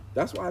anymore. Yeah.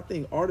 That's why I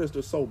think artists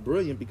are so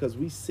brilliant, because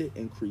we sit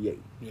and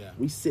create. Yeah.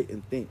 We sit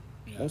and think.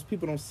 Yeah. Most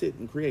people don't sit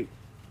and create.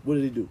 What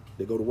do?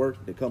 They go to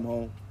work, they come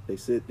home, they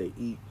sit, they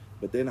eat,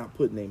 but they're not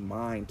putting their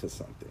mind to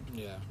something.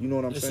 Yeah. You know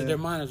what I'm saying? Their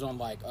mind is on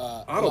like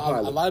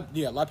autopilot.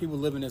 A lot of people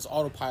live in this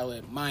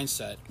autopilot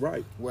mindset.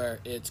 Right. Where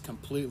it's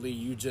completely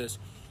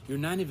you're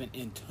not even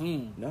in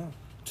tune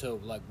to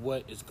like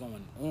what is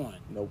going on.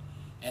 Nope.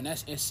 And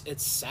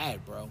it's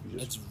sad, bro.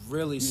 It's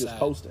really sad. You're just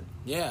coasting.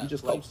 Yeah. You're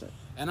just coasting.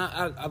 And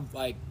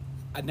I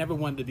never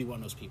wanted to be one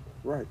of those people.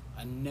 Right.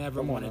 I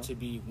never wanted to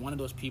be one of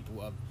those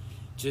people of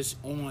just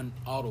on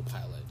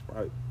autopilot.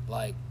 Right.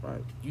 Like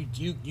you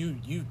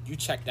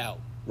checked out.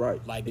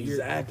 Right. Like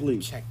exactly.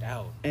 You're checked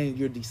out. And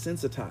you're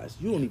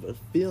desensitized. You don't even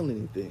feel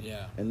anything.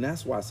 Yeah. And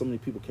that's why so many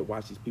people can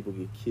watch these people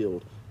get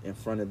killed in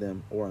front of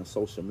them or on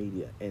social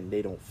media and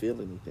they don't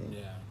feel anything.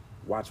 Yeah.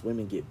 Watch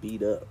women get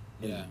beat up.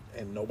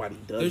 And nobody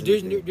does.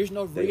 There's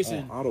no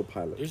reason. On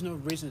autopilot. There's no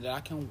reason that I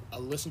can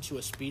listen to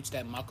a speech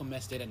that Malcolm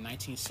X did in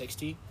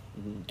 1960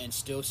 and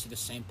still see the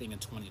same thing in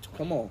 2020.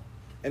 Come on.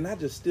 And not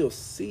just still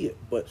see it,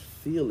 but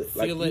feel it.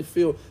 You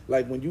feel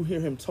like when you hear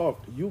him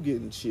talk, you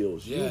getting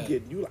chills. Yeah.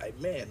 You like,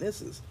 man,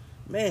 this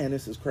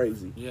is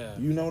crazy. Yeah.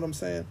 You know what I'm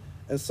saying?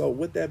 And so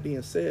with that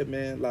being said,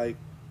 man, like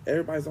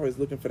everybody's always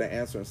looking for the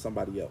answer in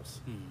somebody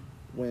else.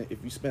 When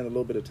if you spend a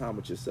little bit of time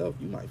with yourself,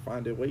 you might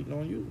find it waiting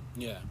on you.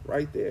 Yeah.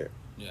 Right there.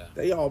 Yeah.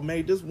 They all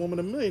made this woman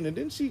 $1 million, and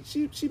didn't she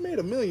made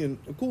a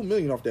cool $1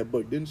 million off that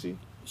book, didn't she?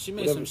 She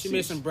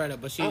made some bread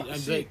up, but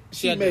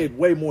she made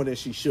way more than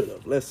she should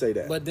have. Let's say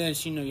that. But then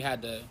she knew you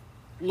had the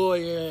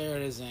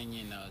lawyers, and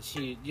you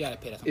had to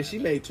pay that. If she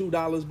made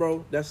 $2,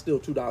 bro, that's still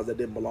 $2 that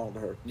didn't belong to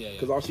her. Yeah.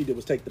 Because all she did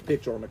was take the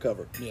picture on the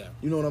cover. Yeah.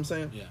 You know what I'm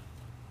saying? Yeah.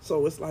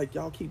 So it's like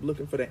y'all keep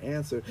looking for the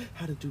answer.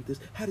 How to do this?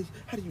 How do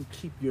you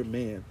keep your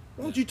man?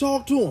 Why don't you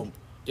talk to him?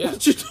 Yeah. Why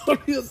don't you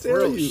talk? He'll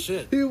tell you.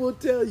 Shit. He will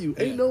tell you.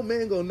 Ain't no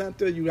man gonna not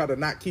tell you how to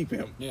not keep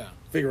him. Yeah.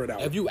 Figure it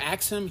out. If you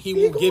ask him, he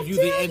will give you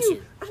the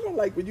answer. I don't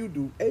like when you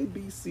do A,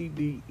 B, C,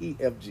 D, E,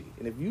 F, G.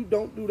 And if you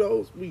don't do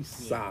those, we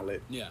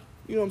solid. Yeah.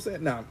 You know what I'm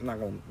saying? Now, I'm not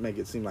going to make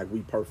it seem like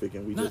we perfect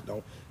and we just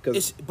don't.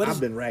 Because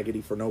I've been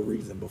raggedy for no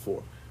reason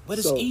before. But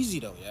it's easy,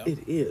 though, yeah?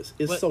 It is.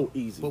 It's so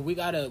easy. But we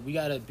gotta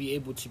be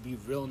able to be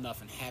real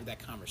enough and have that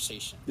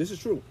conversation. This is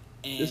true.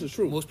 And this is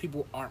true. Most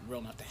people aren't real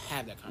enough to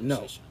have that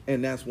conversation. No,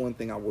 and that's one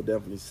thing I will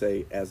definitely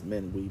say. As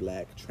men, we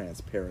lack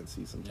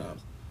transparency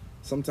sometimes. Yeah.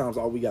 Sometimes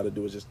all we got to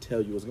do is just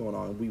tell you what's going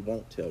on, and we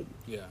won't tell you.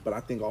 Yeah. But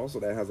I think also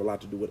that has a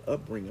lot to do with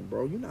upbringing,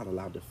 bro. You're not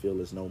allowed to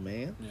feel as no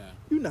man. Yeah.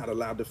 You're not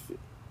allowed to feel.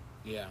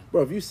 Yeah.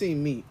 Bro, if you see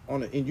me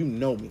and you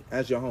know me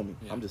as your homie,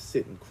 yeah. I'm just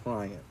sitting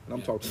crying and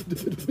I'm talking.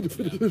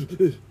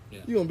 Yeah.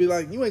 You're gonna be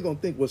like, you ain't gonna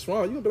think what's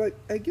wrong. You're gonna be like,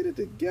 hey, get it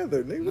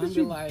together, nigga. What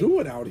you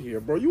doing out here,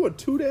 bro? You are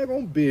too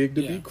daggone big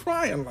to be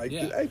crying like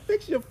this. Hey,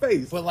 fix your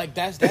face. But like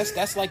that's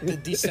like the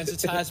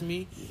desensitize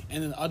me,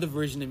 and then the other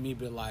version of me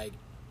be like,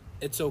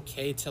 it's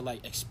okay to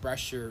like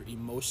express your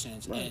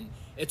emotions, and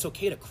it's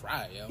okay to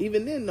cry, yo.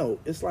 Even then, though,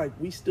 it's like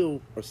we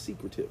still are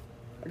secretive.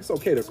 Like, it's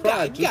okay to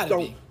cry.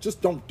 Just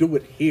don't do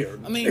it here.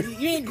 I mean,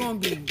 you ain't gonna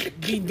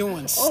be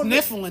doing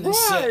sniffling and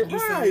shit. You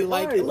feel me?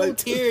 Like a little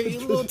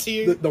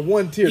tear. The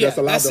one tear that's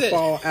allowed to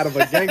fall out of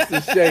a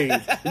gangster's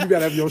shades. You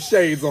gotta have your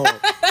shades on.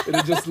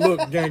 It'll just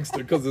look gangster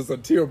because it's a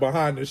tear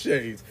behind the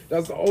shades.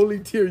 That's the only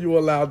tear you're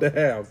allowed to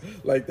have.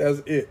 Like, that's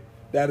it.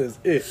 That is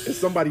it. And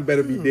somebody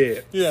better be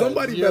dead.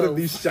 Somebody better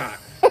be shot.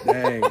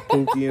 Dang,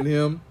 Pookie and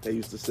him, they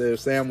used to sell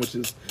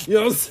sandwiches. You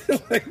know what I'm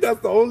saying? Like,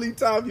 that's the only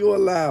time you're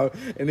allowed.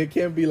 And it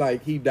can't be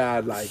like he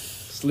died, like,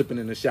 slipping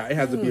in the shot. It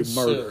has to be a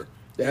murder.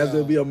 There has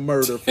to be a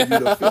murder for you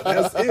to feel.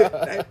 That's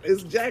it.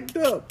 It's jacked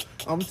up.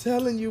 I'm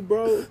telling you,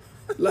 bro.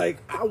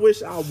 Like, I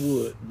wish I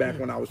would, back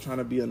when I was trying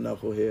to be a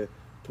knucklehead,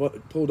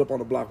 pulled up on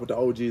the block with the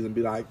OGs and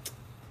be like,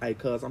 hey,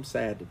 cuz, I'm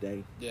sad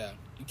today. Yeah.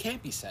 You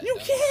can't be sad. You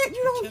can't.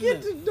 You don't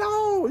get to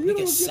know. You don't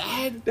get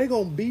sad. They're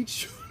going to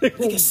beat you. They're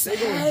going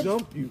to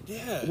jump you.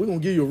 Yeah. We're going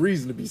to give you a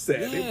reason to be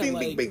sad. Yeah,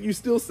 they think you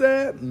still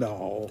sad?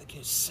 No. They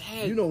get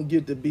sad. You don't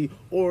get to be.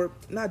 Or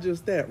not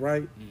just that,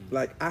 right?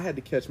 Like, I had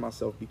to catch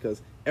myself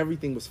because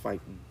everything was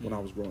fighting when I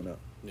was growing up.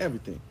 Yeah.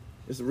 Everything.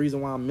 It's the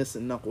reason why I'm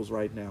missing Knuckles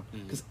right now.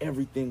 Because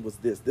everything was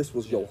this. This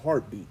was your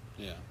heartbeat.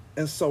 Yeah.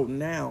 And so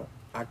now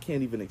I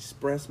can't even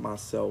express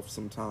myself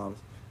sometimes.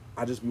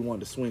 I just be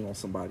wanting to swing on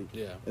somebody.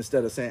 Yeah.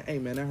 Instead of saying, hey,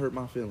 man, that hurt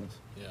my feelings.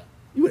 Yeah.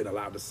 You ain't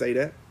allowed to say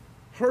that.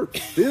 Hurt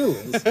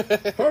feelings.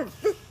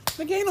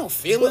 Nigga, ain't no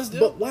feelings,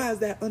 dude. But why is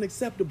that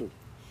unacceptable?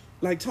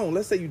 Like, Tone,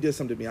 let's say you did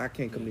something to me. I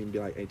can't come to you and be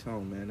like, hey,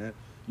 Tone, man, that,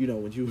 you know,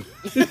 when you...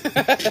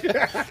 I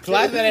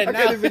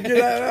can't even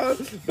get out.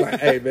 Like,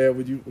 hey, man,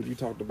 when you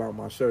talked about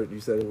my shirt, you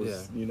said it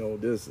was, you know,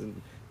 this,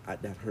 and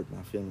that hurt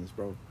my feelings,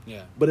 bro.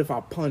 Yeah. But if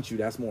I punch you,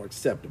 that's more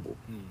acceptable.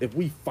 If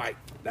we fight,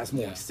 that's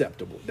more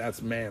acceptable.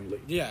 That's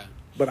manly. Yeah.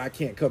 But I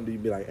can't come to you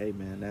and be like, hey,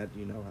 man, that,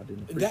 you know, I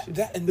didn't appreciate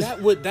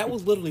that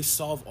would literally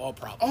solve all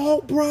problems.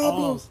 All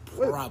problems.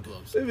 All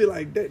problems. It'd be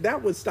like,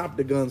 that would stop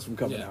the guns from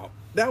coming out.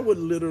 That would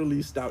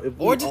literally stop. If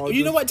or just,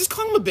 you know what? Just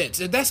call him a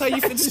bitch. If that's how you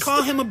feel, just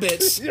call him a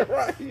bitch. You're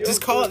right.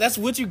 Just call it. That's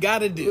what you got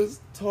to do.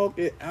 Just talk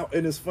it out.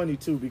 And it's funny,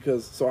 too,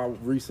 because so I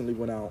recently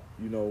went out.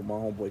 You know, my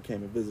homeboy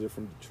came and visited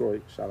from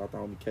Detroit. Shout out to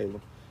homie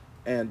Caleb.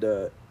 And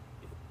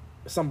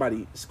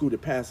somebody scooted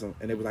past him,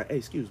 and they was like, hey,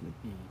 excuse me.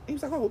 And he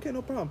was like, oh, okay,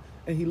 no problem.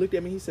 And he looked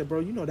at me, he said, bro,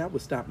 you know that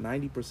would stop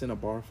 90% of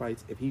bar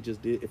fights if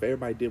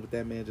everybody did what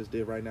that man just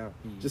did right now.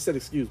 Just said,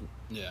 excuse me.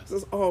 Yeah.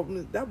 So,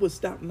 that would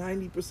stop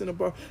 90% of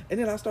bar. And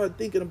then I started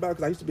thinking about,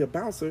 because I used to be a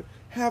bouncer,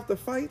 half the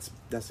fights,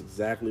 that's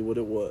exactly what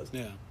it was.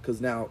 Yeah. Because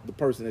now the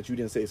person that you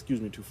didn't say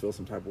excuse me to feels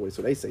some type of way,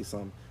 so they say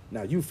something.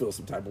 Now you feel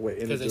some type of way.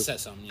 Because they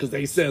said something. Because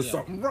they said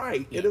something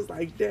right. Yeah. It is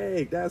like,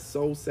 dang, that's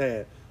so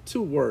sad.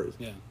 2 words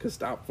could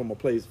stop from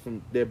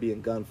there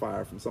being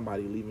gunfire, from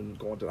somebody leaving,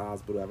 going to the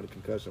hospital, having a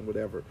concussion,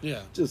 whatever.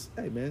 Yeah. Just,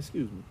 hey, man,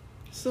 excuse me.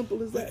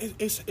 Simple as that.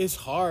 It's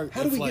hard.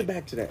 How do we get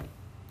back to that?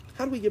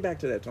 How do we get back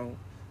to that, Tone?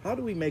 How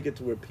do we make it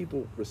to where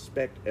people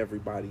respect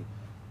everybody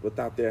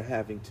without there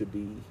having to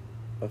be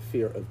a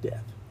fear of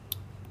death?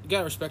 You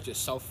gotta respect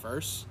yourself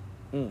first.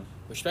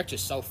 Respect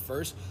yourself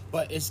first,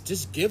 but it's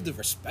just give the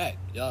respect,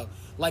 yo.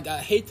 Like, I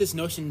hate this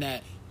notion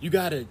that you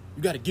gotta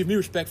give me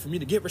respect for me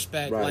to get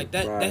respect. Right, like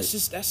that. Right.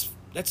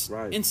 That's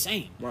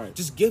insane. Right.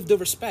 Just give the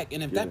respect,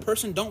 and if that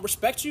person don't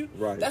respect you,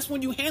 that's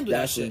when you handle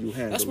that shit.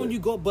 That's when you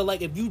go. But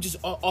like, if you just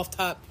off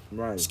top,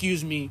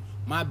 excuse me,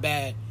 my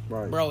bad,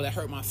 bro, that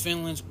hurt my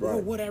feelings,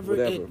 or whatever.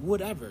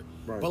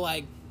 Right. But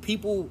like,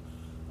 people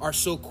are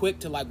so quick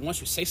to, like, once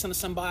you say something to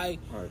somebody,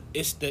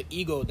 it's the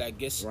ego that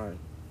gets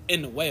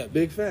in the way of it.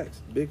 Big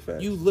facts.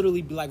 You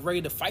literally be like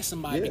ready to fight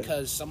somebody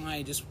because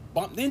somebody just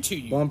bumped into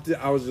you.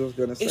 I was just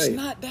gonna say it's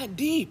not that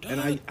deep, dog.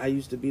 And I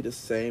used to be the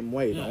same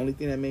way. The only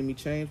thing that made me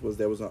change was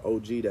there was an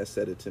OG that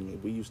said it to me.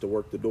 We used to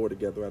work the door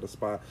together at a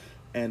spot,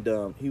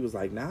 and he was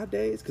like,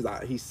 nowadays,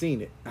 because he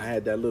seen it. I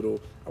had that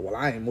little, well,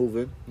 I ain't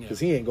moving because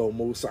he ain't gonna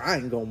move, so I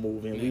ain't gonna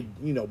move. And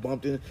we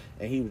bumped in,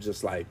 and he was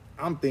just like,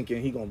 I'm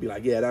thinking he gonna be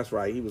like, yeah, that's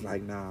right. He was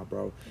like, nah,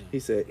 bro. He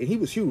said, and he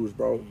was huge,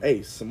 bro.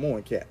 Hey,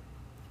 Samoan cat,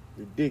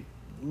 ridiculous.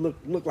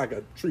 Look like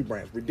a tree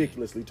branch,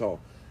 ridiculously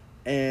tall.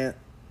 And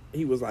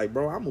he was like,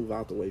 bro, I move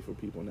out the way for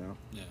people now.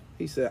 Yeah.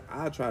 He said,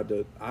 I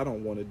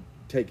don't want to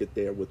take it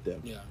there with them.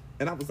 Yeah.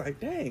 And I was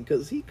like, dang,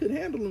 because he could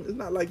handle him. It's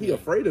not like he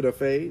afraid of the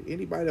fade.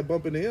 Anybody that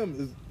bump into him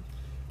is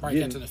probably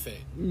catching a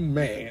fade.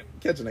 Man,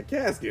 catching a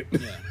casket.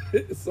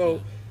 Yeah.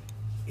 So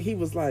he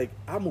was like,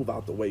 I move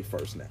out the way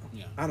first now.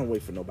 Yeah. I don't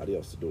wait for nobody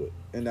else to do it.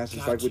 And that's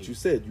just like what you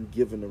said. You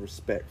give him the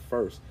respect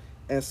first.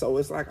 And so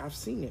it's like, I've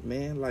seen it,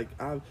 man. Like,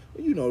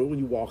 you know, when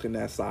you walk in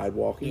that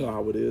sidewalk, you know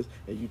how it is,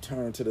 and you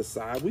turn to the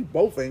side, we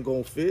both ain't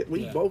gonna fit.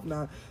 We both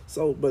not.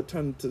 So, but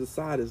turning to the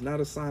side is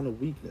not a sign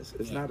of weakness.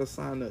 It's not a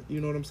sign of,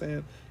 you know what I'm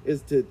saying?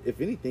 It's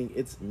if anything,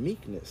 it's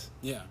meekness.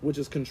 Yeah. Which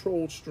is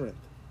controlled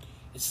strength.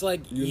 It's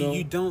like,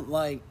 you don't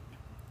like,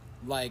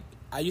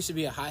 I used to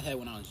be a hothead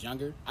when I was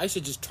younger. I used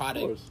to just try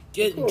to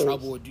get in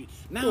trouble.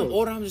 Now I'm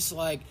older, I'm just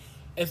like,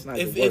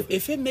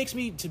 if it makes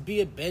me to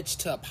be a bitch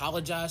to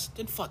apologize,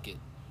 then fuck it.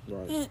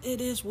 Right.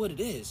 It is what it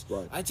is.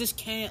 Right. I just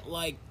can't,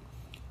 like,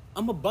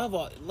 I'm above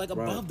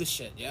the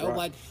shit, yo. Right.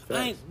 Like,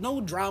 I ain't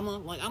no drama.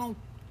 Like, I don't.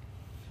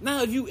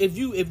 Now, if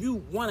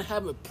you want to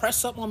have a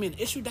press up on me an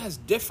issue, that's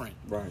different.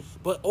 Right.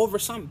 But over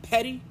something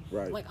petty,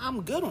 like,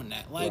 I'm good on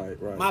that.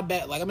 Like, my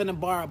bad. Like, I'm in a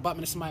bar, I bump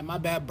into somebody. My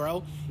bad,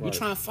 bro. You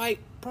trying to fight,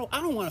 bro?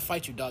 I don't want to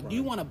fight you, dog. Right.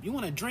 You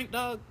want a drink,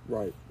 dog?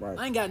 Right.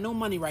 I ain't got no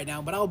money right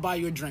now, but I'll buy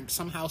you a drink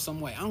somehow,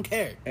 some way. I don't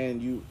care.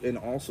 And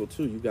also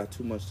too, you got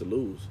too much to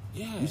lose.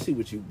 Yeah. You see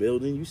what you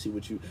building. You see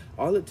what you.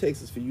 All it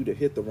takes is for you to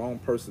hit the wrong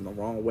person the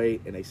wrong way,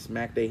 and they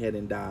smack their head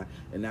and die.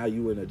 And now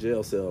you in a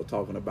jail cell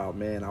talking about,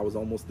 man, I was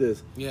almost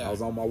this. Yeah. I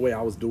was on my way.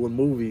 I was doing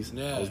movies.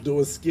 Yeah. I was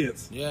doing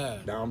skits. Yeah.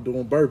 Now I'm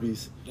doing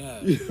burpees. Yeah.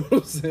 You know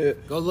what I'm saying?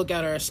 Go look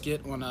at our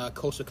skit on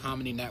Coastal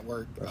Comedy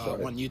Network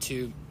on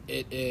YouTube.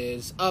 It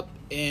is up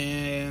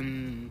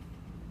and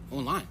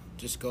online.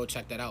 Just go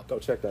check that out.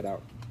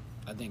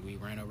 I think we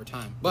ran over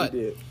time. But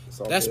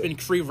that's been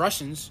Cree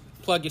Russians.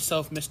 Plug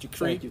yourself, Mr.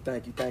 Cree.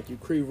 Thank you.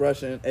 Cree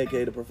Russian,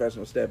 a.k.a. the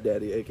professional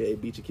stepdaddy, a.k.a.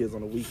 beat your kids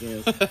on the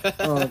weekends.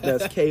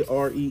 That's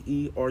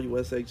KREERUSHING.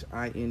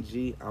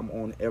 I'm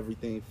on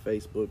everything,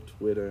 Facebook,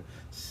 Twitter,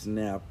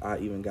 Snap. I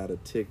even got a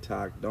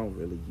TikTok. Don't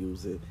really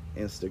use it.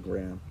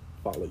 Instagram.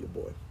 Follow your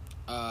boy.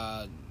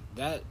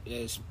 That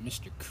is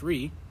Mr.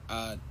 Cree.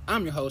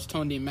 I'm your host,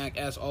 Tony D. Mac.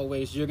 As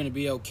always, you're going to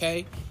be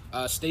okay.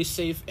 Stay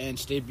safe and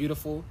stay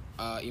beautiful,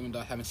 even though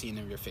I haven't seen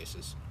any of your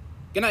faces.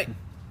 Good night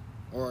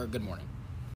or good morning.